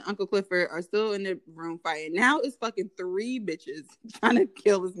 Montavious and Uncle Clifford are still in the room fighting. Now it's fucking 3 bitches trying to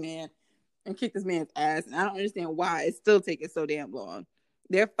kill this man and kick this man's ass. And I don't understand why it's still taking so damn long.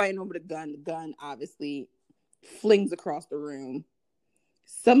 They're fighting over the gun. The gun obviously flings across the room.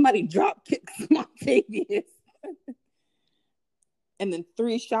 Somebody drop kicks Montavious. And then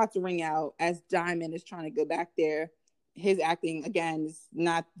 3 shots ring out as Diamond is trying to go back there. His acting, again, is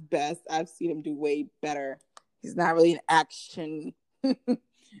not the best. I've seen him do way better. He's not really an action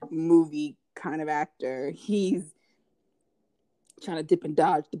movie kind of actor. He's trying to dip and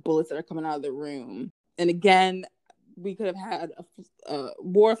dodge the bullets that are coming out of the room. And again, we could have had a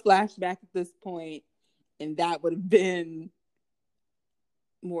war flashback at this point, and that would have been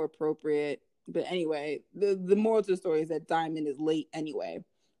more appropriate. But anyway, the moral to the story is that Diamond is late anyway,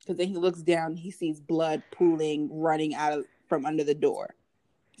 because then he looks down, he sees blood pooling, running out from under the door.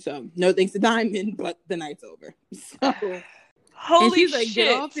 So no thanks to Diamond, but the night's over. So Holy and she's like, shit.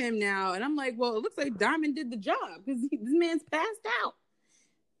 get off him now. And I'm like, well, it looks like Diamond did the job because this man's passed out.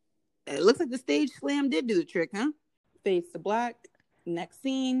 It looks like the stage slam did do the trick, huh? Fades to black. Next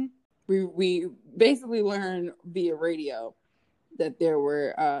scene, we basically learn via radio that there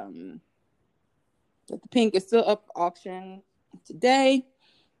were that the pink is still up for auction today.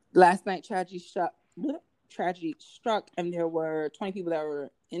 Last night, tragedy struck, and there were 20 people that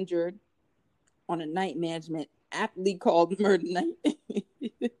were injured on a night management aptly called Murder Night.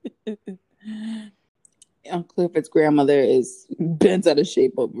 Uncle Clifford's grandmother is bent out of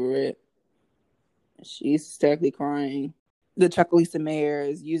shape over it. She's hysterically crying. The Chuckalissa mayor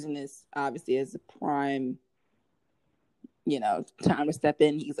is using this obviously as a prime, time to step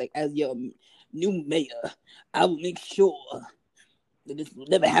in. He's like, as your new mayor, I will make sure that this will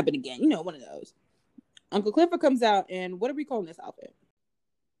never happen again. One of those. Uncle Clifford comes out, and what are we calling this outfit?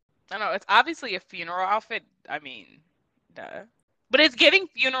 I don't know. It's obviously a funeral outfit. I mean, duh. But it's Giving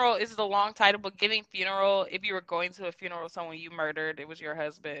Funeral is the long title, but Giving Funeral, if you were going to a funeral of someone you murdered, it was your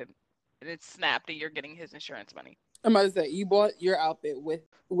husband, and it snapped and you're getting his insurance money. I'm about to say, you bought your outfit with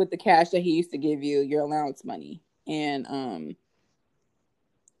the cash that he used to give you, your allowance money. And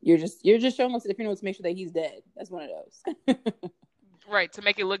you're just showing up to the funeral to make sure that he's dead. That's one of those. Right, to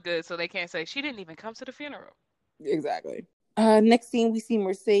make it look good so they can't say, she didn't even come to the funeral. Exactly. Next scene, we see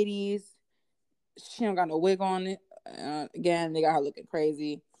Mercedes. She don't got no wig on it. Again, they got her looking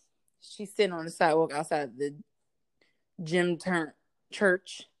crazy. She's sitting on the sidewalk outside of the gym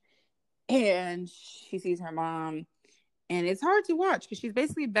church, and she sees her mom, and it's hard to watch because she's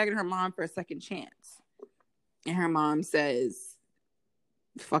basically begging her mom for a second chance. And her mom says,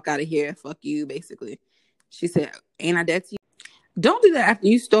 fuck out of here, fuck you, basically. She said, ain't I dead to you? Don't do that after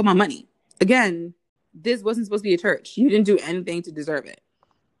you stole my money. Again, this wasn't supposed to be a church. You didn't do anything to deserve it.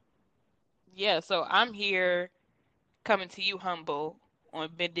 Yeah, so I'm here coming to you humble on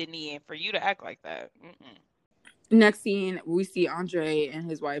bended knee, and for you to act like that. Next scene, we see Andre and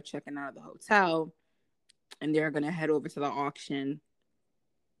his wife checking out of the hotel, and they're gonna head over to the auction.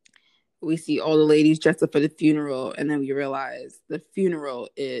 We see all the ladies dressed up for the funeral, and then we realize the funeral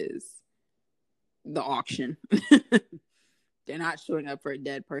is the auction. They're not showing up for a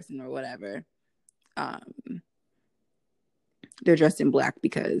dead person or whatever. They're dressed in black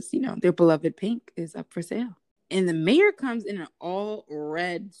because, you know, their beloved Pink is up for sale. And the mayor comes in an all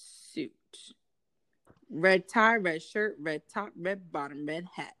red suit. Red tie, red shirt, red top, red bottom, red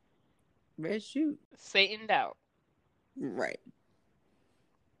hat, red shoe. Sataned out. Right.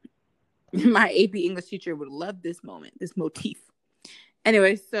 My AP English teacher would love this moment, this motif.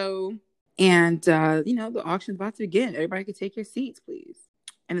 Anyway, so, and, you know, the auction's about to begin. Everybody could take your seats, please.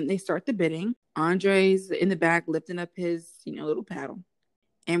 And then they start the bidding. Andre's in the back lifting up his, you know, little paddle.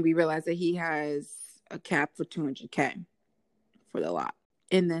 And we realize that he has a cap for $200K for the lot.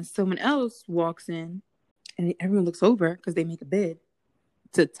 And then someone else walks in and everyone looks over because they make a bid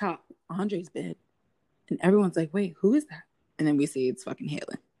to top Andre's bid. And everyone's like, wait, who is that? And then we see it's fucking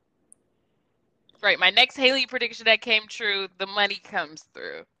Haley. Right. My next Haley prediction that came true, the money comes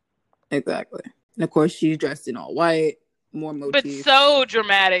through. Exactly. And of course, she's dressed in all white. More motifs. But so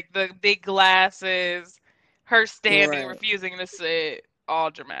dramatic. The big glasses, her standing, Right. refusing to sit.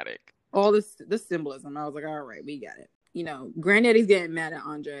 All dramatic. All the symbolism. I was like, all right, we got it. You know, Granddaddy's getting mad at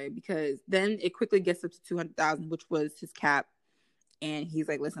Andre because then it quickly gets up to 200,000, which was his cap. And he's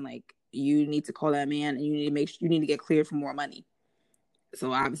like, listen, like, you need to call that man and you need to make sure you need to get cleared for more money.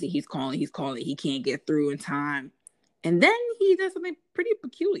 So obviously he's calling. He can't get through in time. And then he does something pretty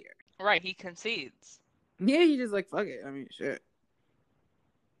peculiar. Right. He concedes. Yeah, he just like, fuck it. I mean, shit.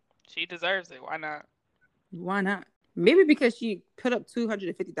 She deserves it. Why not? Why not? Maybe because she put up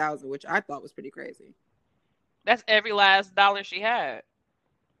 250,000, which I thought was pretty crazy. That's every last dollar she had.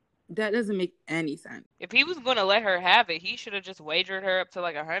 That doesn't make any sense. If he was going to let her have it, he should have just wagered her up to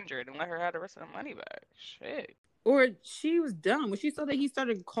like 100 and let her have the rest of the money back. Shit. Or she was dumb. When she saw that he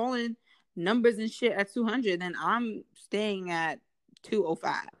started calling numbers and shit at 200, then I'm staying at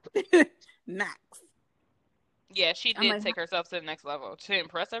 205 max. Yeah, she did take herself to the next level. To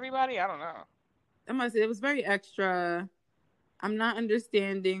impress everybody? I don't know. I must say, it was very extra. I'm not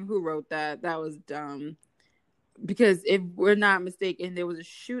understanding who wrote that. That was dumb. Because if we're not mistaken, there was a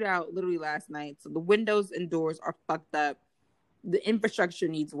shootout literally last night. So the windows and doors are fucked up. The infrastructure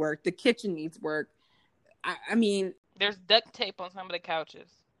needs work. The kitchen needs work. I mean... There's duct tape on some of the couches.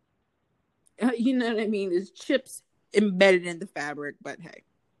 You know what I mean? There's chips embedded in the fabric, but hey.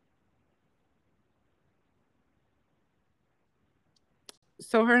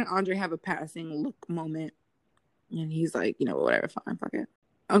 So her and Andre have a passing look moment. And he's like, you know, whatever, fine, fuck it.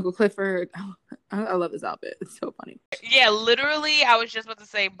 Uncle Clifford, I love this outfit. It's so funny. Yeah, literally, I was just about to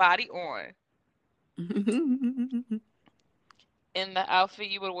say body on. In the outfit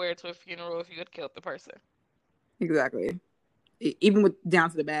you would wear to a funeral if you had killed the person. Exactly. Even with down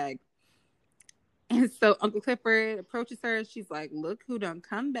to the bag. And so Uncle Clifford approaches her. She's like, look who done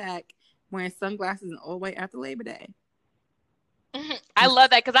come back wearing sunglasses and all white after Labor Day. I love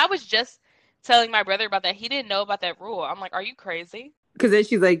that because I was just telling my brother about that. He didn't know about that rule. I'm like, are you crazy? Because then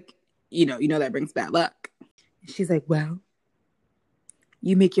she's like, you know that brings bad luck. She's like, well,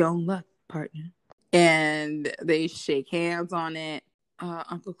 you make your own luck, partner. And they shake hands on it.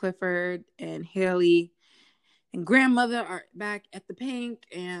 Uncle Clifford and Haley and grandmother are back at the Pink,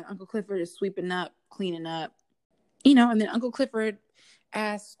 and Uncle Clifford is sweeping up, cleaning up. You know, and then Uncle Clifford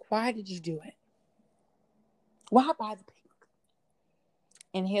asks, why did you do it? Why buy the Pink?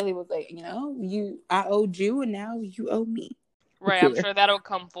 And Haley was like, you know, I owed you, and now you owe me. Right, I'm sure that'll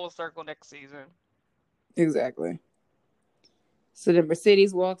come full circle next season. Exactly. So then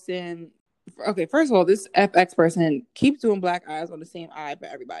Mercedes walks in. Okay, first of all, this FX person keeps doing black eyes on the same eye for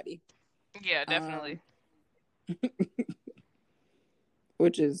everybody. Yeah, definitely.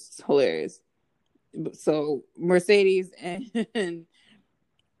 Which is hilarious. So Mercedes and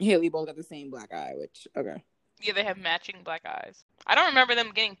Haley both got the same black eye, which, okay. Yeah, they have matching black eyes. I don't remember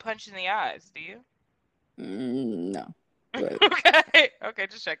them getting punched in the eyes, do you? No. But Okay,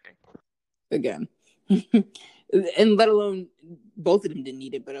 just checking. Again. And let alone both of them didn't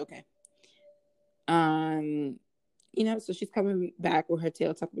need it, but okay. You know, so she's coming back with her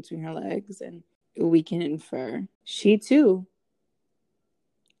tail tucked between her legs, and we can infer she too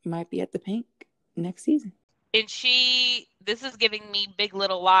might be at the Pink next season. And this is giving me Big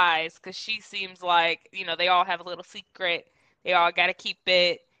Little Lies because she seems like, you know, they all have a little secret. They all got to keep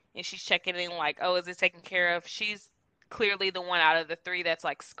it. And she's checking in like, oh, is it taken care of? She's clearly the one out of the three that's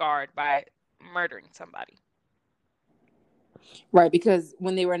like scarred by murdering somebody. Right, because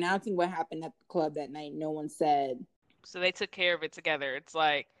when they were announcing what happened at the club that night, no one said. So they took care of it together. It's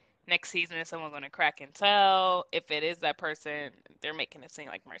like next season is someone going to crack and tell. If it is that person, they're making it seem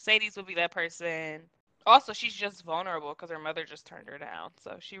like Mercedes would be that person. Also, she's just vulnerable because her mother just turned her down.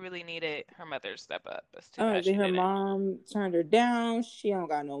 So she really needed her mother to step up. It's too bad she Her didn't. mom turned her down. She don't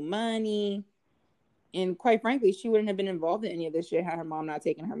got no money. And quite frankly, she wouldn't have been involved in any of this shit had her mom not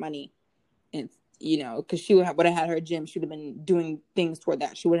taken her money. And, because she would have had her gym. She would have been doing things toward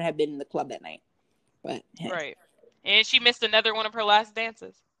that. She wouldn't have been in the club that night. But hey. Right. And she missed another one of her last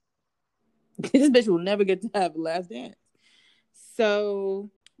dances. This bitch will never get to have a last dance. So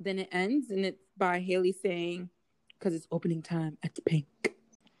then it ends, and it's by Haley saying, because it's opening time at the Pink.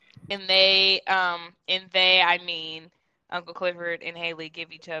 And I mean Uncle Clifford and Haley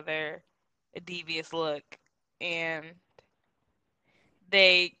give each other a devious look, and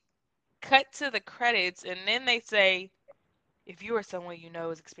they cut to the credits, and then they say, if you or someone you know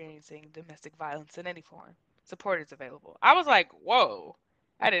is experiencing domestic violence in any form, support is available. I was like, whoa,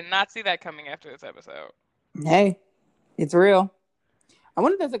 I did not see that coming after this episode. Hey, it's real. I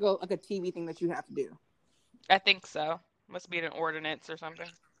wonder if that's like a TV thing that you have to do. I think so. Must be an ordinance or something.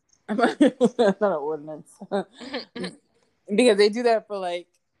 Not an ordinance. Because they do that for like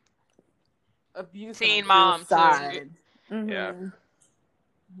abuse. Teen mom too. Mm-hmm. Yeah.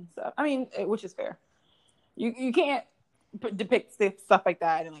 So, I mean, which is fair. You can't depict stuff like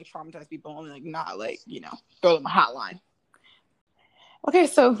that and like traumatize people and like not like throw them a hotline. Okay,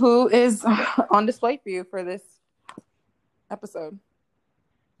 so who is on display for you for this episode?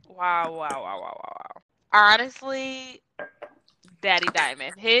 Wow. Honestly, Daddy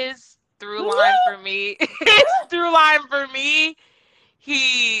Diamond. His through line for me,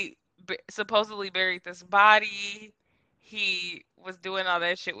 he supposedly buried this body. He was doing all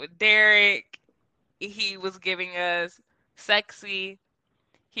that shit with Derek. He was giving us sexy.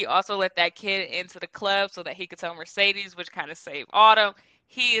 He also let that kid into the club so that he could tell Mercedes, which kind of saved Autumn.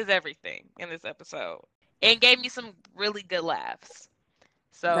 He is everything in this episode. And gave me some really good laughs.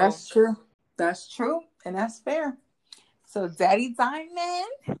 So That's true. And that's fair. So Daddy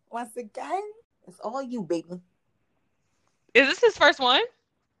Diamond, once again, it's all you, baby. Is this his first one?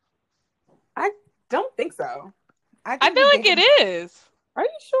 I don't think so. I feel like it is. Are you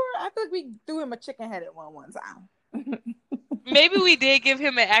sure? I feel like we threw him a chicken head at one time. Maybe we did give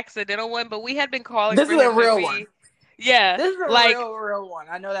him an accidental one, but we had been calling this for is him a real one. Yeah. This is a real one.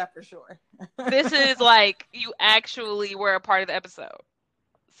 I know that for sure. This is like you actually were a part of the episode.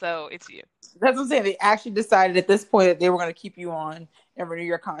 So it's you. That's what I'm saying. They actually decided at this point that they were going to keep you on and renew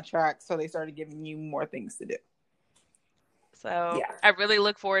your contract. So they started giving you more things to do. So yeah. I really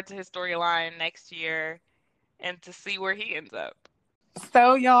look forward to his storyline next year and to see where he ends up.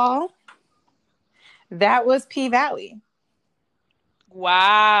 So y'all, that was P-Valley.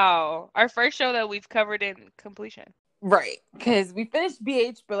 Wow. Our first show that we've covered in completion. Right. Because we finished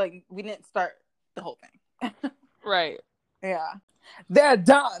BH, but like we didn't start the whole thing. Right. Yeah. They're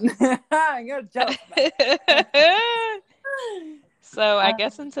done. You're jealous. So I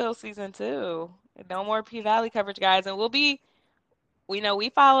guess until season 2, no more P-Valley coverage, guys. And we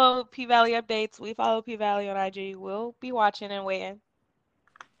follow P-Valley updates. We follow P-Valley on IG. We'll be watching and waiting.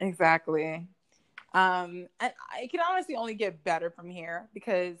 Exactly. And it can honestly only get better from here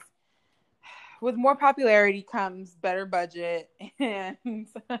because with more popularity comes better budget and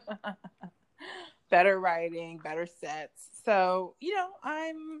better writing, better sets. So,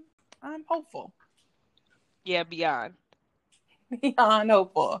 I'm hopeful. Yeah, beyond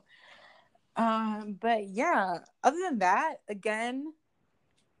hopeful. But yeah, other than that, again,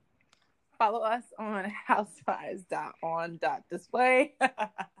 follow us on housewives.on.display.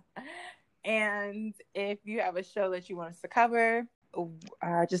 And if you have a show that you want us to cover,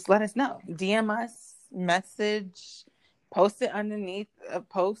 just let us know. DM us, message, post it underneath a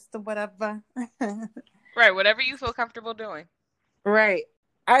post or whatever. Right, whatever you feel comfortable doing. Right.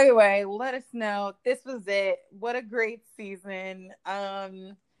 Either way, let us know. This was it. What a great season.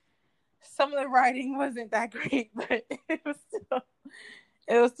 Some of the writing wasn't that great, but it was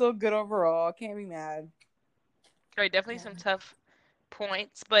still good overall. Can't be mad. Right, definitely some tough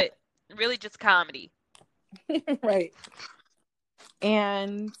points, but really just comedy. Right.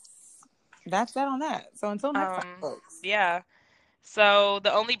 And that's that on that. So until next time, folks. Yeah. So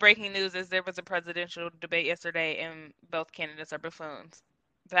the only breaking news is there was a presidential debate yesterday and both candidates are buffoons.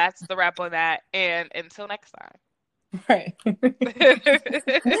 That's the wrap on that. And until next time. Right.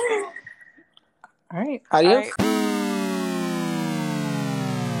 All right. Adios. All right.